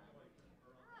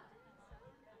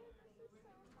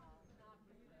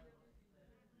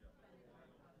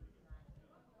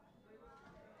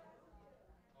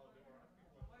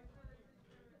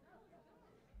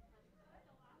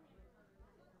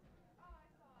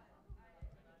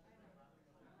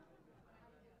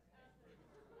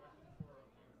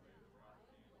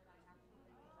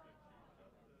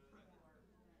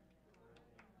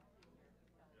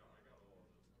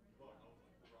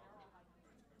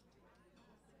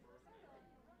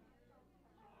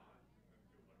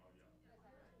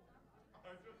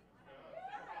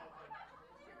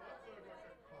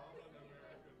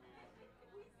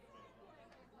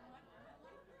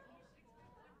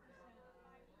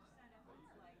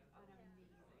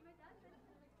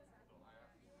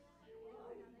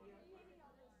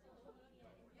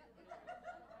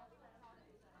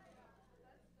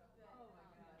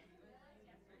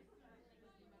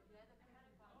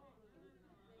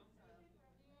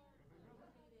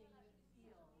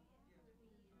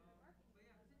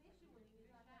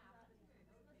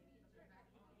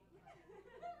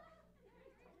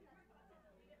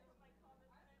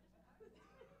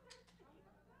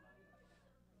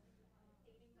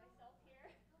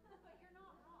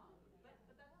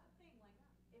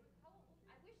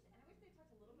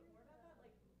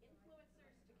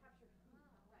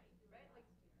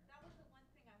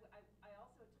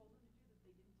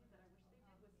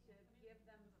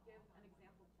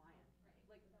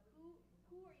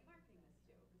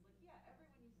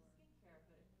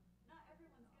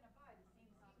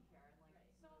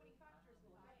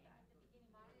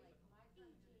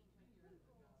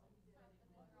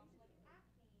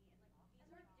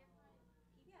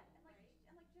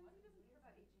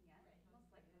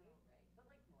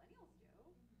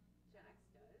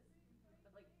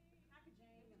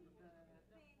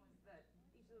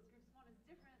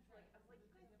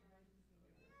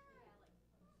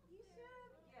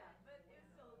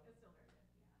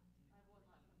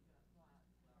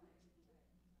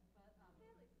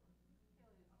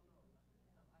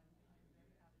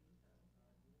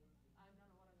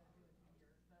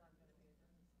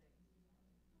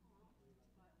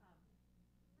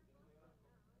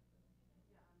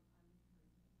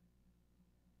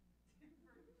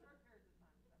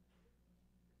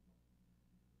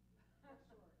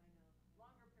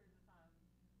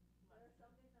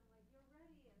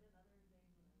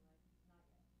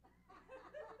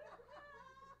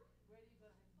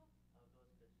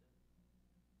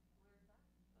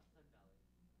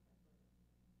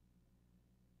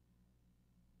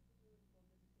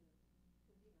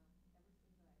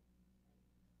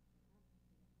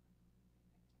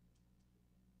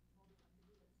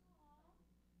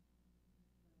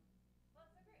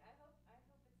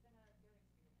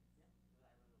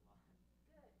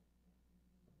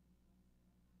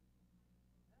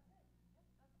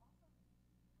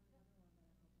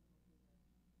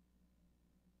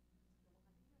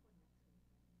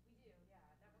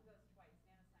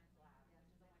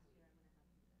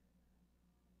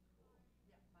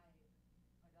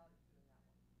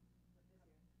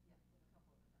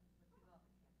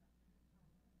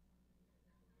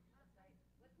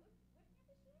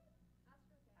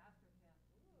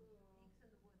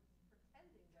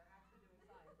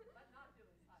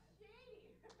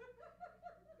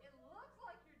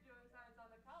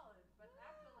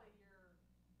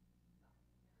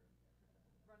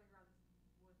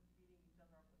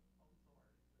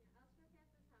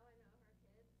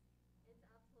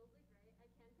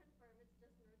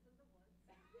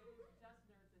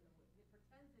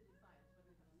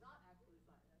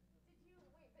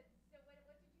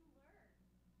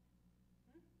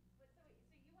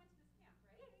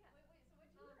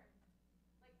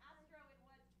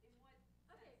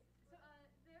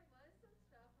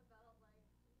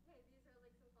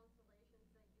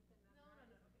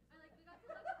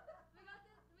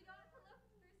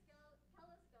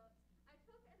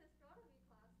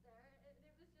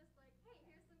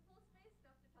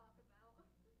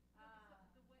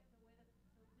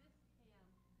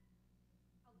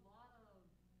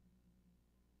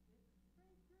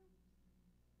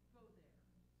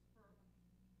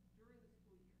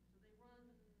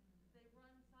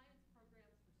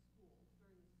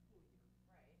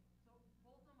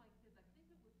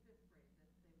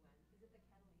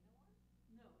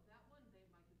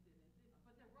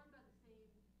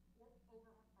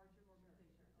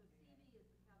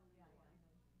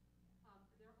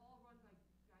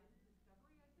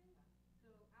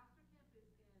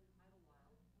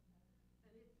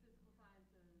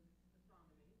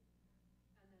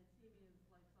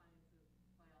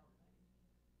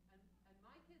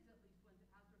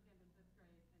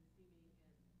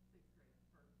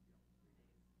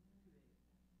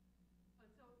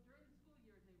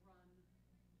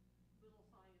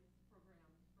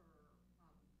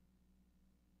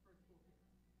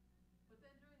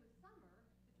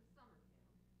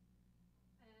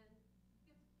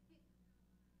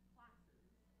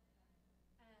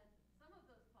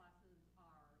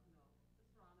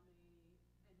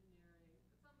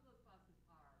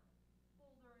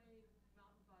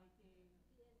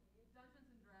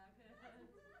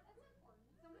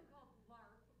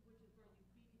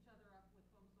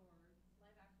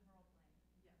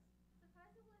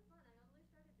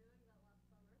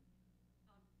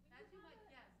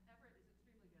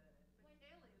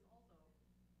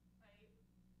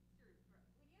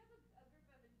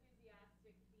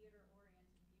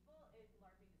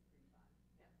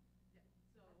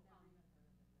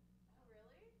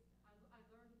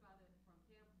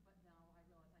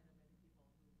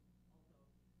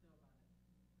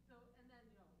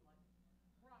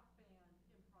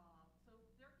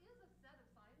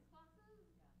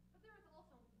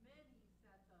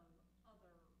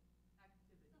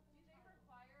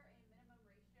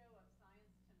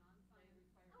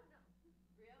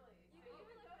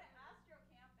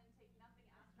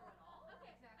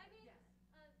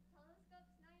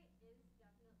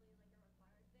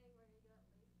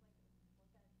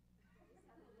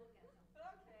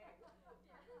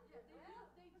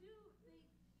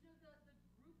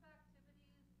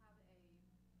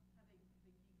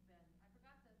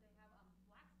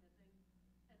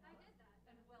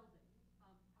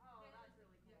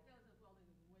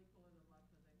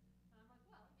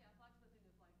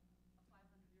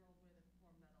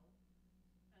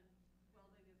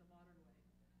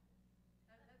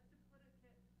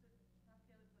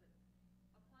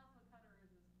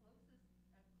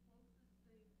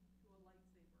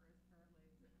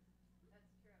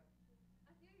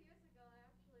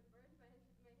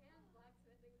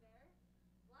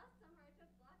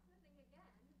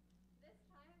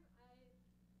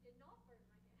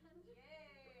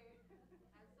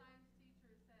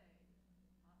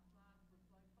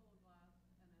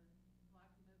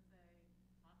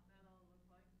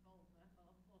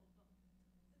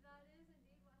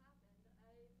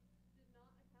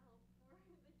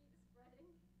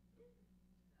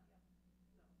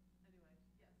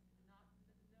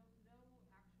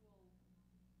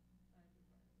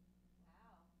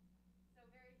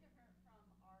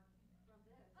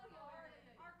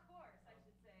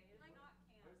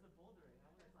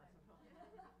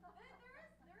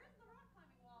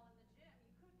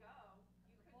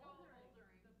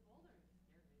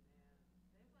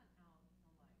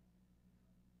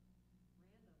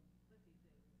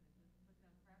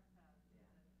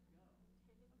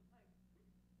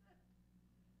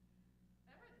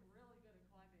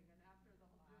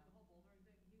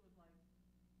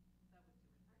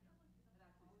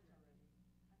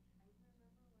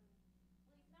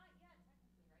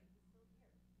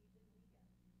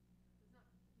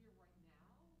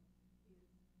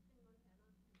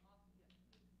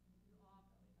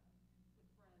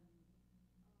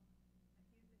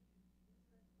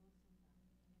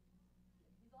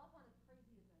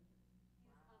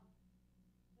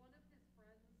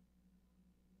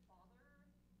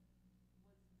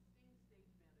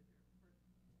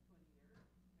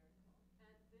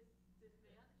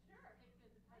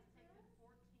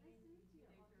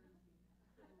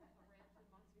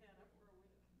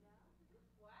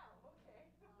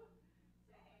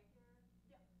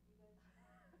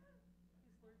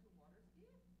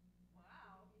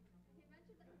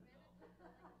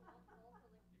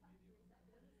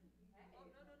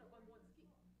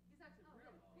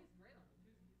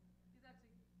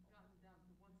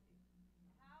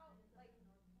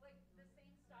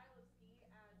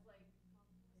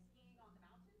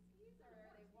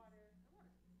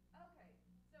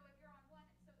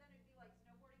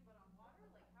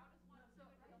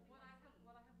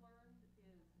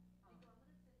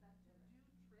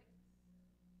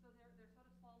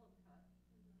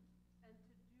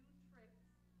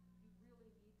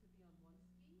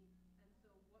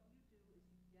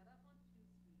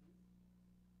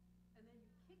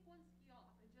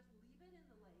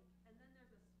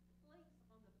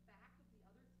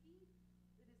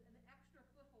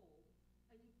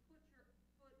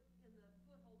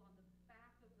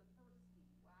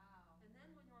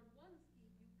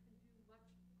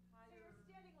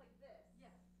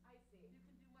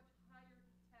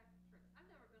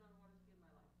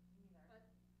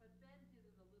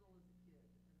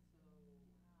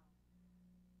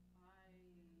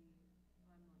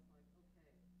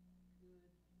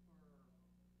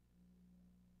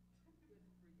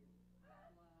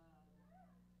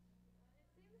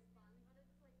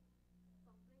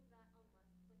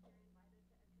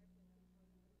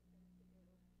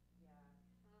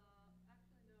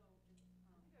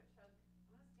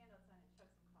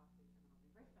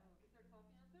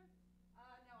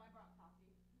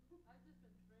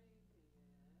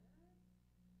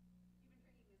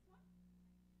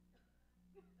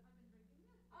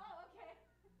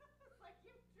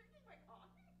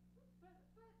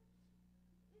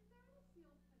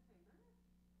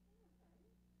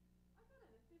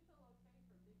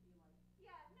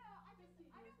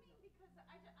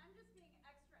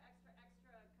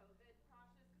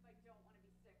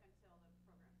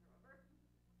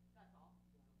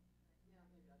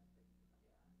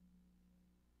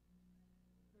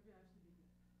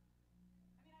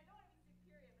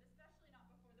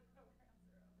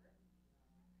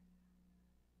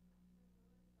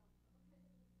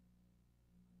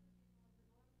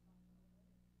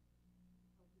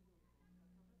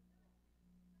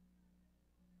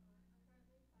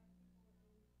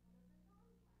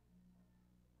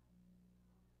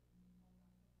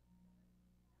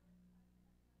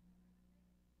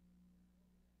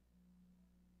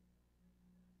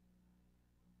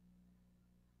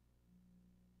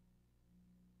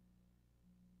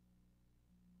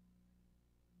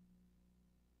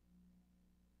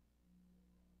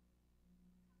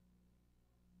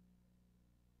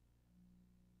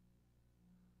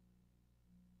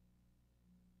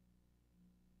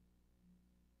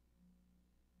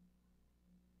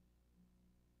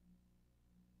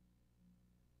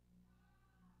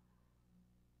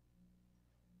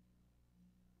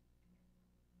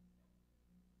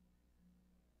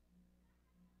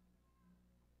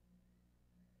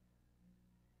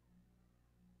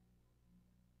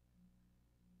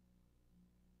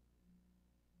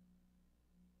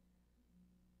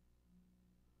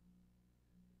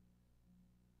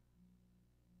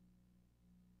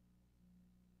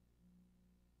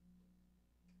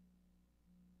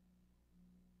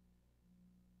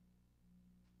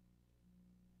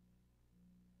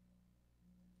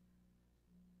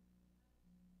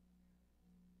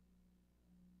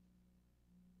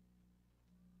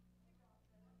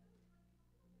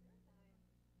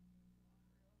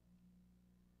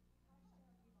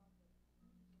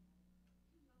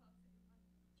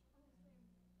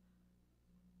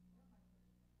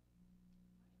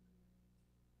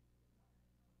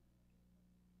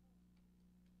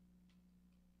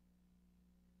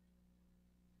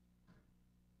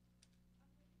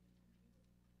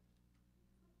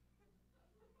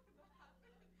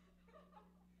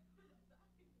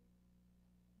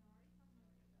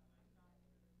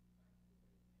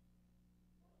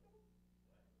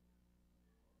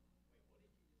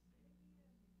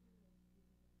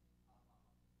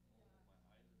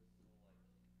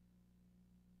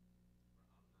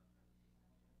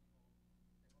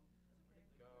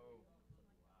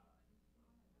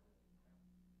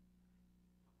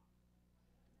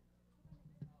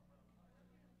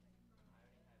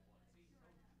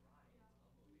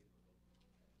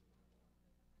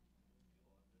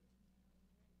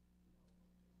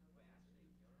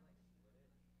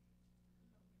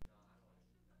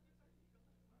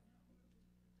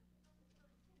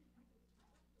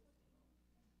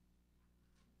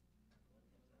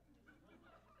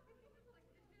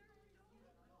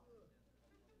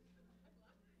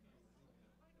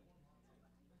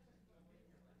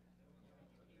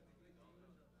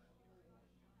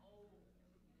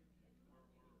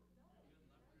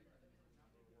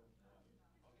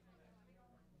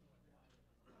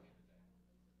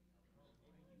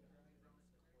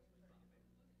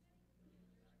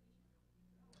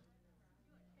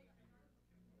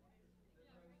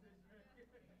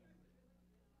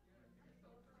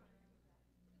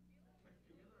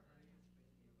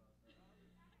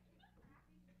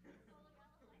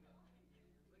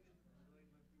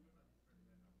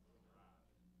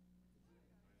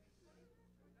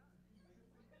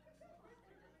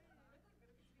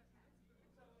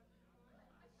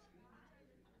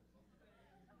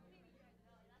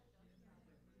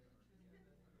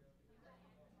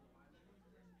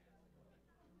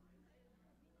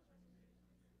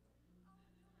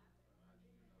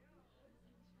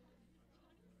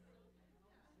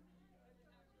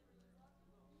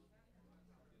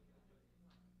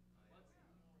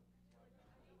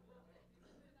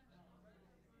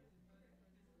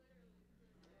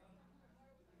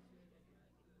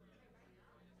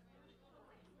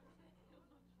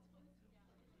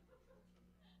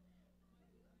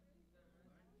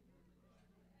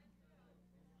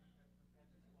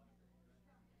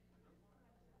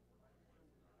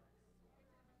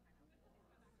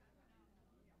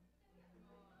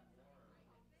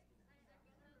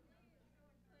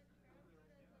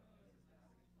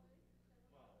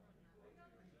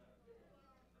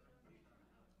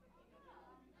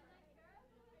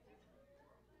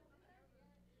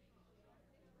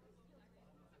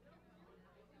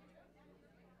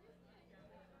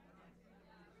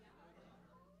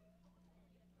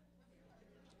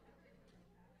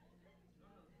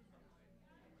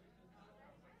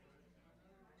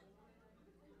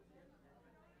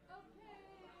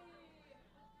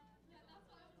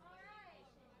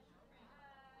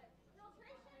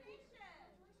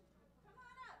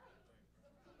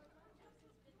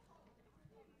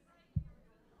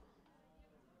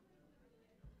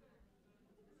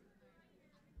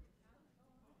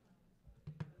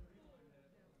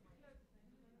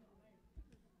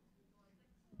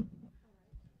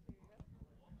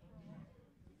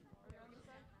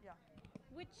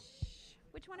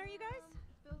 Which one are you guys?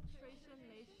 Filtration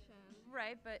Nation.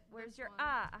 Right, but where's This your one.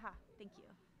 aha? Thank you.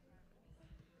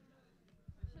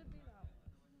 Should be that one.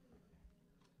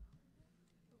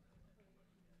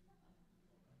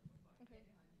 Okay.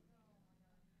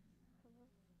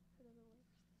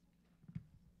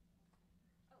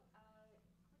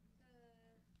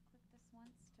 Click this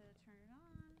once to turn it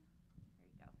on. There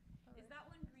you go. Is that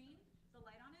one green? The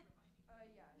light on it?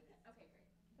 Yeah. Okay,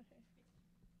 great.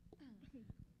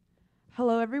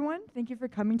 Hello, everyone. Thank you for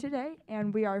coming today.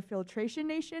 And we are Filtration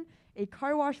Nation, a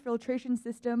car wash filtration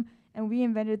system, and we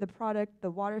invented the product,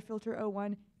 the Water Filter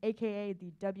 01, aka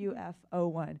the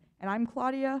WF01. And I'm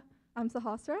Claudia. I'm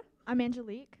Sahasra. I'm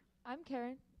Angelique. I'm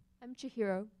Karen. I'm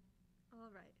Chihiro. All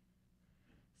right.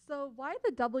 So why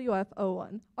the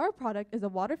WF01? Our product is a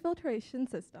water filtration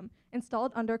system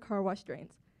installed under car wash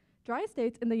drains. Dry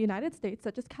states in the United States,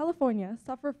 such as California,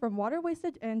 suffer from water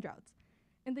wastage and droughts.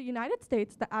 In the United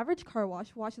States, the average car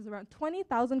wash washes around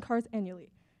 20,000 cars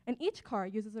annually, and each car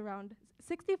uses around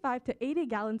 65 to 80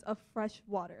 gallons of fresh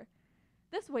water.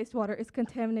 This wastewater is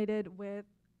contaminated with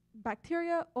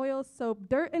bacteria, oils, soap,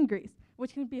 dirt, and grease,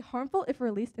 which can be harmful if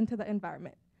released into the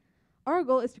environment. Our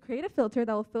goal is to create a filter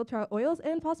that will filter out oils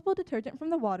and possible detergent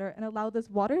from the water and allow this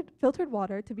filtered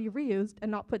water to be reused and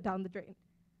not put down the drain.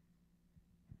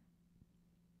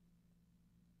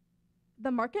 The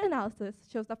market analysis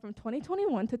shows that from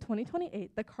 2021 to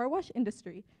 2028, the car wash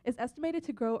industry is estimated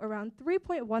to grow around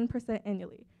 3.1%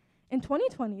 annually. In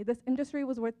 2020, this industry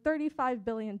was worth $35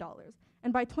 billion,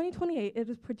 and by 2028, it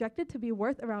is projected to be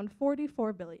worth around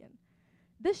 $44 billion.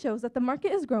 This shows that the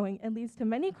market is growing and leads to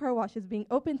many car washes being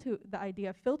open to the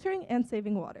idea of filtering and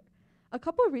saving water. A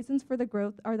couple of reasons for the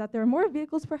growth are that there are more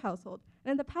vehicles per household,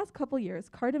 and in the past couple years,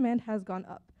 car demand has gone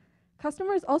up.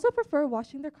 Customers also prefer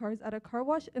washing their cars at a car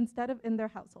wash instead of in their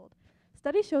household.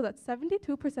 Studies show that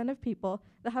 72% of people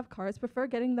that have cars prefer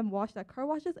getting them washed at car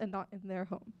washes and not in their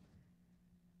home.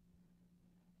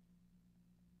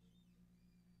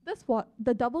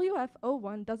 The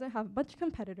WF01 doesn't have much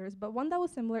competitors, but one that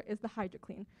was similar is the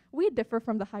HydroClean. We differ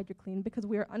from the HydroClean because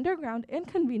we are underground and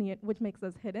convenient, which makes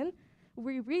us hidden.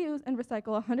 We reuse and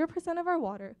recycle 100% of our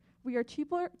water. We are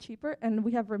cheaper, and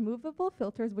we have removable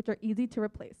filters which are easy to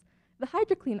replace. The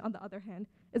HydroClean, on the other hand,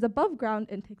 is above ground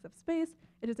and takes up space.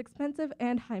 It is expensive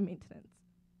and high maintenance.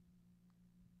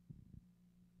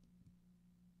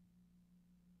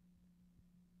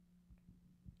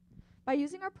 By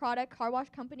using our product, car wash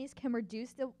companies can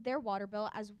reduce their water bill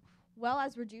as well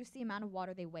as reduce the amount of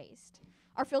water they waste.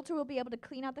 Our filter will be able to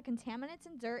clean out the contaminants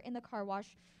and dirt in the car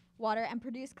wash water and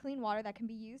produce clean water that can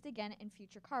be used again in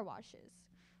future car washes.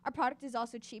 Our product is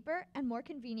also cheaper and more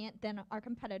convenient than our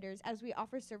competitors as we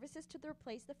offer services to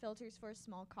replace the filters for a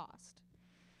small cost.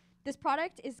 This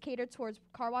product is catered towards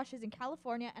car washes in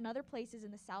California and other places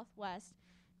in the Southwest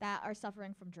that are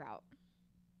suffering from drought.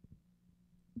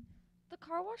 The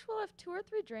car wash will have 2 or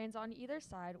 3 drains on either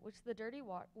side, which the dirty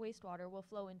wastewater will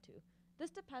flow into.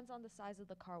 This depends on the size of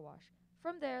the car wash.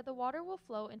 From there, the water will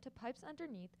flow into pipes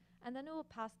underneath, and then it will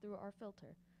pass through our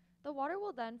filter. The water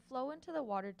will then flow into the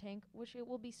water tank, which it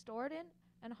will be stored in,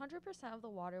 and 100% of the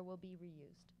water will be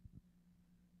reused.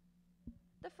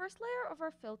 The first layer of our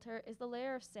filter is the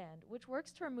layer of sand, which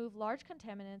works to remove large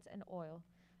contaminants and oil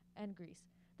and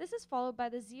grease. This is followed by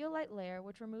the zeolite layer,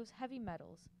 which removes heavy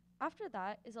metals. After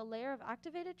that is a layer of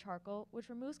activated charcoal, which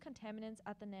removes contaminants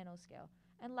at the nanoscale.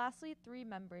 And lastly, 3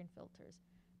 membrane filters.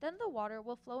 Then the water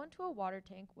will flow into a water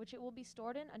tank, which it will be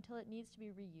stored in until it needs to be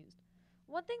reused.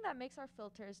 One thing that makes our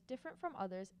filters different from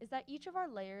others is that each of our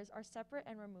layers are separate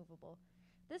and removable.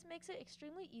 This makes it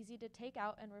extremely easy to take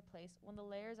out and replace when the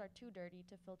layers are too dirty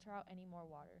to filter out any more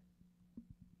water.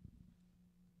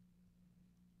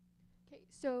 Okay,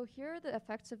 so here are the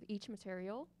effects of each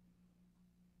material.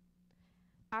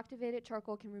 Activated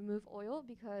charcoal can remove oil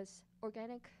because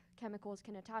organic chemicals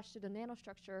can attach to the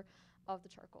nanostructure of the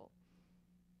charcoal.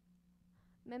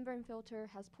 Membrane filter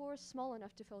has pores small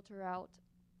enough to filter out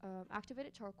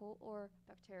activated charcoal or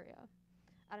bacteria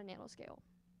at a nanoscale.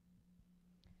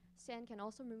 Sand can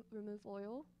also remove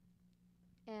oil,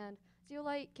 and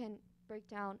zeolite can break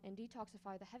down and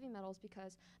detoxify the heavy metals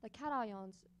because the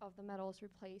cations of the metals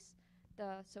replace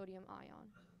the sodium ion.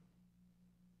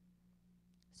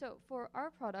 So for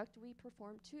our product, we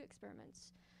performed 2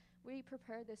 experiments. We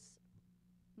prepared this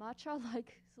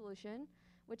matcha-like solution,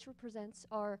 which represents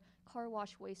our car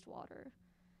wash wastewater.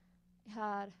 It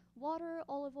had water,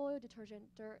 olive oil, detergent,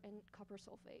 dirt, and copper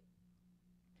sulfate.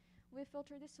 We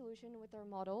filtered this solution with our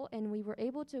model, and we were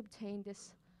able to obtain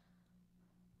this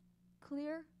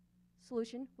clear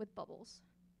solution with bubbles.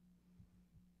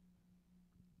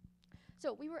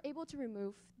 So we were able to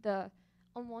remove the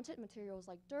unwanted materials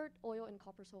like dirt, oil, and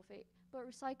copper sulfate, but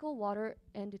recycle water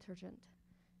and detergent.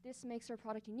 This makes our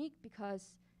product unique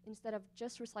because instead of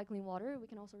just recycling water, we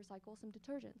can also recycle some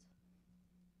detergent.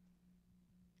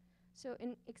 So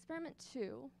in experiment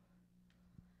 2,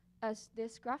 as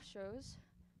this graph shows,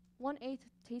 1/8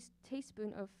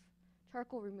 teaspoon of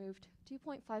charcoal removed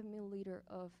 2.5 milliliter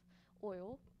of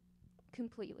oil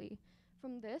completely.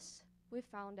 From this, we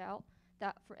found out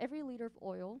that for every liter of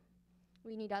oil,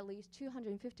 we need at least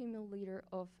 250 milliliter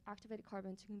of activated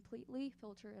carbon to completely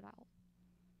filter it out.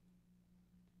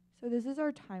 So this is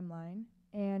our timeline,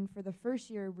 and for the first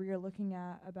year, we are looking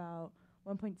at about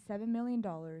 $1.7 million,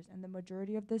 and the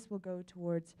majority of this will go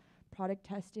towards product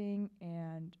testing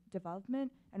and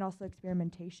development, and also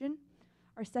experimentation.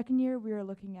 Our second year, we are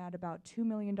looking at about $2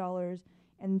 million,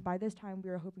 and by this time, we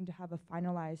are hoping to have a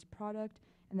finalized product,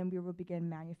 and then we will begin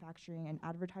manufacturing and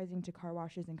advertising to car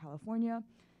washes in California.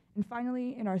 And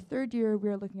finally, in our third year, we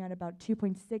are looking at about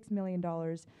 $2.6 million,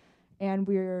 and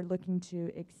we are looking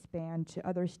to expand to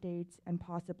other states and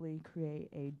possibly create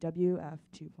a WF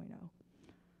 2.0.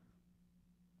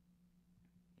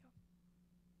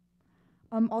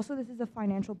 Also, this is a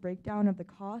financial breakdown of the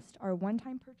cost. Our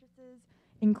one-time purchases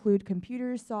include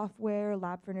computers, software,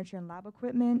 lab furniture, and lab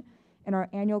equipment. And our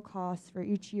annual costs for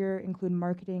each year include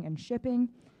marketing and shipping.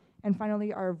 And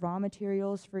finally, our raw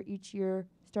materials for each year,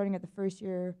 starting at the first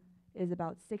year, is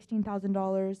about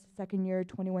 $16,000, second year,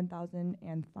 $21,000,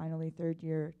 and finally, third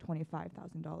year,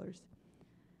 $25,000.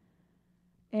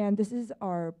 And this is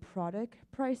our product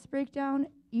price breakdown.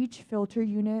 Each filter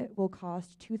unit will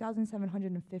cost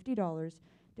 $2,750.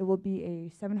 There will be a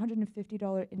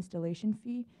 $750 installation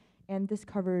fee, and this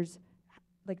covers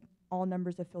like all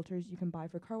numbers of filters you can buy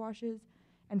for car washes.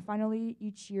 And finally,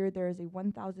 each year there is a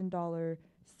 $1,000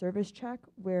 service check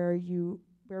where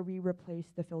we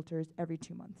replace the filters every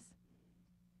 2 months.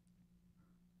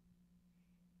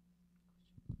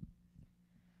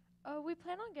 We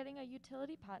plan on getting a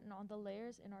utility patent on the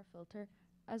layers in our filter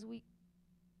as we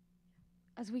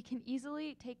can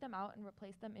easily take them out and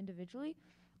replace them individually.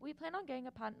 We plan on getting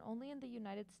a patent only in the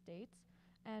United States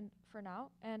and for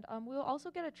now, and we will also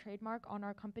get a trademark on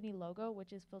our company logo,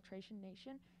 which is Filtration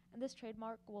Nation, and this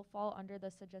trademark will fall under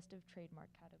the suggestive trademark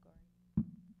category.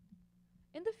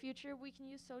 In the future, we can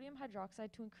use sodium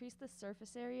hydroxide to increase the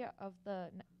surface area of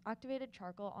the activated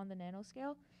charcoal on the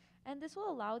nanoscale, and this will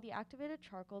allow the activated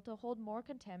charcoal to hold more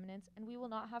contaminants, and we will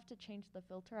not have to change the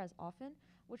filter as often,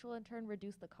 which will in turn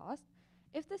reduce the cost.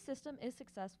 If the system is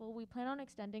successful, we plan on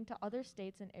extending to other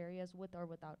states and areas with or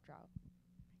without drought.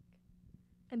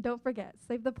 And don't forget,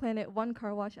 save the planet one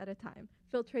car wash at a time.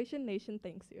 Filtration Nation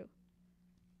thanks you.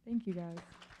 Thank you, guys.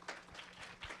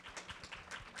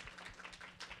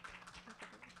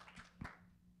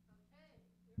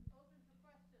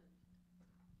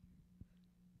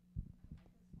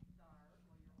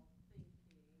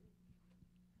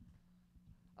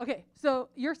 Okay, so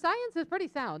your science is pretty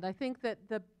sound. I think that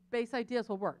the base ideas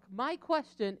will work. My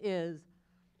question is,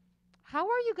 how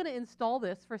are you going to install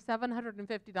this for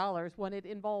 $750 when it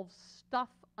involves stuff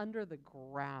under the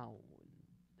ground?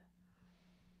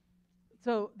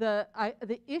 So the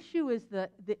issue is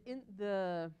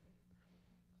the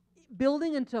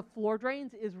building into floor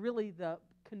drains is really the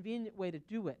convenient way to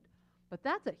do it, but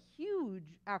that's a huge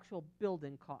actual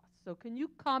building cost. So can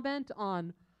you comment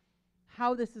on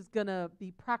how this is going to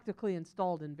be practically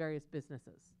installed in various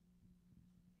businesses?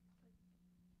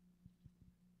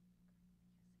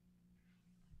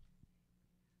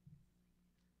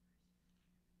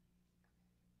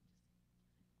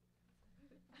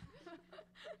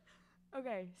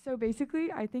 Okay, so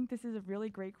basically, I think this is a really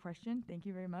great question. Thank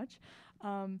you very much.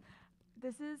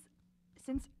 This is,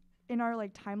 since in our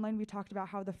timeline we talked about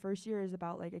how the first year is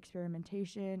about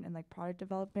experimentation and product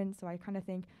development, so I kind of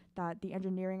think that the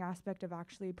engineering aspect of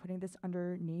actually putting this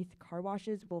underneath car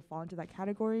washes will fall into that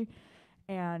category,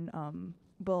 and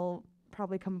we'll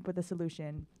probably come up with a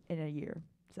solution in a year.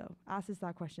 So ask us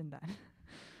that question then.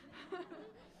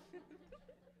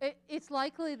 It's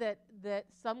likely that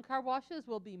some car washes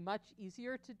will be much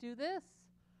easier to do this.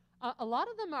 A lot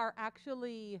of them are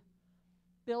actually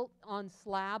built on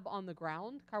slab on the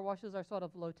ground. Car washes are sort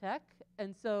of low tech,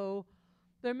 and so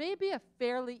there may be a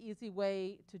fairly easy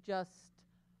way to just,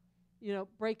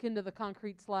 break into the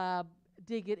concrete slab,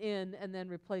 dig it in, and then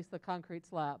replace the concrete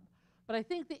slab. But I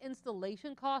think the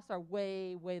installation costs are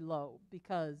way, way low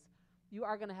because you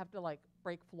are going to have to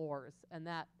break floors, and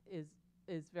that is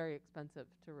very expensive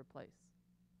to replace.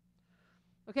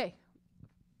 Okay,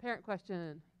 parent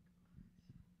question.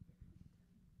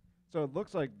 So it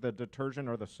looks like the detergent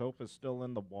or the soap is still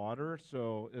in the water.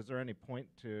 So is there any point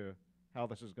to how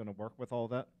this is going to work with all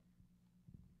that?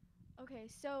 Okay,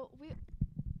 so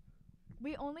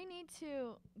we only need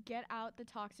to get out the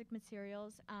toxic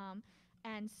materials,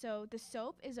 and so the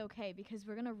soap is okay because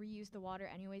we're gonna reuse the water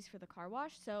anyways for the car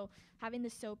wash. So having the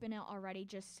soap in it already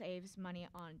just saves money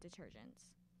on detergents.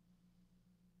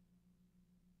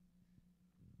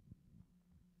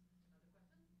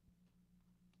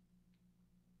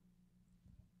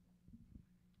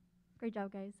 Great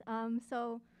job, guys.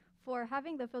 So for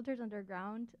having the filters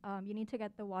underground, you need to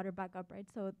get the water back up, right?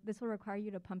 So this will require you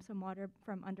to pump some water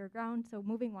from underground. So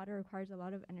moving water requires a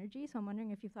lot of energy. So I'm wondering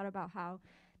if you thought about how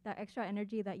that extra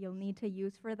energy that you'll need to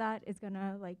use for that is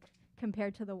gonna compare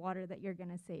to the water that you're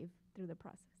gonna save through the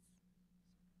process.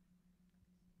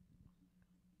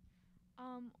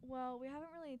 Well, we haven't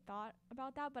really thought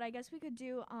about that, but I guess we could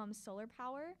do solar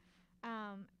power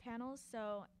panels,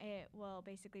 so it will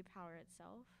basically power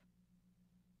itself.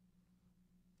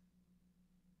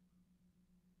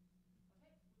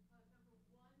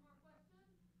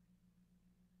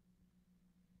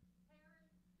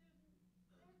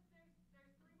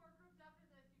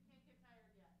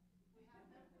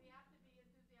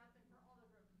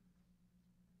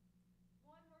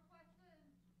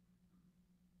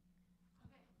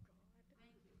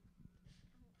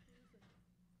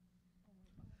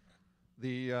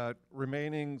 The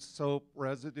remaining soap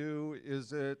residue,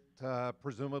 is it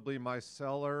presumably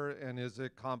micellar, and is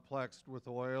it complexed with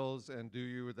oils, and do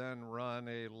you then run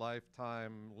a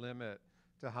lifetime limit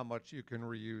to how much you can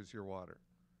reuse your water?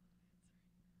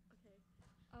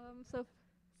 So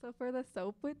for the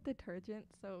soap with detergent,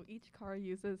 so each car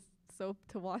uses soap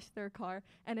to wash their car,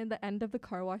 and in the end of the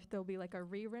car wash, there'll be like a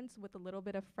re-rinse with a little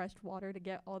bit of fresh water to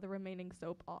get all the remaining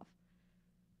soap off.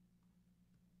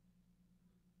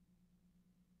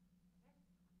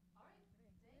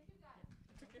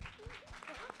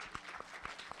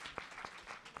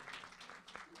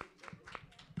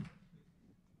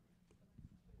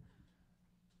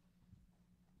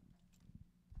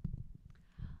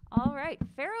 All right,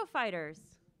 Pharaoh fighters.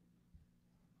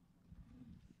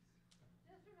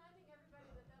 Just reminding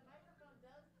everybody that that microphone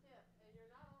does tip, and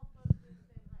you're not all supposed to be the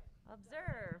same height.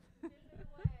 Observe. Tip it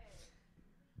away.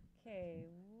 Okay,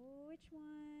 which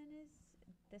one is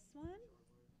this one?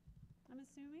 I'm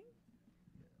assuming.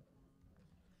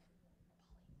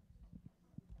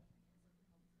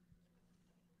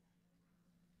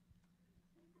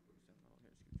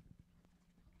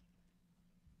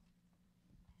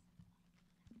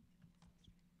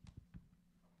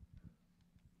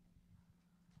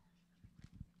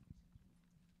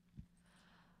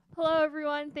 Hello,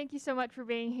 everyone. Thank you so much for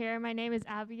being here. My name is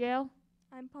Abigail.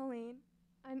 I'm Pauline.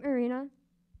 I'm Irina.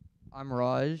 I'm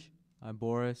Raj. I'm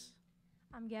Boris.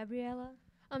 I'm Gabriella.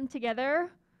 Together,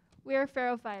 we are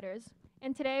Pharaoh Fighters,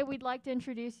 and today we'd like to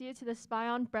introduce you to the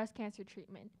Spion breast cancer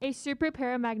treatment, a super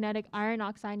paramagnetic iron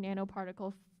oxide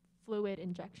nanoparticle fluid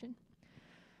injection.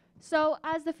 So,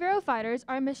 as the Pharaoh Fighters,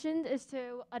 our mission is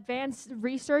to advance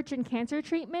research in cancer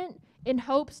treatment in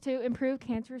hopes to improve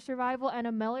cancer survival and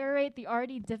ameliorate the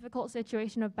already difficult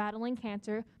situation of battling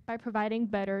cancer by providing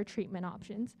better treatment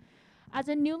options. As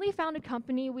a newly founded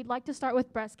company, we'd like to start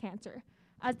with breast cancer,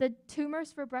 as the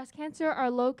tumors for breast cancer are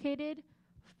located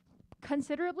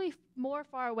considerably more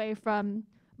far away from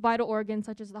vital organs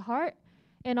such as the heart,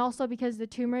 and also because the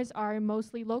tumors are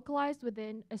mostly localized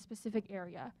within a specific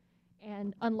area,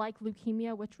 and unlike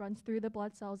leukemia, which runs through the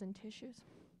blood cells and tissues.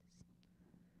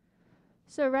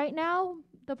 So right now,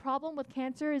 the problem with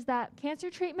cancer is that cancer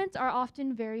treatments are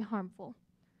often very harmful.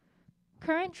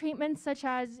 Current treatments such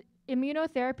as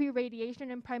immunotherapy, radiation,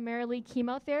 and primarily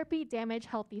chemotherapy damage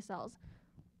healthy cells.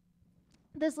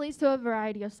 This leads to a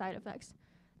variety of side effects.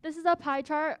 This is a pie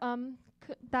chart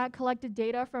that collected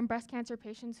data from breast cancer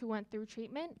patients who went through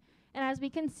treatment. And as we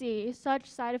can see,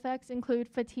 such side effects include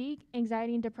fatigue,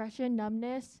 anxiety and depression,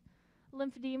 numbness,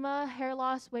 lymphedema, hair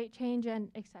loss, weight change,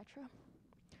 and etc.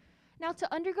 Now,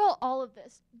 to undergo all of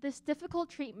this difficult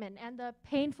treatment and the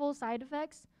painful side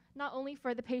effects, not only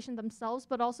for the patient themselves,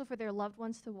 but also for their loved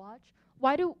ones to watch,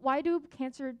 why do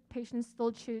cancer patients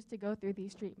still choose to go through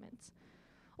these treatments?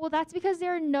 Well, that's because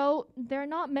there are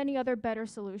not many other better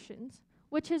solutions,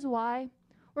 which is why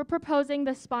we're proposing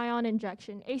the Spion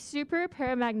injection, a super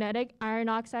paramagnetic iron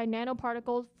oxide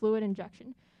nanoparticle fluid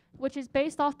injection, which is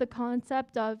based off the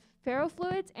concept of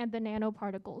ferrofluids and the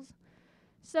nanoparticles.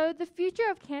 So the future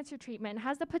of cancer treatment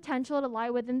has the potential to lie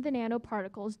within the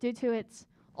nanoparticles due to its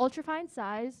ultrafine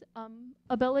size,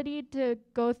 ability to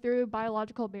go through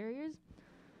biological barriers,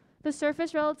 the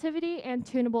surface relativity, and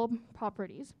tunable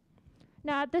properties.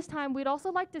 Now, at this time, we'd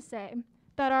also like to say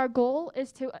that our goal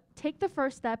is to take the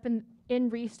first step in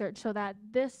research so that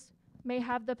this may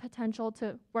have the potential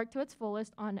to work to its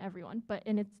fullest on everyone, but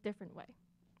in its different way.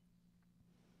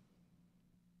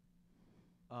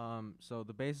 So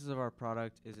the basis of our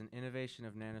product is an innovation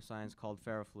of nanoscience called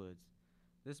ferrofluids.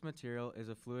 This material is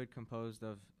a fluid composed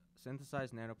of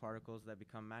synthesized nanoparticles that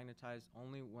become magnetized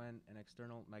only when an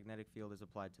external magnetic field is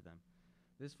applied to them.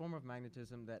 This form of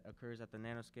magnetism that occurs at the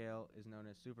nanoscale is known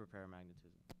as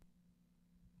superparamagnetism.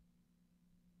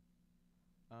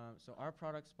 So our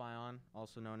product Spion,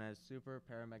 also known as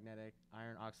superparamagnetic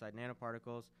iron oxide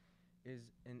nanoparticles, is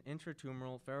an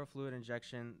intratumoral ferrofluid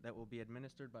injection that will be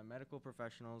administered by medical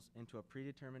professionals into a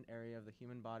predetermined area of the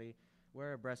human body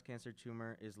where a breast cancer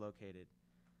tumor is located.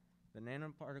 The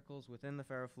nanoparticles within the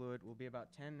ferrofluid will be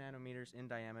about 10 nanometers in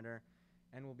diameter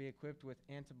and will be equipped with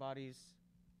antibodies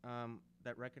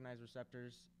that recognize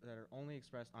receptors that are only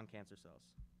expressed on cancer cells.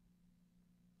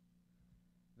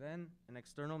 Then an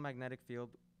external magnetic field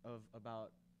of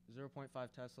about 0.5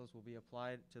 teslas will be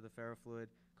applied to the ferrofluid,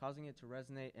 causing it to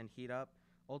resonate and heat up,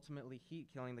 ultimately heat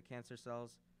killing the cancer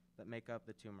cells that make up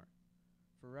the tumor.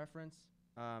 For reference,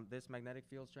 this magnetic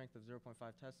field strength of 0.5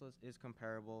 teslas is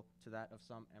comparable to that of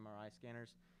some MRI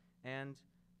scanners, and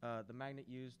the magnet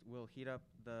used will heat up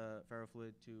the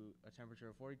ferrofluid to a temperature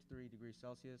of 43 degrees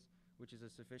Celsius, which is a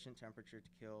sufficient temperature to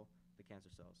kill the cancer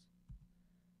cells.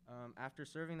 After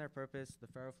serving their purpose, the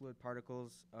ferrofluid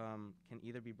particles can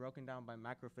either be broken down by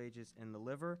macrophages in the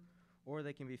liver, or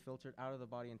they can be filtered out of the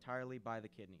body entirely by the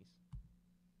kidneys.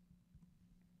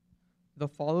 The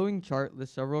following chart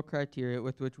lists several criteria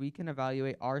with which we can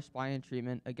evaluate our Spion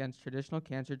treatment against traditional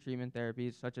cancer treatment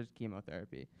therapies such as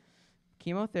chemotherapy.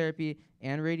 Chemotherapy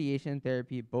and radiation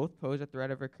therapy both pose a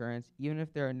threat of recurrence even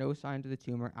if there are no signs of the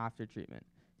tumor after treatment.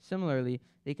 Similarly,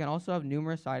 they can also have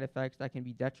numerous side effects that can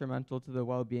be detrimental to the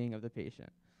well-being of the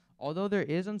patient. Although there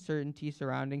is uncertainty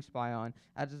surrounding Spion,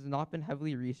 as it has not been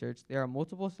heavily researched, there are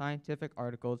multiple scientific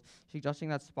articles suggesting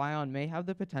that Spion may have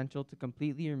the potential to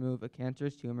completely remove a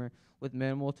cancerous tumor with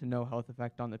minimal to no health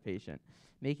effect on the patient,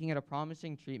 making it a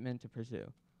promising treatment to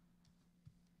pursue.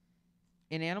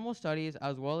 In animal studies,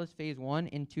 as well as phase 1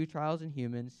 and 2 trials in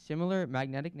humans, similar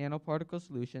magnetic nanoparticle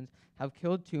solutions have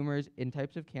killed tumors in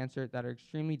types of cancer that are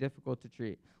extremely difficult to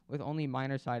treat, with only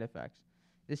minor side effects.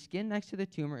 The skin next to the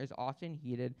tumor is often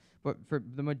heated, but for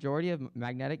the majority of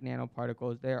magnetic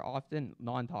nanoparticles, they are often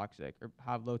non-toxic or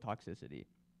have low toxicity.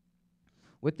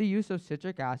 With the use of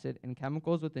citric acid and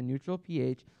chemicals with a neutral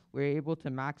pH, we're able to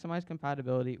maximize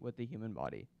compatibility with the human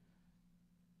body.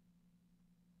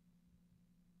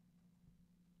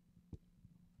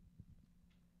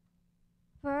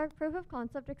 For our proof of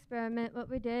concept experiment, what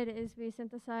we did is we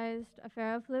synthesized a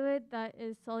ferrofluid that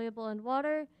is soluble in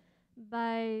water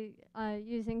by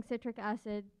using citric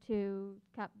acid to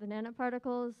cap the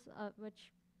nanoparticles,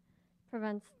 which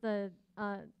prevents the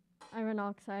iron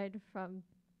oxide from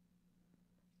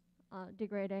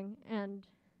degrading. And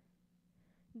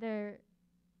they're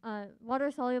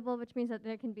water soluble, which means that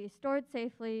they can be stored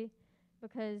safely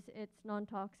because it's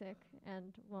non-toxic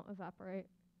and won't evaporate,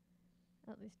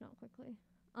 at least not quickly.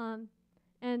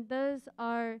 And those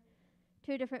are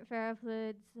two different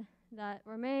ferrofluids that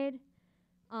were made.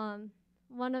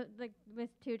 One of with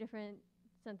two different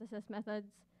synthesis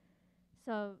methods,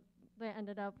 so they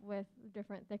ended up with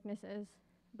different thicknesses.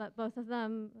 But both of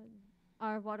them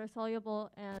are water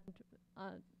soluble and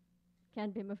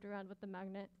can be moved around with the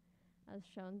magnet, as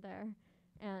shown there,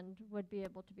 and would be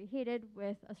able to be heated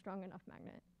with a strong enough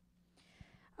magnet.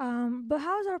 But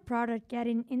how's our product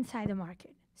getting inside the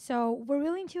market? So we're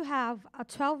willing to have a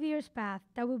 12 years path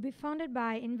that will be funded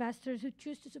by investors who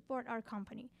choose to support our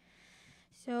company.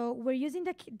 So we're using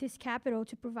this capital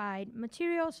to provide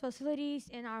materials, facilities,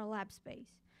 and our lab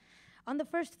space. On the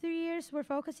first 3 years, we're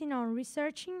focusing on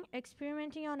researching,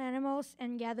 experimenting on animals,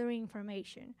 and gathering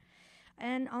information.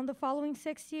 And on the following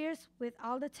 6 years, with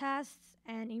all the tests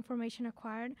and information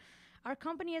acquired, our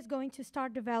company is going to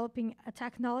start developing a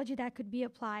technology that could be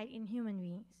applied in human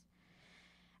beings,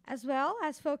 as well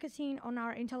as focusing on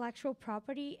our intellectual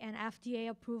property and FDA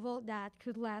approval that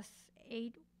could last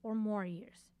 8 or more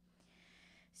years.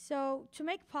 So to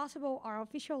make possible our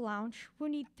official launch, we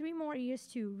need 3 more years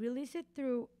to release it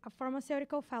through a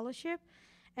pharmaceutical fellowship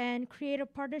and create a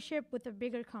partnership with a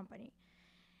bigger company.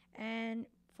 And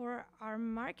for our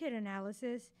market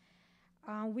analysis,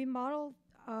 we modeled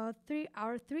our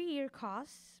 3-year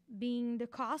costs, being the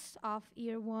cost of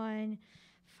year 1,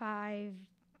 $500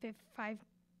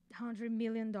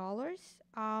 million,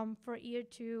 for year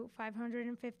 2,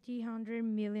 $100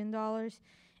 million,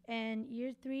 and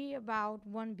year 3, about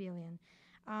 $1 billion.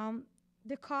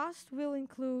 The cost will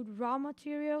include raw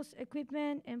materials,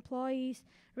 equipment, employees,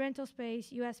 rental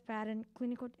space, U.S. patent,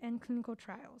 clinical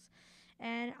trials.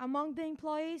 And among the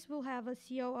employees, we'll have a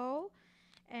COO,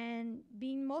 and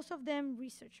being most of them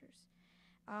researchers.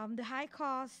 The high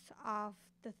cost of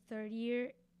the third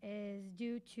year is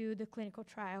due to the clinical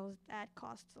trials that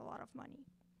costs a lot of money.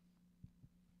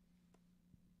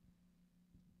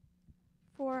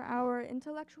 For our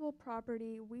intellectual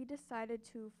property, we decided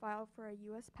to file for a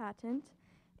U.S. patent,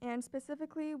 and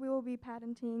specifically, we will be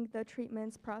patenting the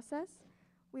treatments process.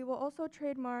 We will also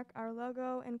trademark our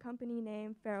logo and company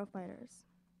name, Ferrofighters.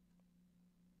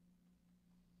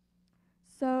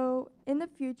 So, in the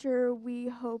future, we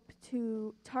hope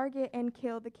to target and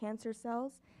kill the cancer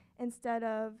cells instead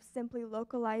of simply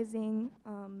localizing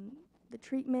the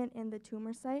treatment in the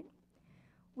tumor site.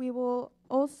 We will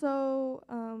also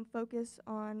focus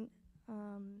on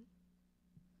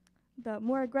the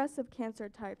more aggressive cancer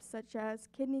types, such as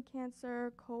kidney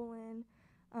cancer, colon,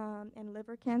 and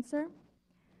liver cancer.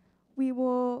 We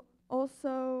will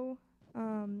also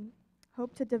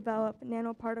hope to develop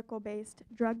nanoparticle-based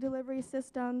drug delivery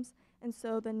systems, and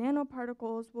so the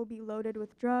nanoparticles will be loaded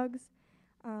with drugs,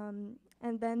 and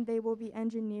then they will be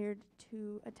engineered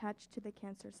to attach to the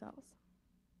cancer cells.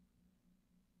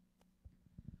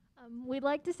 We'd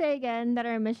like to say again that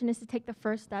our mission is to take the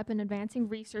first step in advancing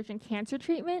research in cancer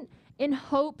treatment in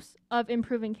hopes of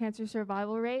improving cancer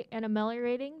survival rate and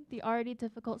ameliorating the already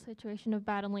difficult situation of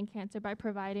battling cancer by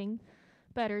providing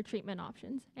better treatment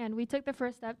options. And we took the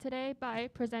first step today by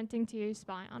presenting to you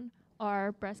SPION,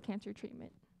 our breast cancer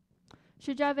treatment.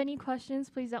 Should you have any questions,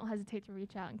 please don't hesitate to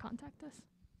reach out and contact us.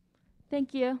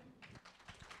 Thank you.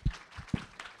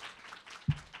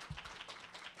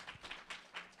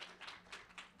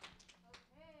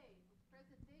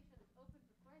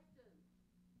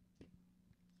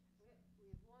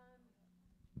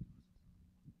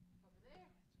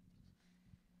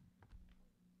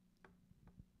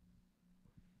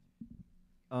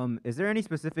 Is there any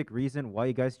specific reason why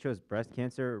you guys chose breast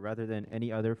cancer rather than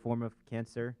any other form of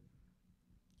cancer?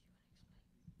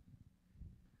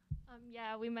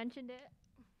 Yeah, we mentioned it.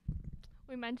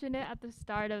 We mentioned it at the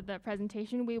start of the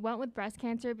presentation. We went with breast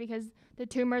cancer because the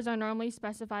tumors are normally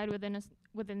specified within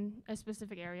a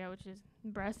specific area, which is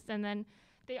breast, and then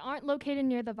they aren't located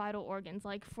near the vital organs.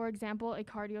 Like, for example, a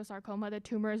cardiosarcoma, the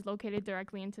tumor is located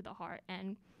directly into the heart,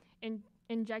 and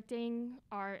injecting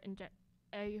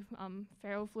a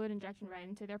ferrofluid injection right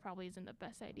into there probably isn't the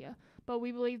best idea. But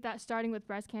we believe that starting with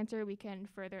breast cancer, we can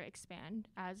further expand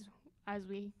as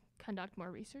we conduct more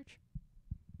research.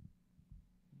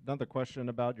 Another question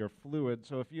about your fluid.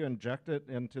 So if you inject it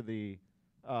into the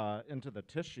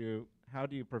tissue, how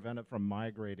do you prevent it from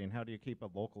migrating? How do you keep it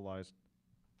localized?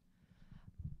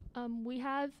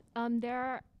 We're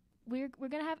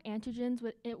gonna have antigens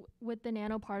with the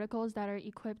nanoparticles that are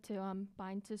equipped to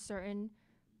bind to certain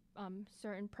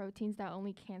proteins that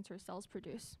only cancer cells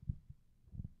produce.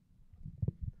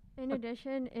 In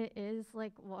addition, it is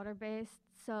like water-based,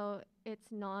 so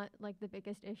it's not like the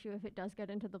biggest issue if it does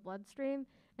get into the bloodstream,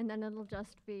 and then it'll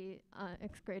just be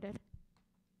excreted.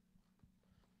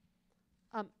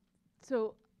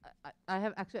 So I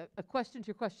have actually a question to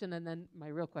your question, and then my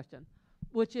real question,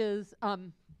 which is,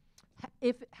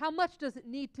 how much does it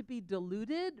need to be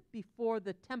diluted before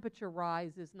the temperature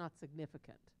rise is not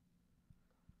significant?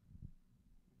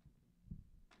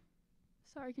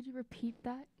 Sorry, could you repeat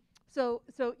that? So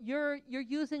you're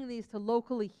using these to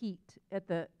locally heat at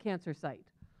the cancer site.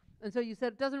 And so you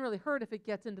said it doesn't really hurt if it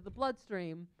gets into the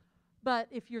bloodstream, but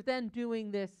if you're then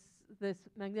doing this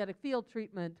magnetic field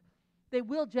treatment, they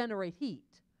will generate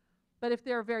heat. But if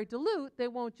they're very dilute, they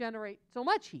won't generate so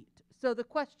much heat. So the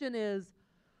question is,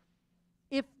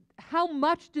 how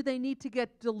much do they need to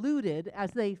get diluted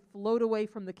as they float away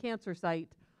from the cancer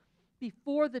site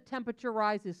before the temperature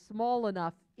rise is small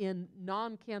enough in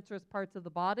non-cancerous parts of the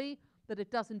body that it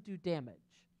doesn't do damage?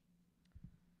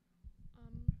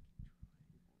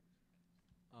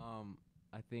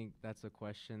 I think that's a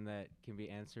question that can be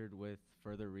answered with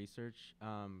further research,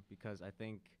 because I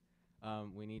think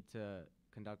we need to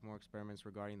conduct more experiments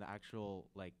regarding the actual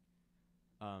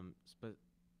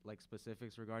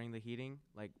specifics regarding the heating.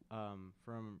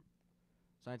 From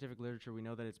scientific literature, we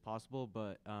know that it's possible,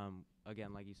 but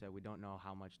again, like you said, we don't know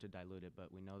how much to dilute it,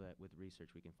 but we know that with research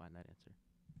we can find that answer.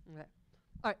 Okay.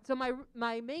 All right, so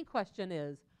my main question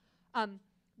is,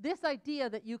 this idea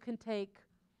that you can take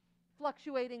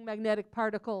fluctuating magnetic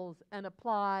particles and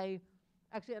apply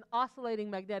actually an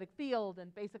oscillating magnetic field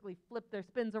and basically flip their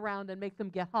spins around and make them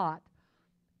get hot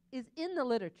is in the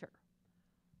literature.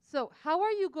 So how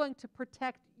are you going to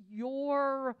protect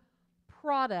your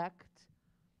product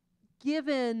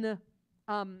given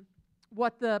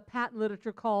what the patent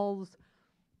literature calls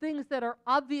things that are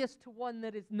obvious to one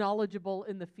that is knowledgeable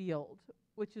in the field,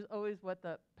 which is always what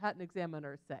the patent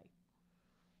examiners say.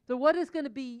 So what is going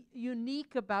to be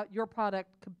unique about your product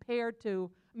compared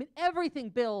to, I mean, everything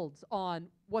builds on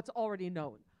what's already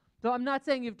known. So I'm not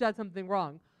saying you've done something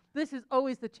wrong. This is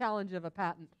always the challenge of a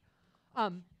patent.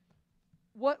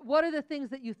 What are the things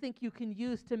that you think you can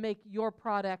use to make your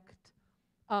product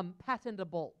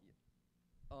patentable?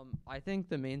 I think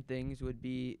the main things would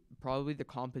be probably the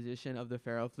composition of the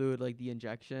ferrofluid, like the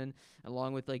injection,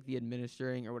 along with like the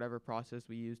administering or whatever process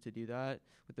we use to do that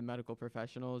with the medical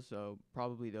professionals. So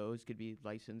probably those could be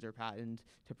licensed or patented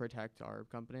to protect our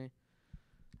company.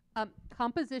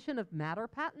 Composition of matter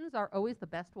patents are always the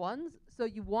best ones. So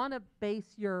you want to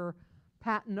base your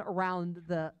patent around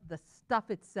the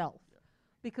stuff itself,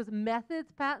 because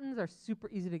methods patents are super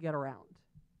easy to get around.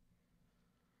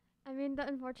 I mean, the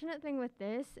unfortunate thing with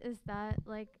this is that,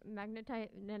 like, magnetite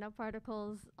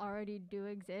nanoparticles already do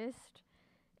exist,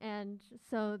 and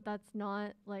so that's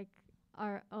not, like,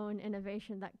 our own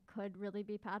innovation that could really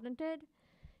be patented.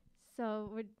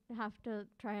 So we'd have to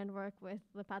try and work with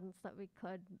the patents that we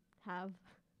could have.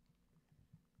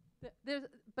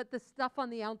 But the stuff on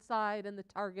the outside and the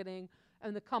targeting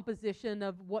and the composition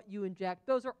of what you inject,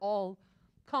 those are all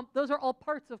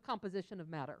parts of composition of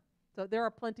matter. So there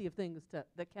are plenty of things that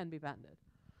can be patented.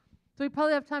 So we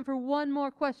probably have time for one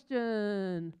more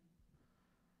question.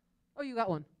 Oh, you got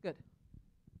one. Good.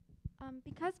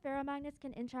 Because ferromagnets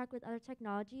can interact with other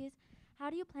technologies, how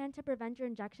do you plan to prevent your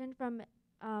injection from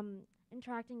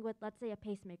interacting with, let's say, a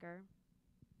pacemaker?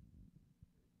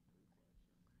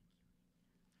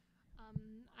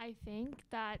 I think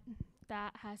that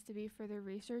has to be further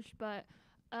researched, but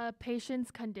a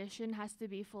patient's condition has to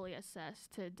be fully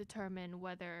assessed to determine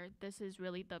whether this is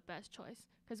really the best choice.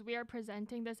 Because we are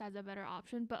presenting this as a better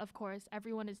option, but of course,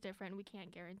 everyone is different. We can't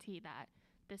guarantee that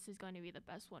this is going to be the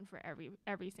best one for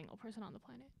every single person on the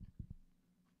planet.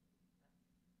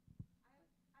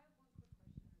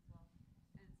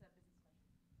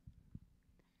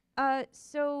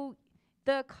 So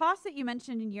the costs that you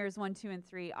mentioned in years 1, 2, and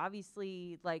 3,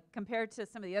 obviously, like compared to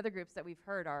some of the other groups that we've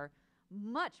heard, are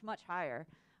much, much higher.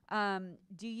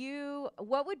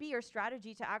 What would be your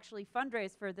strategy to actually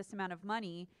fundraise for this amount of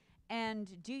money?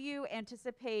 And do you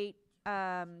anticipate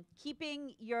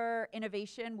keeping your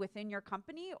innovation within your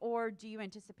company, or do you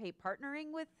anticipate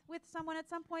partnering with someone at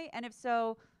some point? And if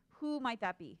so, who might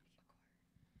that be?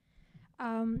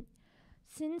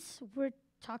 Since we're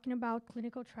talking about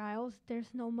clinical trials,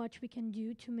 there's no much we can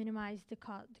do to minimize the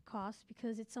cost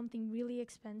because it's something really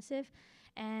expensive.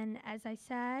 And as I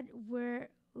said, we're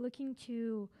looking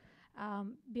to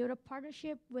build a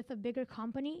partnership with a bigger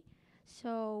company,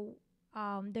 so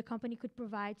the company could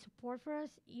provide support for us,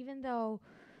 even though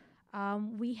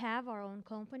we have our own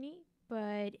company.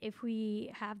 But if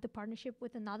we have the partnership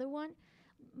with another one,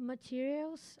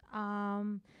 materials,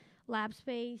 lab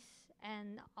space,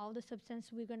 and all the substance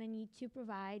we're going to need to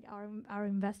provide our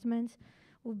investments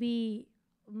will be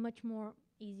much more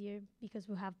easier because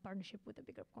we'll have partnership with a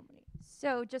bigger company.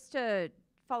 So just to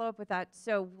follow up with that,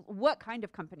 so what kind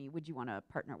of company would you want to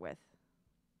partner with?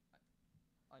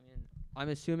 I mean, I'm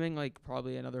assuming like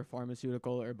probably another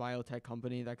pharmaceutical or biotech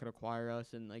company that could acquire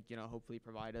us and like, you know, hopefully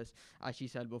provide us, as she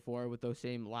said before, with those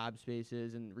same lab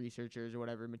spaces and researchers or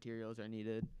whatever materials are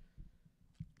needed.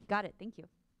 Got it. Thank you.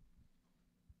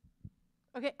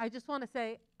 Okay, I just want to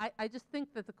say, I just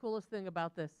think that the coolest thing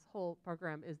about this whole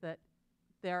program is that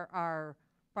there are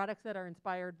products that are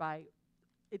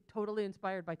totally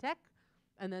inspired by tech,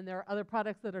 and then there are other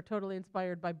products that are totally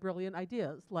inspired by brilliant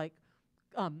ideas, like,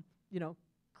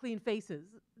 clean faces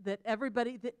that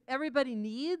everybody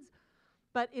needs,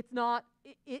 but it's not.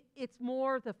 It's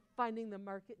more the finding the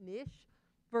market niche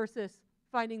versus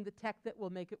finding the tech that will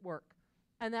make it work,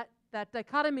 and that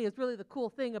dichotomy is really the cool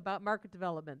thing about market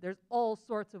development. There's all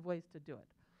sorts of ways to do it.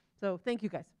 So thank you,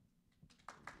 guys.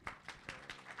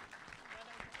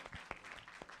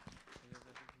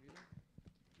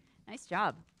 Nice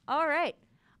job. All right.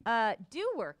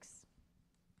 DoWorks.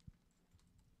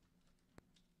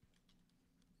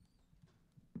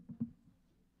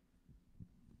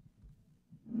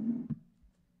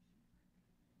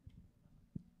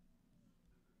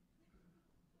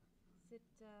 Which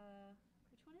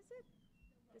one is it?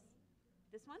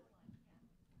 This one?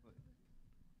 No,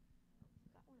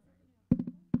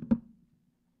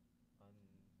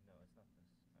 it's not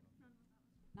this.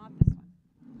 Not this one.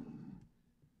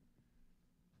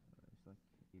 It's like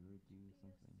Everdo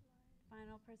something.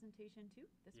 Final presentation 2?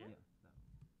 This one? Yeah, that one.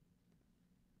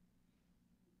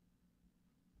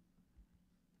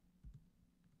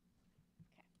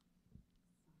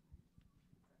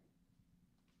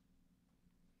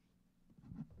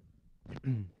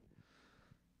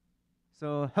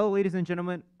 So, hello, ladies and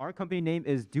gentlemen. Our company name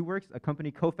is DoWorks, a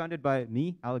company co-founded by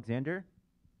me, Alexander.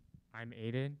 I'm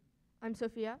Aiden. I'm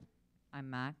Sophia. I'm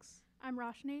Max. I'm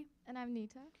Roshni. And I'm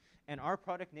Nita. And our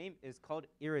product name is called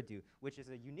Iridu, which is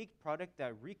a unique product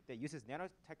that uses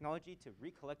nanotechnology to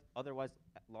recollect otherwise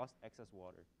lost excess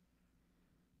water.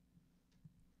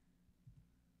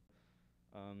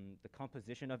 The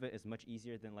composition of it is much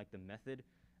easier than like the method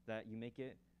that you make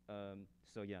it.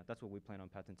 So yeah, that's what we plan on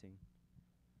patenting.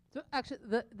 So actually,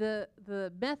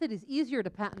 the method is easier to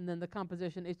patent than the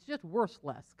composition. It's just worth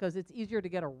less because it's easier to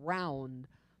get around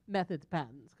methods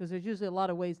patents because there's usually a lot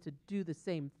of ways to do the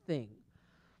same thing.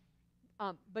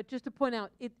 But just to point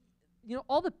out,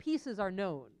 all the pieces are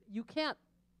known. You can't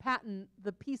patent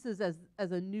the pieces as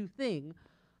a new thing.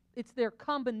 It's their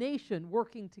combination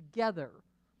working together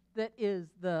that is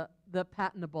the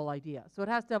patentable idea. So it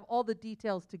has to have all the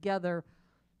details together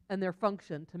and their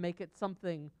function to make it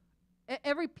something.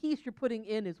 Every piece you're putting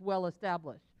in is well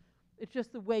established. It's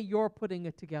just the way you're putting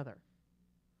it together.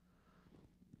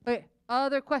 Okay,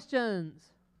 other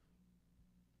questions?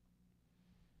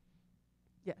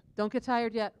 Yeah, don't get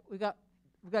tired yet. We've got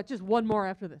just one more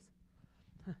after this.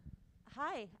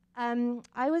 Hi.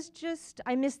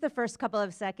 I missed the first couple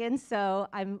of seconds, so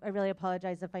I really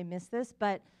apologize if I missed this,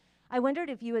 but I wondered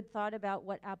if you had thought about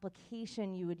what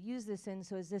application you would use this in.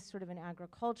 So is this sort of an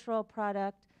agricultural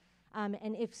product? And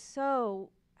if so,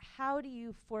 how do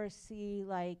you foresee,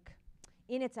 like,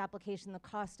 in its application, the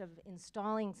cost of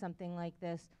installing something like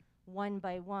this one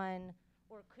by one,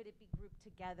 or could it be grouped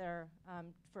together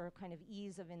for kind of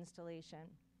ease of installation?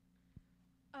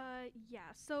 Yeah,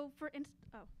 so sorry,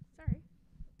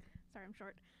 I'm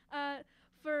short.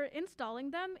 For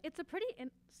installing them, it's a pretty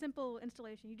simple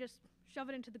installation. You just shove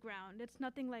it into the ground. It's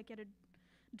nothing like at a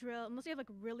drill, unless you have like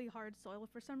really hard soil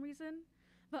for some reason.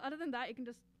 But other than that, you can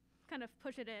just kind of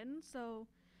push it in. So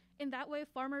in that way,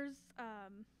 farmers,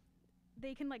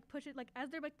 they can like push it, like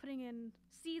as they're like putting in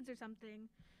seeds or something,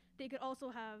 they could also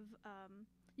have,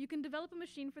 you can develop a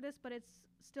machine for this, but it's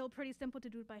still pretty simple to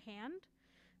do it by hand.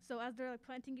 So as they're like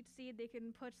planting each seed, they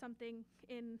can put something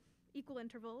in equal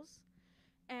intervals.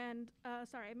 And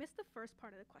sorry, I missed the first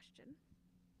part of the question.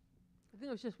 I think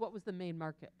it was just what was the main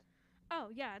market? Oh,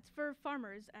 yeah, it's for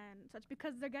farmers and such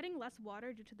because they're getting less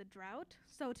water due to the drought.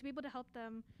 So to be able to help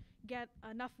them get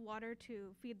enough water to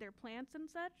feed their plants and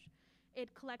such,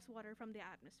 it collects water from the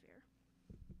atmosphere.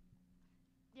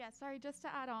 Yeah, sorry, just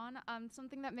to add on,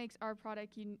 something that makes our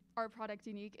product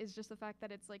unique is just the fact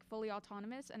that it's like fully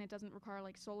autonomous and it doesn't require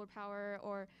like solar power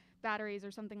or batteries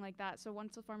or something like that. So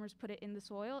once the farmers put it in the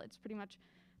soil, it's pretty much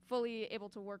fully able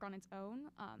to work on its own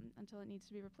until it needs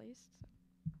to be replaced. So.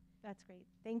 That's great.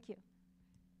 Thank you.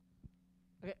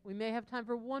 Okay, we may have time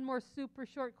for one more super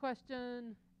short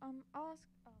question. I'll ask.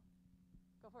 Oh.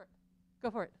 Go for it.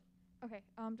 Go for it. Okay,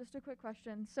 just a quick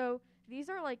question. So these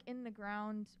are like in the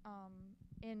ground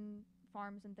in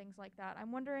farms and things like that.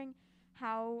 I'm wondering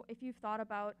how, if you've thought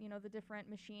about, the different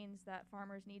machines that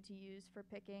farmers need to use for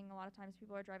picking. A lot of times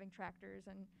people are driving tractors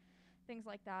and things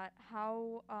like that.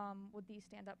 How would these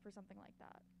stand up for something like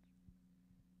that?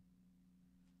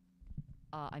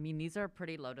 I mean, these are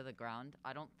pretty low to the ground.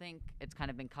 I don't think it's kind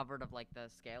of been covered of like the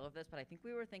scale of this, but I think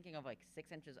we were thinking of like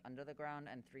 6 inches under the ground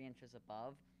and 3 inches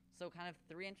above. So kind of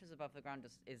 3 inches above the ground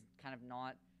is kind of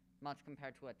not much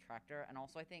compared to a tractor. And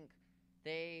also I think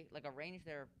they like arrange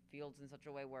their fields in such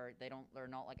a way where they're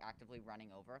not like actively running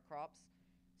over crops.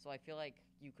 So I feel like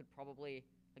you could probably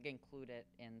like include it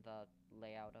in the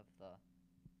layout of the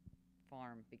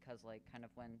farm because like kind of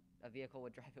when a vehicle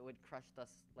would drive, it would crush the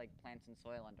like plants and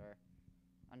soil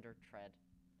under tread.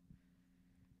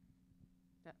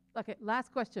 Yeah. Okay,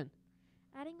 last question.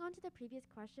 Adding on to the previous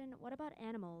question, what about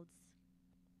animals?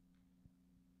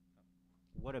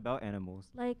 What about animals?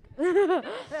 Like,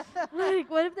 like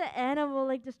what if the animal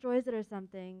like destroys it or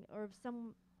something, or if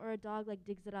a dog like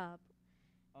digs it up?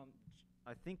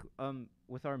 I think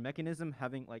with our mechanism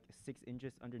having like 6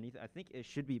 inches underneath, I think it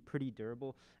should be pretty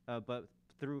durable. But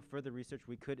through further research,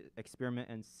 we could experiment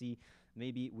and see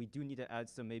maybe we do need to add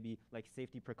some maybe like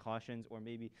safety precautions, or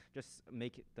maybe just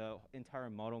make the entire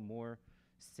model more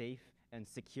safe and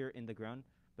secure in the ground.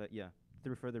 But yeah,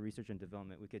 through further research and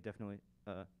development, we could definitely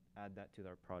add that to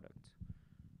our product.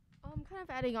 Kind of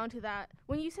adding on to that,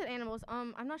 when you said animals,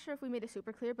 I'm not sure if we made it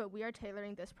super clear, but we are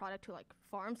tailoring this product to like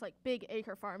farms, like big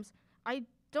acre farms. I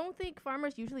don't think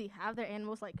farmers usually have their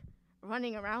animals like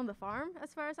running around the farm,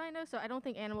 as far as I know. So I don't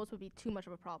think animals would be too much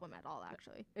of a problem at all,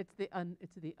 actually. It's the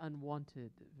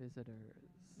unwanted visitors.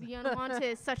 The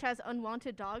unwanted, such as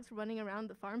unwanted dogs running around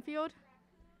the farm field.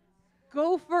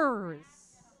 Gophers.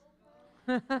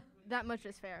 That much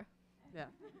is fair. Yeah.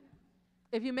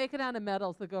 If you make it out of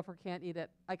metals, the gopher can't eat it.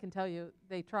 I can tell you,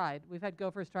 they tried. We've had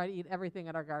gophers try to eat everything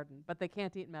in our garden, but they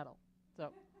can't eat metal.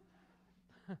 So,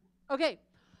 okay.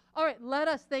 All right, let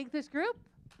us thank this group.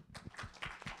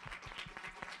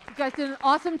 You guys did an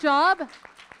awesome job.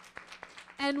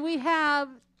 And we have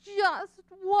just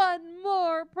one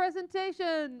more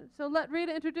presentation. So let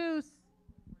Rita introduce.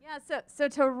 Yeah, so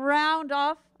to round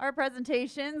off our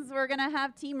presentations, we're going to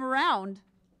have Team Round.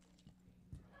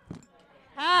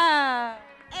 Ah,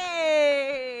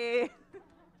 hey!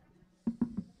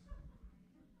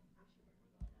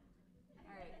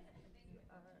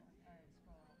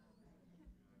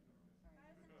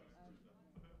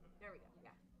 There we go, yeah.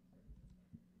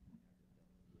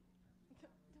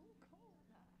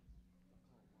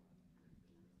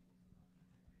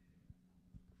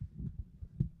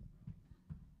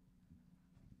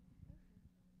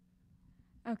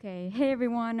 Okay, hey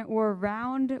everyone, we're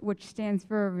Round, which stands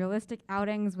for Realistic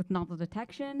Outings with Novel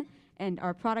Detection, and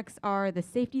our products are the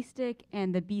Safety Stick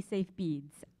and the Be Safe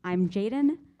Beads. I'm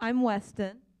Jaden. I'm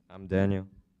Weston. I'm Daniel.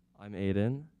 I'm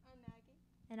Aiden.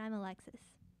 And I'm Alexis.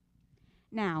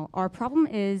 Now, our problem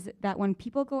is that when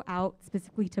people go out,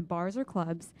 specifically to bars or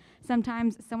clubs,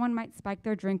 sometimes someone might spike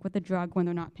their drink with a drug when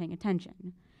they're not paying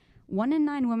attention. 1 in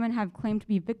 9 women have claimed to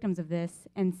be victims of this,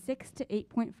 and 6 to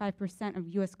 8.5% of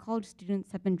US college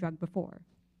students have been drugged before.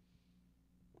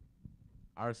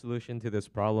 Our solution to this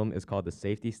problem is called the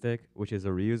safety stick, which is a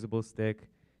reusable stick,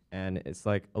 and it's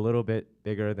like a little bit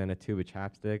bigger than a tube of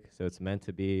chapstick, so it's meant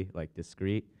to be like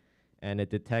discreet, and it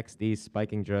detects these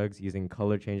spiking drugs using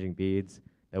color-changing beads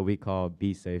that we call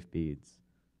Be Safe beads.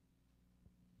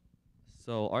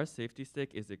 So our safety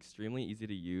stick is extremely easy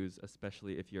to use,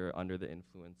 especially if you're under the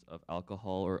influence of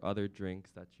alcohol or other drinks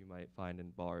that you might find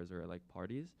in bars or like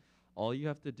parties. All you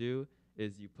have to do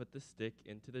is you put the stick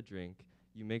into the drink,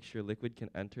 you make sure liquid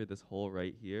can enter this hole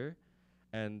right here,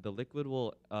 and the liquid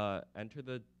will enter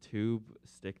the tube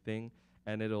stick thing,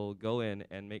 and it'll go in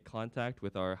and make contact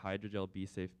with our hydrogel Be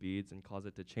Safe beads and cause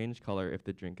it to change color if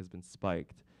the drink has been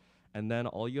spiked. And then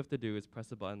all you have to do is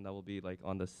press a button that will be like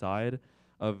on the side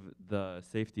of the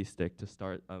safety stick to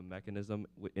start a mechanism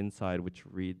inside which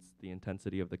reads the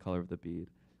intensity of the color of the bead.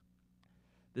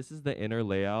 This is the inner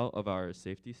layout of our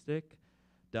safety stick.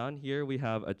 Down here we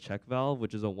have a check valve,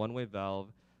 which is a one-way valve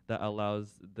that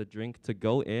allows the drink to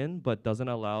go in but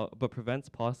prevents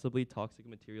possibly toxic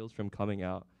materials from coming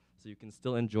out. So you can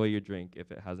still enjoy your drink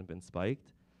if it hasn't been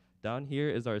spiked. Down here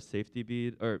is our safety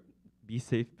bead or Be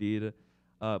Safe bead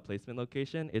placement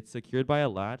location. It's secured by a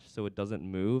latch so it doesn't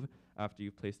move after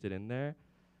you've placed it in there.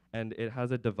 And it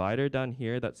has a divider down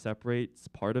here that separates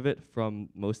part of it from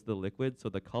most of the liquid, so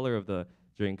the color of the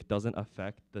drink doesn't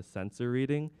affect the sensor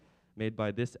reading made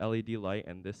by this LED light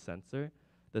and this sensor.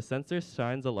 The sensor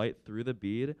shines a light through the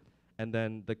bead, and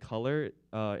then the color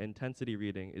intensity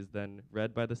reading is then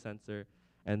read by the sensor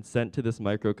and sent to this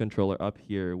microcontroller up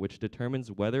here, which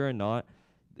determines whether or not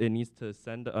it needs to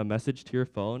send a message to your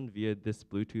phone via this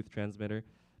Bluetooth transmitter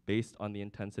based on the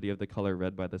intensity of the color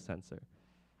read by the sensor.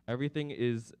 Everything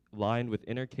is lined with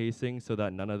inner casing so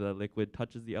that none of the liquid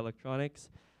touches the electronics,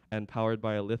 and powered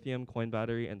by a lithium coin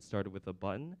battery and started with a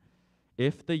button.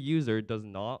 If the user does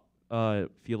not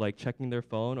feel like checking their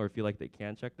phone or feel like they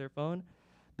can't check their phone,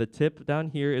 the tip down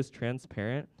here is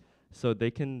transparent, so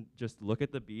they can just look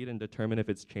at the bead and determine if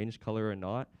it's changed color or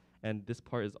not. And this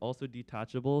part is also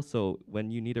detachable, so when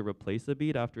you need to replace a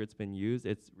bead after it's been used,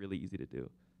 it's really easy to do.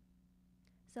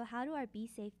 So how do our Be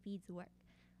Safe beads work?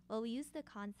 Well, we use the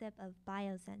concept of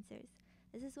biosensors.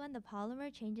 This is when the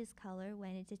polymer changes color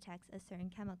when it detects a certain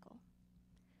chemical.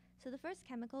 So the first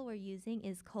chemical we're using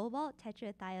is cobalt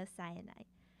tetrathiocyanide.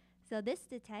 So this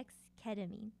detects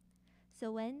ketamine.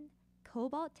 So when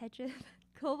cobalt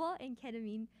and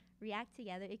ketamine react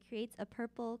together, it creates a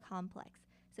purple complex.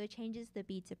 So it changes the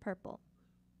bead to purple.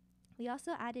 We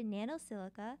also added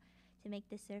nanosilica to make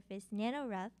the surface nano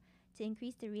rough to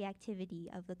increase the reactivity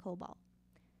of the cobalt.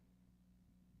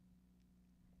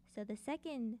 So the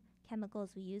second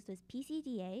chemicals we used was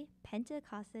PCDA,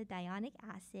 pentacosadionic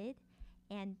acid,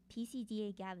 and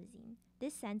PCDA gabazine.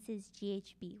 This senses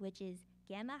GHB, which is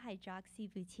gamma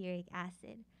hydroxybutyric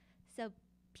acid. So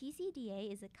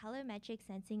PCDA is a colorimetric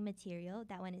sensing material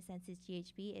that when it senses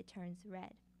GHB, it turns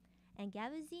red. And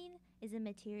gabazine is a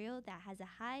material that has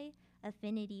a high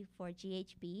affinity for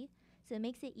GHB, so it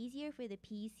makes it easier for the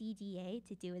PCDA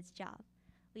to do its job.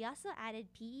 We also added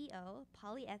PEO,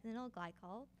 polyethanol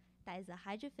glycol, that is a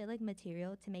hydrophilic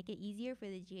material to make it easier for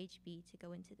the GHB to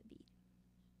go into the bead.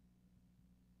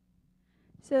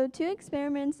 So 2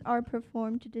 experiments are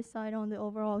performed to decide on the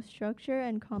overall structure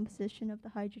and composition of the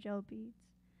hydrogel beads.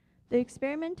 The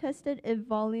experiment tested if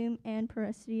volume and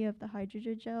porosity of the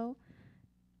hydrogel gel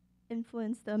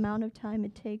influence the amount of time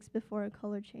it takes before a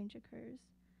color change occurs.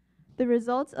 The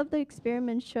results of the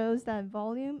experiment shows that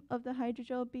volume of the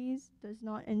hydrogel beads does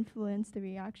not influence the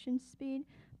reaction speed,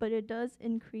 but it does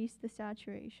increase the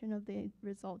saturation of the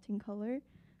resulting color,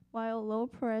 while low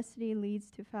porosity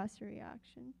leads to faster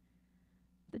reaction.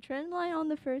 The trend line on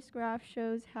the first graph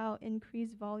shows how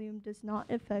increased volume does not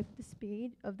affect the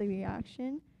speed of the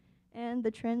reaction, and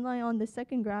the trend line on the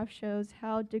second graph shows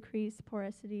how decreased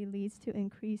porosity leads to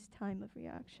increased time of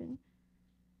reaction.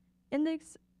 In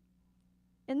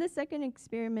the second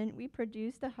experiment, we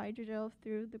produced the hydrogel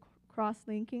through the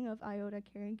cross-linking of iota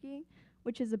carrageenan,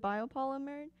 which is a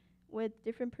biopolymer with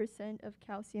different % of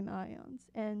calcium ions,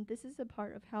 and this is a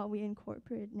part of how we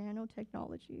incorporate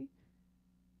nanotechnology.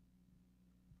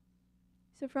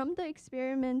 So from the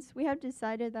experiments, we have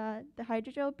decided that the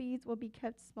hydrogel beads will be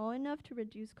kept small enough to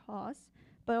reduce costs,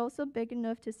 but also big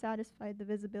enough to satisfy the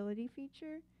visibility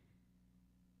feature.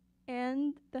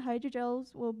 And the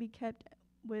hydrogels will be kept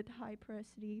with high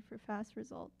porosity for fast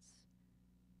results.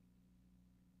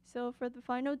 So for the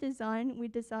final design, we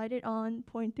decided on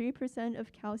 0.3%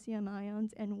 of calcium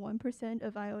ions and 1%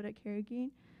 of iota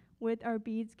carrageenan, with our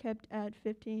beads kept at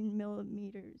 15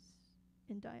 millimeters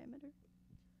in diameter.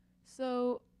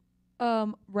 So,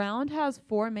 Round has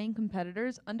 4 main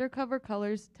competitors: Undercover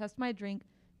Colors, Test My Drink,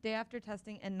 Day After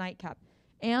Testing, and Nightcap.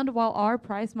 And while our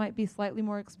price might be slightly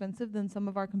more expensive than some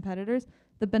of our competitors,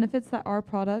 the benefits that our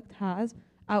product has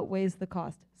outweighs the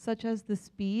cost, such as the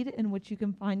speed in which you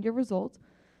can find your results,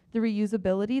 the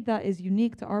reusability that is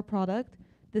unique to our product,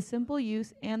 the simple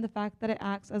use, and the fact that it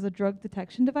acts as a drug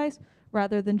detection device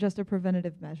rather than just a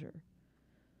preventative measure.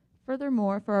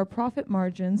 Furthermore, for our profit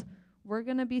margins, we're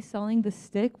going to be selling the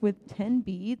stick with 10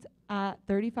 beads at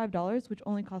 $35, which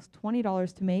only costs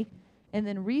 $20 to make, and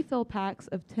then refill packs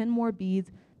of 10 more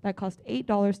beads that cost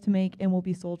 $8 to make and will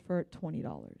be sold for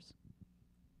 $20.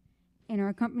 In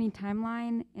our company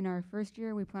timeline, in our first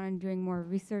year, we plan on doing more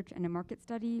research and a market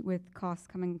study with costs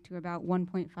coming to about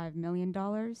 $1.5 million.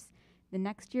 The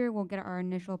next year, we'll get our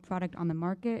initial product on the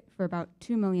market for about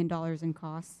 $2 million in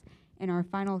costs. In our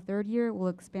final third year, we'll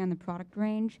expand the product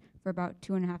range for about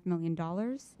 $2.5 million.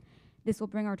 This will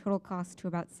bring our total cost to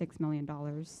about $6 million.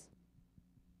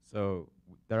 So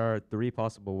there are 3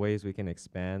 possible ways we can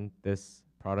expand this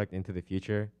product into the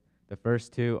future. The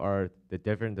first 2 are the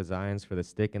different designs for the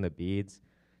stick and the beads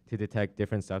to detect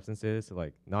different substances,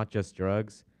 like not just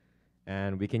drugs.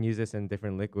 And we can use this in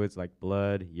different liquids like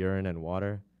blood, urine, and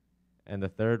water. And the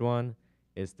third one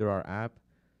is through our app.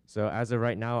 So as of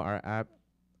right now, our app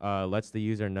lets the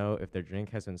user know if their drink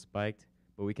has been spiked,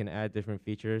 but we can add different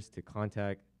features to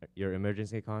contact your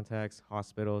emergency contacts,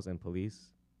 hospitals, and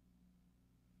police.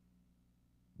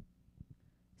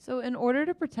 So in order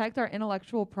to protect our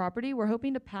intellectual property, we're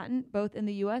hoping to patent both in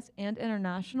the US and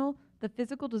international the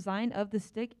physical design of the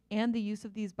stick and the use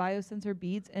of these biosensor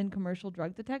beads in commercial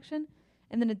drug detection.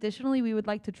 And then additionally, we would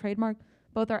like to trademark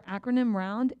both our acronym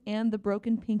ROUND and the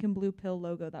broken pink and blue pill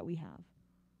logo that we have.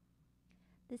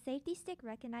 The safety stick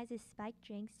recognizes spiked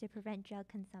drinks to prevent drug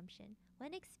consumption.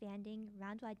 When expanding,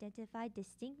 Round will identify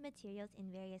distinct materials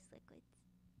in various liquids.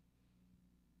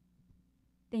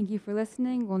 Thank you for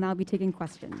listening. We'll now be taking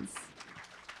questions.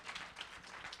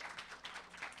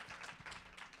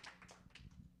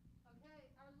 Okay,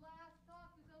 our last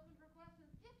talk is open for questions.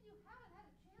 If you haven't had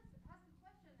a chance to ask a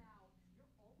question now,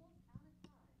 you're almost out of time.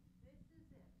 This is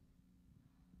it.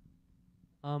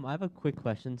 I have a quick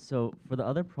question. So for the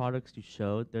other products you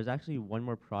showed, there's actually one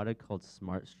more product called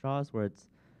Smart Straws, where it's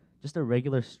just a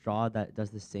regular straw that does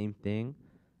the same thing,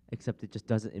 except it just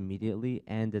does it immediately,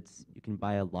 and you can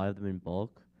buy a lot of them in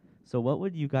bulk. So what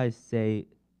would you guys say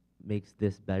makes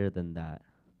this better than that?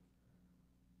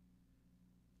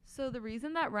 So the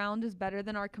reason that Round is better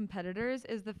than our competitors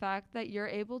is the fact that you're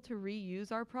able to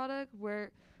reuse our product,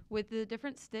 where with the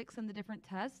different sticks and the different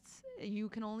tests, you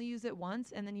can only use it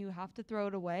once and then you have to throw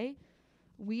it away.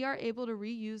 We are able to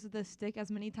reuse the stick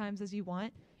as many times as you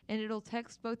want, and it'll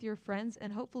text both your friends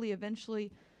and hopefully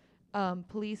eventually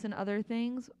police and other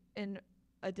things in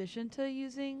addition to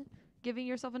giving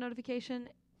yourself a notification.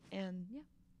 And yeah.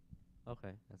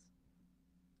 Okay, that's.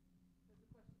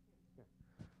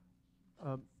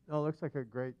 It looks like a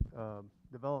great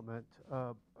development.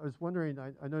 I was wondering,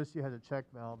 I noticed you had a check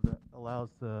valve that allows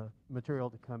the material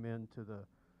to come into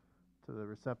the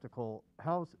receptacle.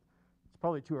 It's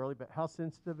probably too early, but how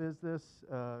sensitive is this?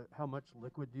 How much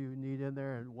liquid do you need in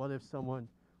there? And what if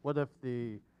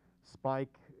the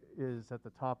spike is at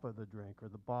the top of the drink or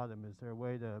the bottom? Is there a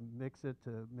way to mix it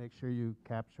to make sure you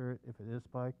capture it if it is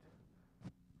spiked?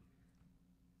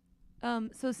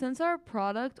 So since our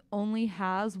product only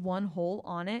has one hole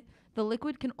on it, the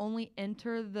liquid can only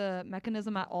enter the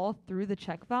mechanism at all through the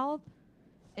check valve.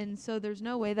 And so there's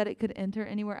no way that it could enter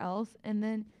anywhere else. And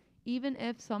then even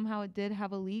if somehow it did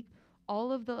have a leak,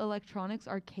 all of the electronics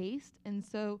are cased. And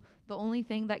so the only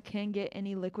thing that can get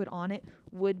any liquid on it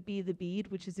would be the bead,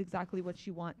 which is exactly what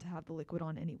you want to have the liquid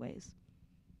on anyways.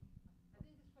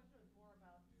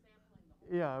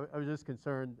 Yeah, I was just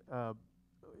concerned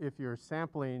if you're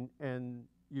sampling and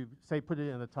you say put it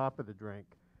in the top of the drink,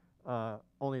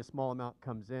 only a small amount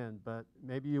comes in, but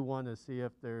maybe you want to see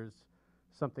if there's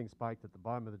something spiked at the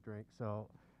bottom of the drink. So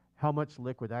how much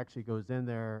liquid actually goes in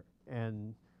there,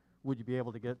 and would you be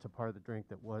able to get to part of the drink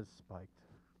that was spiked?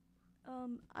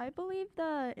 I believe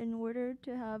that in order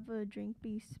to have a drink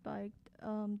be spiked,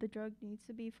 the drug needs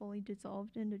to be fully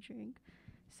dissolved in the drink.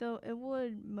 So it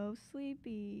would mostly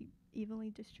be evenly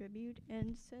distributed.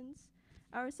 And since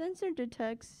our sensor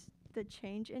detects the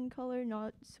change in color,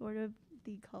 not sort of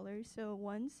the color, so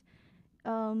once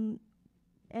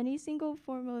any single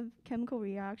form of chemical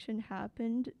reaction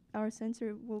happened, our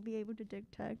sensor will be able to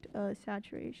detect a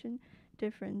saturation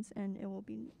difference, and it will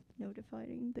be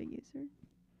notifying the user.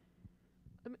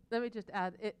 Let me just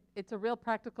add, it's a real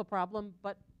practical problem,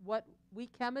 but what we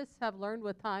chemists have learned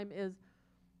with time is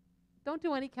don't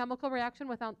do any chemical reaction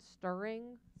without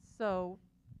stirring. So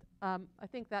I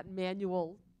think that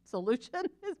manual solution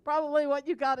is probably what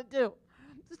you got to do.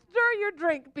 Stir your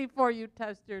drink before you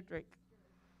test your drink.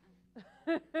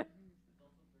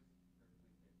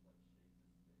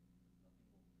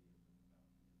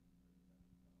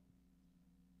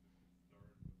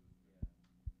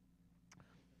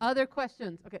 Other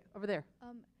questions? Okay, over there.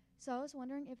 So I was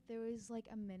wondering if there was like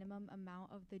a minimum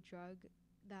amount of the drug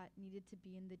that needed to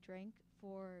be in the drink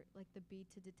for like the bead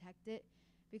to detect it,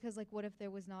 because like what if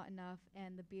there was not enough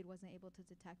and the bead wasn't able to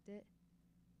detect it?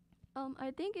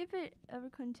 I think if it ever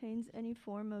contains any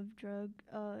form of drug,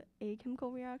 a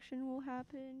chemical reaction will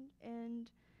happen,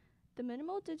 and the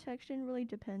minimal detection really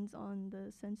depends on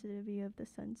the sensitivity of the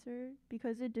sensor,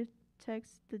 because it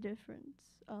detects the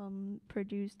difference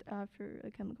produced after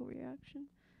a chemical reaction.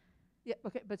 Yeah,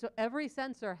 okay, but so every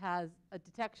sensor has a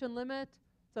detection limit,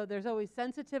 so there's always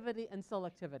sensitivity and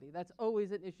selectivity. That's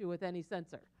always an issue with any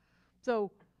sensor.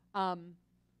 So I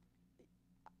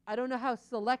don't know how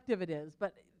selective it is,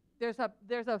 but there's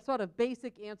a sort of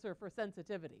basic answer for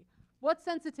sensitivity. What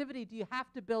sensitivity do you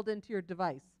have to build into your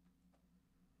device?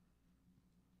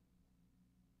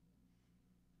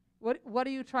 What are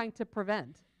you trying to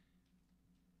prevent?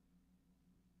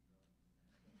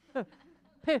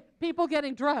 People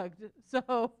getting drugged.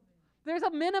 So there's a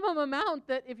minimum amount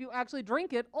that if you actually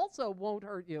drink it also won't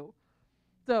hurt you.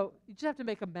 So you just have to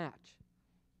make a match.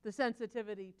 The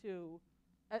sensitivity to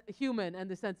a human and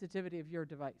the sensitivity of your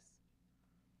device.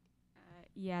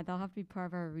 Yeah, that'll have to be part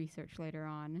of our research later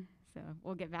on. So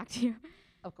we'll get back to you.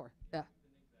 Of course, yeah.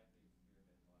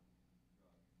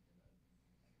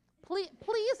 Please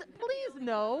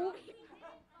no.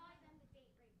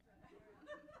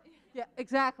 Yeah,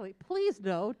 exactly. Please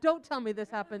no. Don't tell me this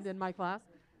happened in my class.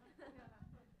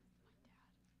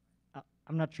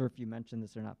 I'm not sure if you mentioned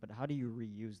this or not, but how do you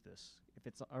reuse this if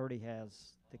it already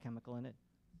has the chemical in it?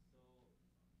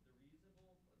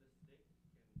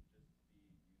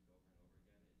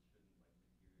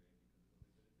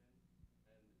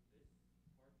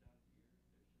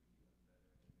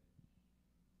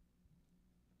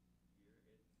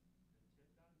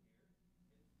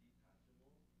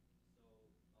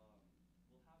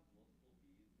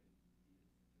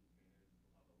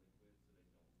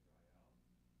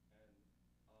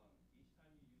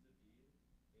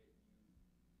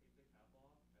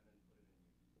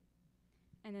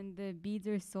 And then the beads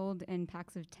are sold in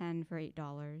packs of 10 for $8,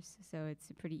 so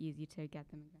it's pretty easy to get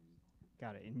them again.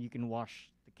 Got it. And you can wash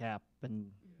the cap and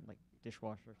like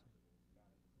dishwasher.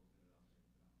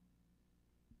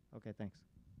 Okay, thanks.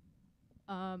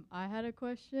 I had a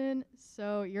question.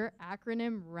 So your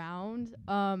acronym ROUND,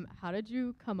 how did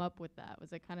you come up with that?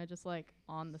 Was it kind of just like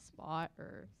on the spot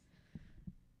or?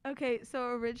 Okay, so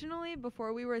originally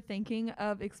before we were thinking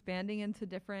of expanding into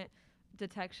different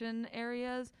detection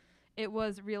areas, it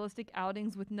was realistic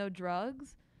outings with no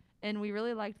drugs, and we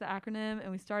really liked the acronym,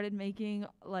 and we started making,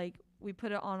 like, we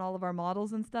put it on all of our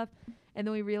models and stuff, and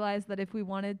then we realized that if we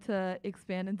wanted to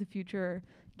expand into future,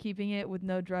 keeping it with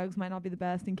no drugs might not be the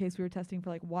best in case we were testing for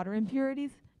like water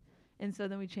impurities, and so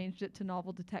then we changed it to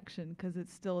novel detection because it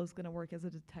still is going to work as a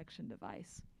detection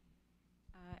device.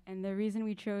 And the reason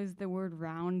we chose the word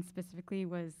round specifically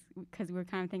was because we were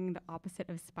kind of thinking the opposite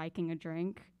of spiking a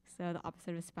drink, so the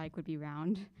opposite of a spike would be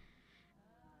round.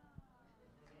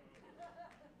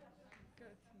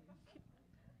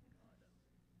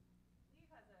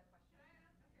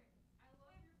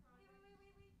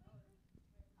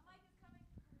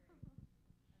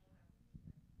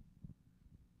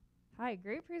 Hi,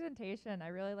 great presentation. I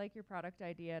really like your product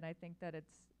idea, and I think that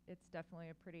it's definitely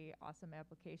a pretty awesome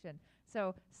application.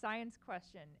 So, science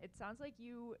question. It sounds like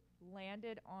you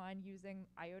landed on using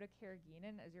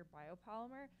iota-carrageenan as your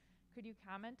biopolymer. Could you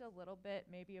comment a little bit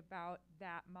maybe about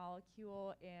that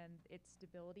molecule and its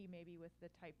stability, maybe with the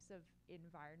types of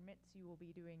environments you will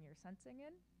be doing your sensing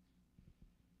in?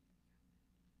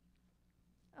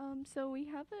 So we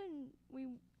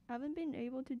haven't been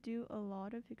able to do a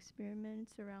lot of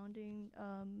experiments surrounding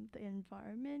the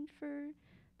environment for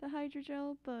the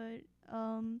hydrogel, but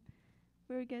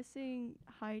we're guessing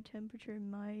high temperature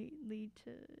might lead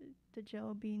to the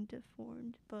gel being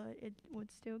deformed, but it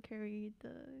would still carry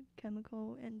the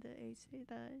chemical and the assay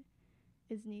that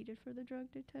is needed for the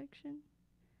drug detection.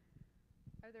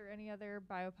 Are there any other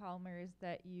biopolymers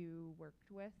that you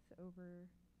worked with over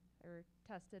or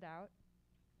tested out?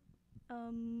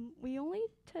 We only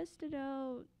tested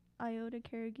out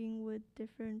iota-carrageenan with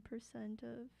different percent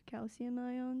of calcium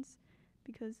ions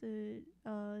because it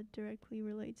directly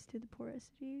relates to the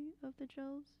porosity of the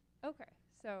gels. Okay,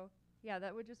 so yeah,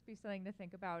 that would just be something to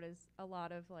think about. Is a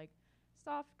lot of like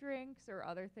soft drinks or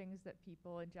other things that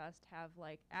people ingest have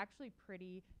like actually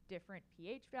pretty different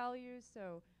pH values,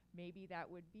 so maybe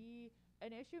that would be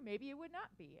an issue, maybe it would not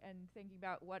be, and thinking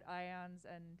about what ions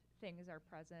and things are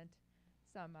present.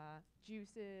 Some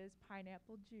juices,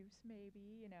 pineapple juice maybe,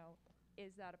 you know,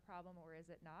 is that a problem or is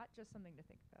it not? Just something to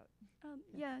think about.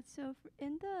 Yeah, so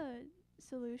in the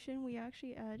solution, we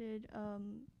actually added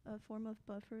a form of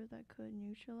buffer that could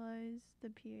neutralize the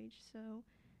pH. So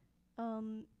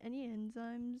any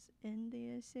enzymes in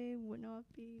the assay would not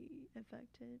be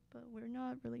affected, but we're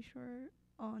not really sure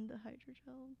on the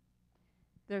hydrogel.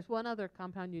 There's one other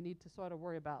compound you need to sort of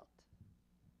worry about.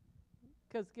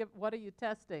 Because what are you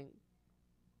testing?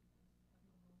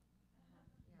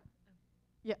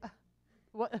 Yeah.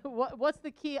 What's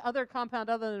the key other compound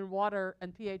other than water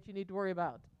and pH you need to worry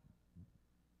about?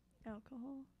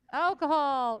 Alcohol.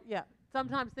 Alcohol. Yeah.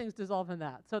 Sometimes things dissolve in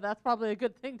that. So that's probably a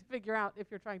good thing to figure out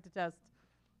if you're trying to test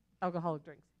alcoholic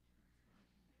drinks.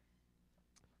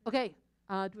 Okay.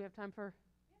 Do we have time for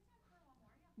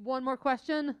one more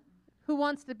question? Who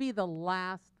wants to be the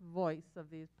last voice of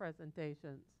these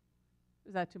presentations?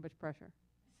 Is that too much pressure?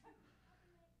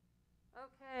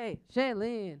 Okay.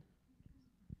 Shailene.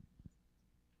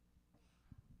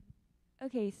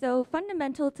 Okay, so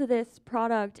fundamental to this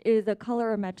product is a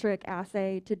colorimetric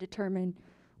assay to determine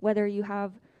whether you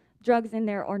have drugs in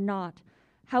there or not.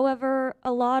 However,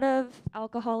 a lot of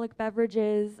alcoholic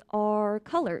beverages are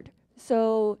colored.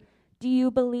 So do you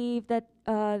believe that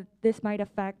this might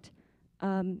affect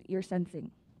your sensing?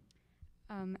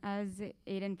 As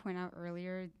Aiden pointed out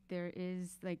earlier, there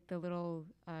is like the little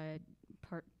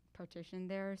partition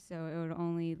there, so it would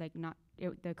only like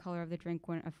the color of the drink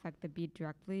wouldn't affect the bead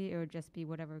directly. It would just be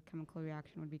whatever chemical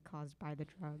reaction would be caused by the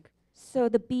drug. So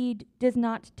the bead does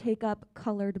not take up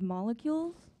colored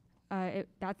molecules?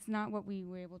 That's not what we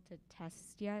were able to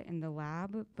test yet in the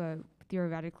lab, but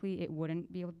theoretically it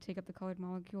wouldn't be able to take up the colored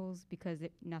molecules because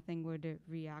nothing would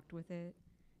react with it.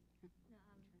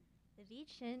 The bead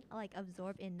shouldn't like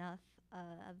absorb enough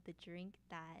of the drink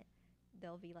that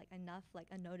there'll be like enough like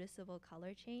a noticeable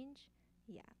color change.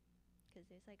 Yeah, because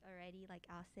there's like already like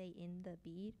assay in the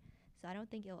bead, so I don't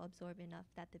think it'll absorb enough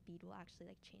that the bead will actually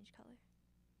like change color.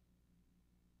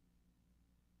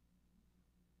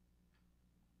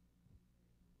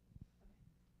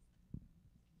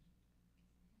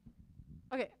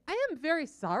 Okay, I am very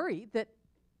sorry that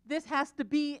this has to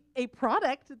be a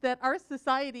product that our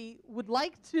society would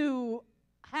like to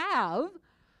have,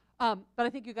 but I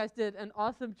think you guys did an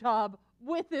awesome job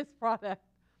with this product.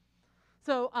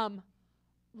 So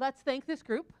let's thank this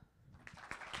group.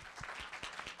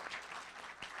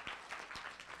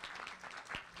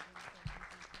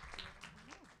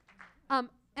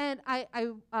 And I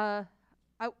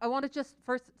want to just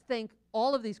first thank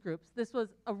all of these groups. This was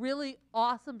a really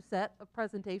awesome set of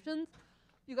presentations.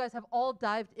 You guys have all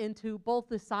dived into both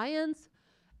the science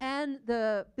and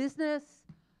the business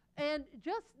and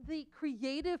just the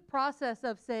creative process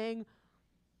of saying,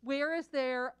 where is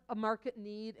there a market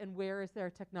need and where is there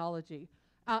technology?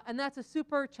 And that's a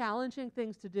super challenging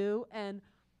thing to do. And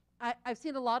I've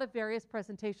seen a lot of various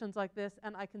presentations like this,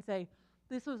 and I can say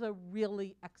this was a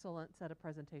really excellent set of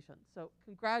presentations. So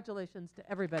congratulations to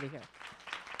everybody here.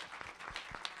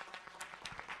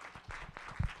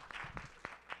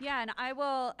 Yeah, and I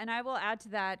will add to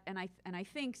that, and I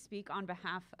think speak on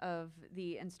behalf of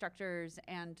the instructors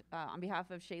and on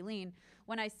behalf of Shailene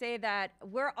when I say that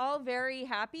we're all very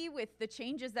happy with the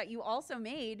changes that you also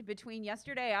made between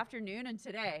yesterday afternoon and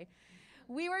today.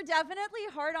 We were definitely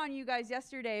hard on you guys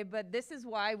yesterday, but this is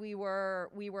why we were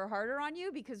harder on you,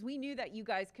 because we knew that you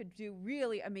guys could do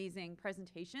really amazing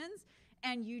presentations,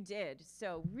 and you did.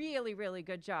 So really, really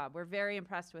good job. We're very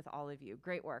impressed with all of you.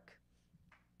 Great work.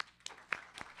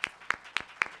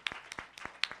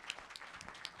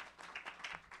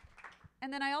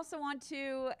 And then I also want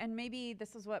to, and maybe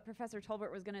this is what Professor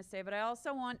Tolbert was going to say, but I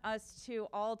also want us to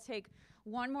all take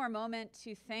one more moment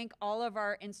to thank all of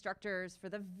our instructors for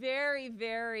the very,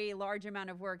 very large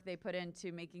amount of work they put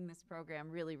into making this program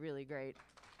really, really great.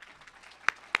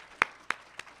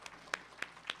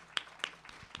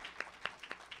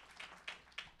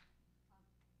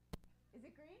 Is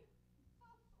it green?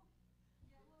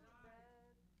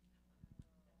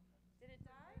 Did it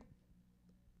die?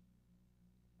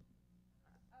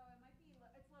 Oh, it might be,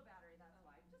 it's low battery, that's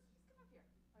why. Just come up here.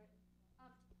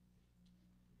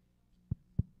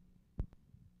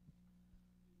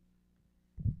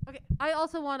 Okay, I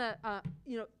also want to,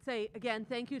 say again,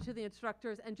 thank you to the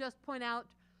instructors, and just point out,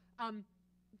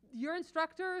 your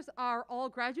instructors are all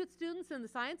graduate students in the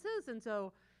sciences, and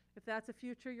so if that's a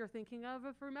future you're thinking of,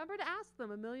 remember to ask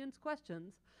them a million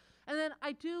questions. And then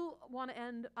I do want to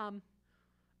end.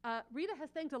 Rita has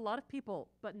thanked a lot of people,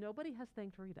 but nobody has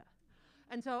thanked Rita,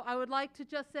 and so I would like to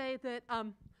just say that,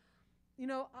 I'm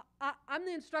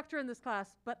the instructor in this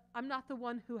class, but I'm not the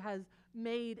one who has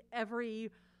made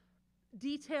every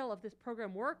detail of this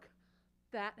program work.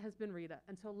 That has been Rita.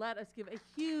 And so let us give a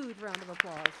huge round of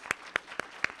applause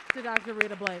to Dr.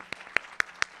 Rita Blake.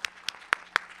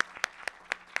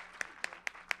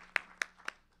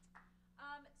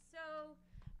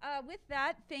 With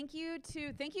that, thank you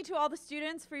to all the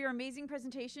students for your amazing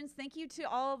presentations. Thank you to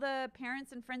all the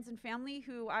parents and friends and family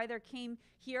who either came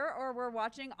here or were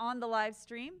watching on the live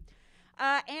stream.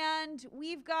 And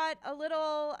we've got a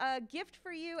little gift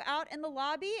for you out in the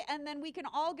lobby, and then we can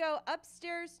all go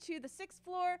upstairs to the 6th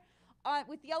floor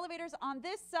with the elevators on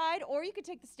this side, or you could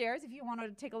take the stairs if you wanted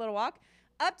to take a little walk,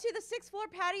 up to the 6th floor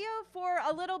patio for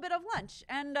a little bit of lunch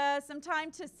and some time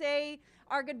to say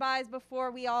our goodbyes before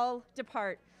we all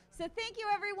depart. So thank you,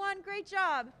 everyone. Great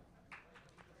job.